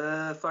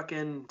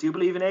 Do you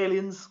believe in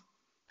aliens?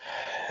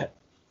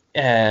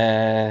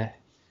 Yeah,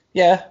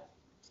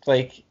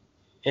 like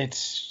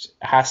it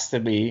has to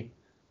be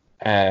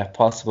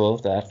possible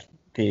that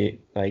the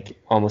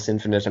almost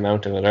infinite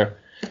amount of other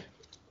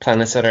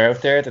planets that are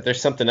out there, that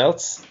there's something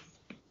else.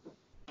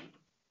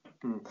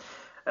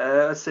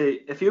 Let's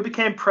see. If you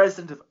became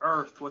president of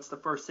Earth, what's the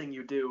first thing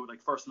you do?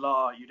 Like, first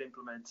law you'd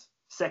implement?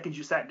 Second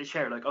you sat in the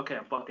chair, like, okay,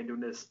 I'm fucking doing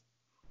this.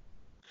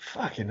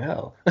 Fucking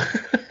hell.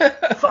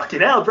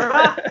 Fucking hell,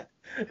 bro.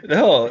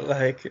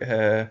 No,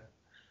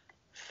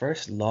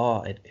 first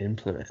law I'd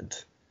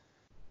implement.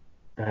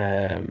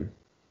 And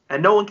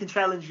no one can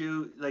challenge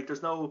you. Like,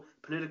 there's no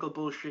political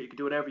bullshit. You can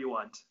do whatever you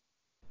want.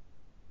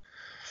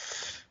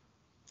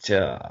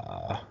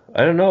 I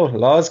don't know.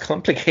 Law is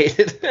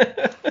complicated.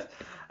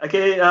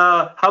 Okay,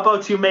 how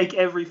about you make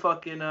every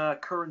fucking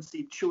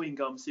currency chewing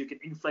gum so you can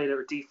inflate it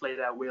or deflate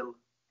it at will?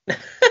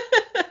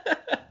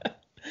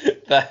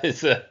 That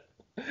is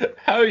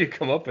How you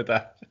come up with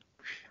that?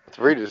 It's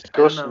really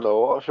disgusting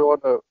though. What if you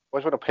want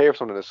to pay for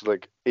something that's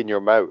like in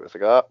your mouth? It's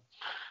like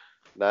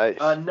nice.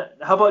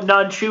 How about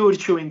non-chewed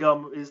chewing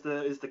gum is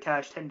the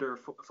cash tender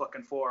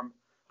fucking form,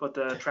 but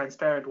the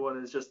transparent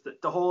one is just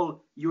the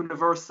whole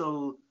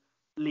universally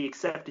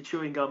accepted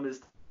chewing gum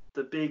is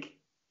the big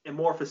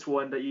amorphous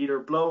one that you either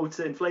blow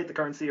to inflate the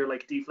currency or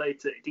like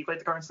deflate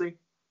the currency.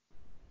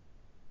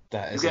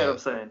 That is you get what I'm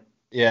saying?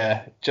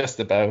 Yeah, just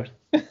about.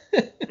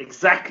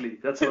 Exactly.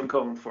 That's what I'm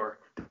coming for.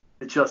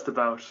 Just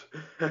about.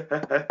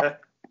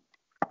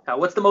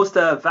 What's the most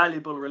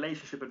valuable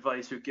relationship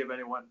advice you'd give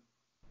anyone?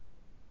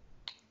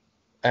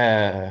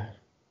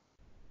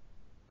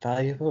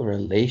 Valuable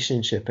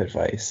relationship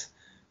advice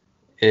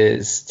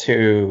is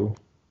to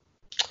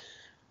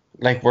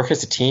work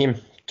as a team.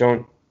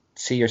 Don't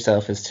see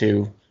yourself as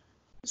two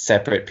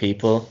separate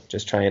people.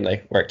 Just try and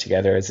work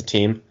together as a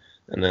team,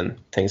 and then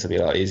things will be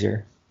a lot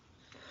easier.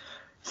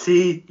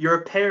 See, you're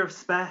a pair of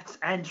spats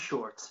and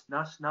shorts,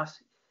 not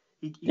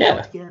you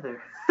go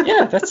together.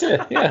 Yeah, that's it.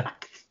 Yeah,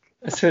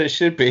 that's what it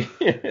should be.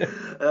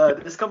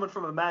 This coming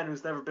from a man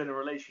who's never been in a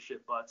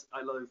relationship, but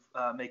I love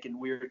making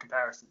weird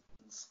comparisons.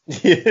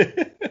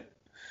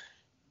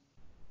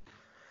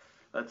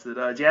 That's it.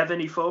 Do you have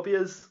any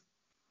phobias?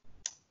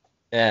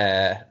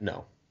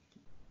 No,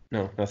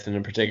 nothing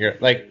in particular.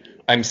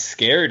 I'm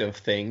scared of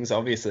things,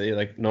 obviously,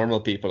 like normal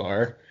people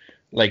are,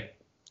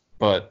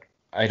 but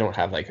I don't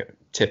have a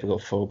typical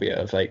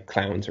phobia of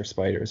clowns or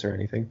spiders or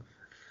anything.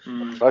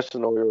 Nice to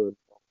know you're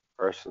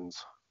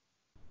persons.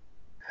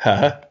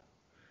 Huh?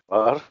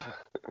 What?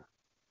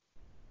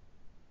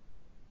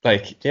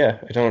 Yeah,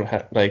 I don't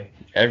have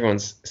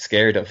everyone's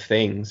scared of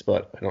things,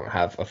 but I don't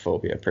have a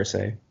phobia per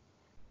se.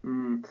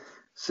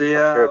 So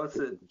yeah, what's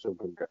it?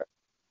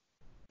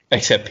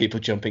 Except people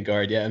jumping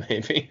guard, yeah,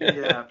 maybe.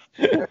 Yeah.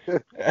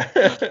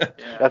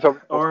 That's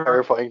a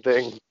terrifying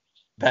thing.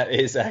 That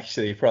is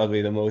actually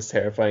probably the most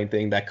terrifying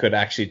thing that could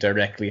actually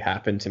directly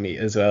happen to me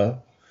as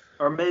well.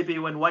 Or maybe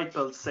when white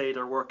belts say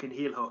they're working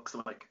heel hooks,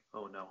 I'm like,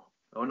 oh no,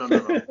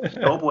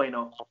 no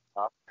bueno.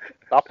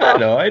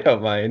 No, I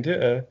don't mind.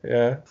 Yeah,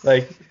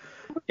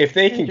 if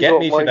they can get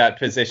me to that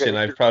position,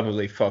 I've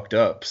probably fucked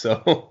up.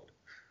 So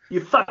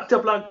you fucked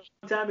up long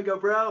time ago,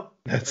 bro.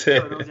 That's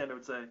it. Roseanne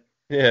would say.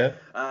 Yeah.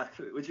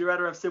 Would you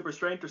rather have super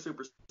strength or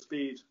super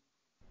speed?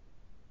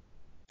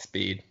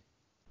 Speed.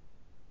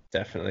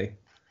 Definitely.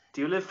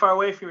 Do you live far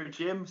away from your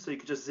gym so you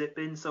could just zip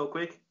in so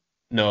quick?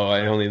 No,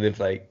 I only live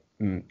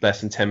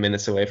less than 10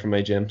 minutes away from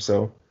my gym,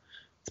 so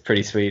it's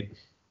pretty sweet.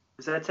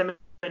 Is that a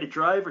 10-minute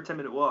drive or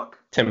 10-minute walk?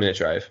 10-minute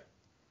drive.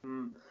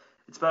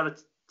 It's about a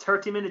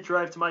 30-minute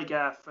drive to my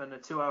gaff and a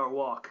 2-hour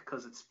walk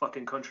because it's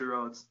fucking country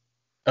roads.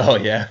 Oh,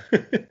 yeah.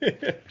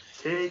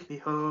 Take me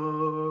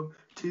home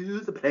to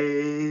the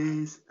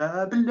place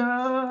I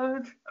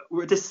belong.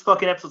 This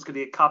fucking episode's going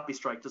to get copy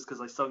strike just because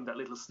I sung that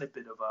little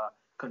snippet of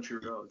Country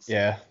Roads.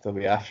 Yeah, they'll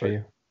be after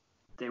you.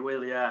 They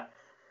will, yeah.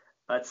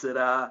 That's it.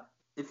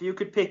 If you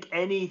could pick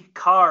any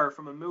car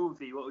from a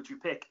movie, what would you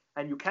pick?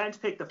 And you can't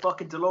pick the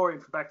fucking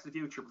DeLorean from Back to the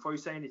Future. Before you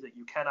say anything,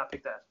 you cannot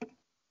pick that.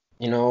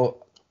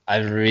 I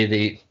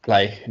really,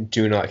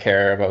 do not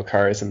care about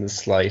cars in the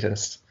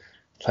slightest.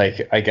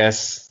 I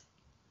guess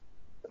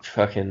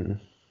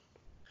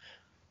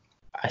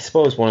I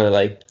suppose one of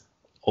the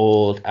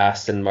old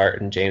Aston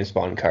Martin James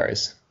Bond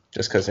cars,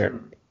 just because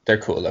they're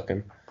cool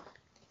looking.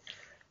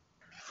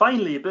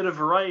 Finally, a bit of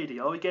variety.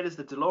 All we get is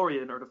the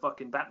DeLorean or the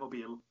fucking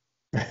Batmobile.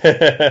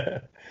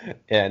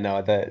 Yeah,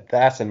 no, the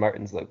Aston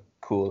Martins look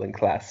cool and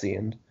classy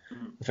and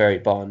very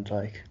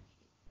Bond-like.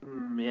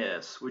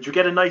 Yes. Would you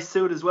get a nice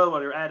suit as well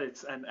while you're at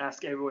it and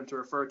ask everyone to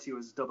refer to you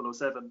as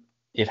 007?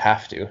 You'd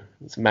have to.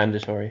 It's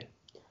mandatory.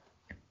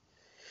 Do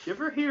you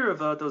ever hear of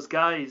those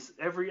guys?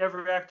 Every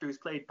actor who's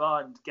played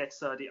Bond gets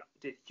the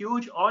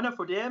huge honor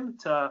for them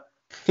to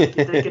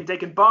they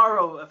can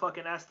borrow a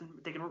fucking Aston.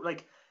 They can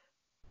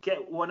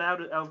get one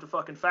out of the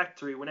fucking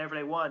factory whenever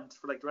they want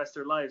for the rest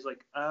of their lives.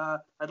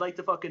 I'd like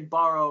to fucking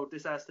borrow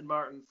this Aston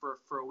Martin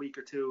for a week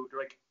or two. They're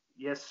like,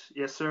 yes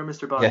sir,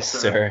 Mr. Bond. Yes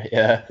sir.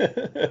 Yeah.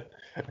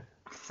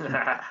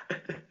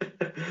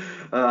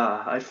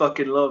 I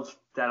fucking love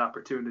that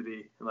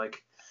opportunity.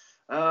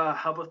 How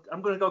about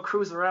I'm gonna go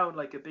cruise around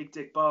like a big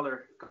dick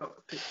baller.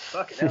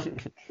 Fucking hell.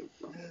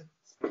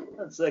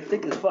 That's I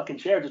think this fucking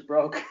chair just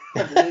broke.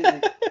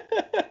 Fucking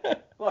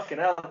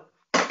hell.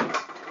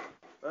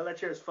 Well, that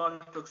chair's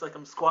fucked. Looks like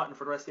I'm squatting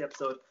for the rest of the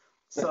episode.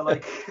 So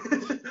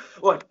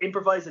what?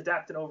 Improvise,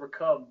 adapt, and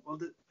overcome. Well,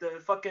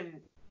 the fucking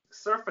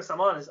surface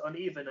I'm on is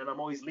uneven, and I'm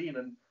always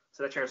leaning.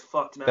 So that chair's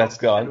fucked now. That's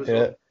gone.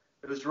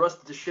 It was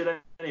rusted to shit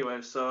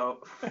anyway.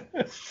 So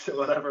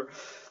whatever.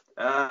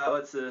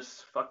 What's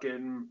this?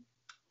 Fucking.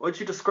 What'd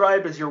you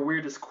describe as your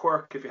weirdest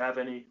quirk, if you have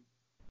any?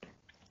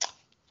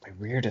 My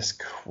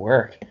weirdest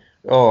quirk?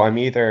 Oh, I'm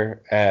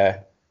either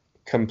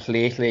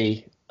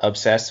completely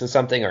obsessed with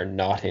something or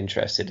not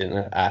interested in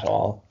it at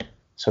all.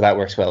 So that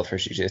works well for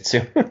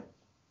jiu-jitsu.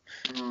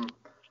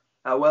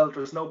 Well,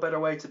 there's no better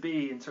way to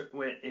be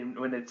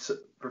when it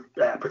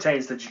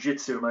pertains to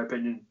jiu-jitsu, in my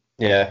opinion.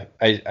 Yeah,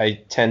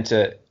 I tend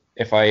to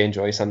if I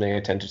enjoy something, I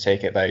tend to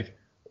take it like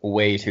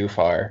way too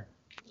far,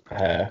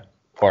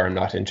 or I'm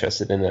not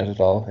interested in it at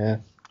all. Yeah.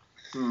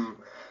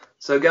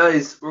 So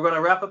guys, we're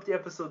gonna wrap up the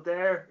episode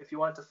there. If you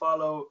want to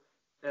follow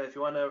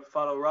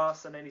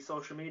Ross on any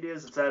social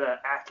medias, it's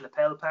at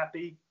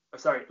 @lapelpappy. Or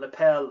sorry,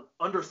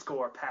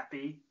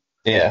 lapel_pappy.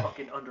 Yeah.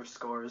 Fucking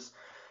underscores.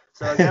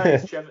 So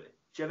guys, do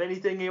you have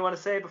anything you want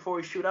to say before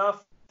we shoot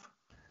off?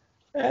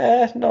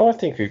 No, I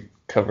think we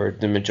covered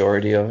the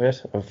majority of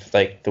it, of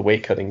like the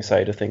weight cutting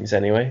side of things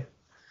anyway.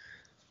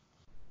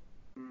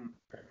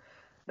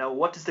 Now,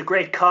 what does the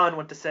great Khan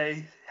want to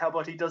say? How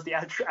about he does the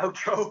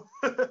outro?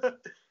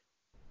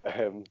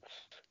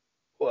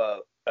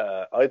 Well,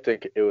 I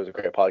think it was a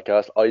great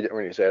podcast. I didn't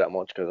really say that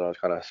much because I was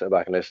kind of sitting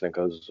back and listening,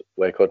 because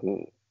weight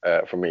cutting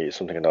for me is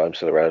something that I'm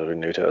still relatively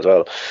new to as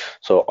well.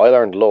 So I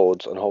learned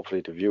loads, and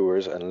hopefully the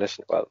viewers and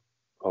listen. Well,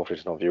 hopefully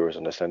there's no viewers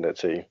and listen to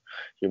see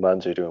you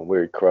mans are doing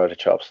weird karate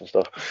chops and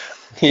stuff.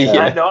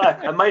 Yeah, no,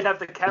 I might have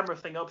the camera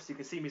thing up so you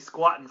can see me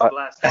squatting for the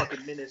last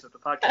fucking minute of the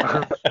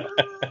podcast.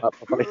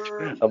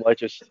 I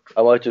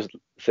might just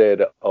say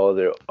the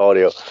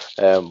audio.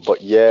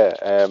 But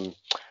yeah,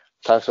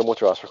 thanks so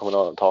much, Ross, for coming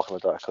on and talking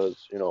about that, because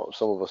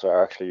some of us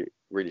are actually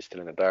really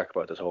still in the dark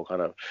about this whole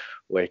kind of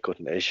weight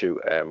cutting issue,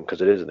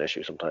 because it is an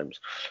issue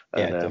sometimes.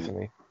 And, yeah,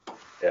 definitely.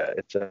 Yeah,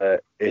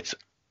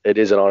 it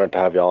is an honor to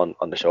have you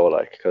on the show,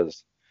 like,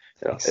 because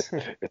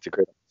it's a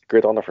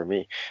great honor for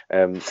me.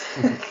 Alright,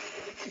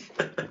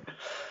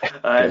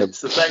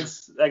 so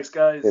thanks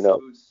guys.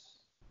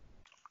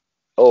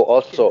 Oh,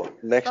 also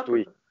next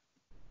week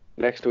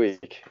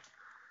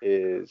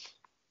is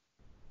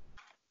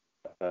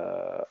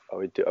are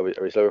we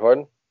still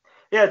recording?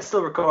 Yeah, it's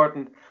still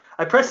recording.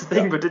 I pressed the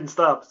thing but didn't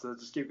stop, so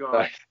just keep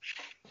going.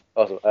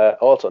 Awesome.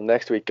 Also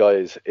next week,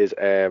 guys, is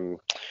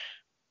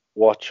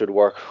what should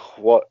work?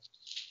 What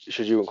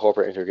should you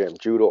incorporate into your game?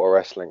 Judo or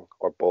wrestling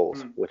or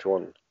both? Which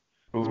one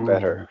is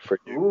better for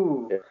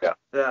you?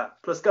 Yeah.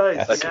 Plus,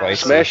 guys,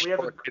 we have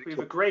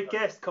a great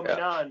guest coming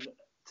on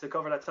to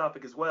cover that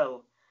topic as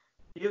well.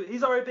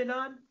 He's already been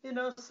on,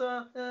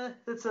 so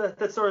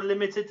that's sort of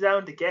limited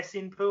down to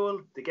guessing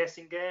pool, the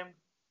guessing game.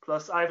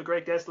 Plus, I have a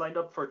great guest lined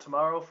up for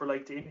tomorrow for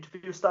like the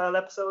interview style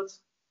episodes.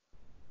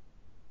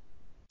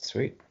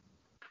 Sweet.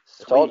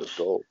 It's all just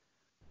gold.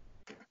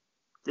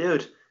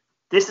 Dude,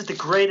 this is the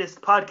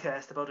greatest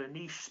podcast about a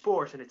niche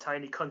sport in a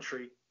tiny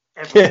country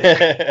ever.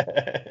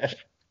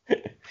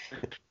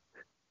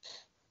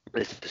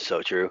 This is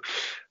so true.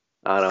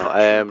 I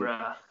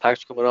know.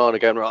 Thanks for coming on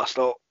again, Ross.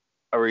 I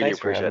really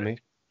appreciate it.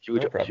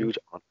 Huge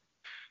honor.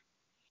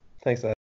 Thanks,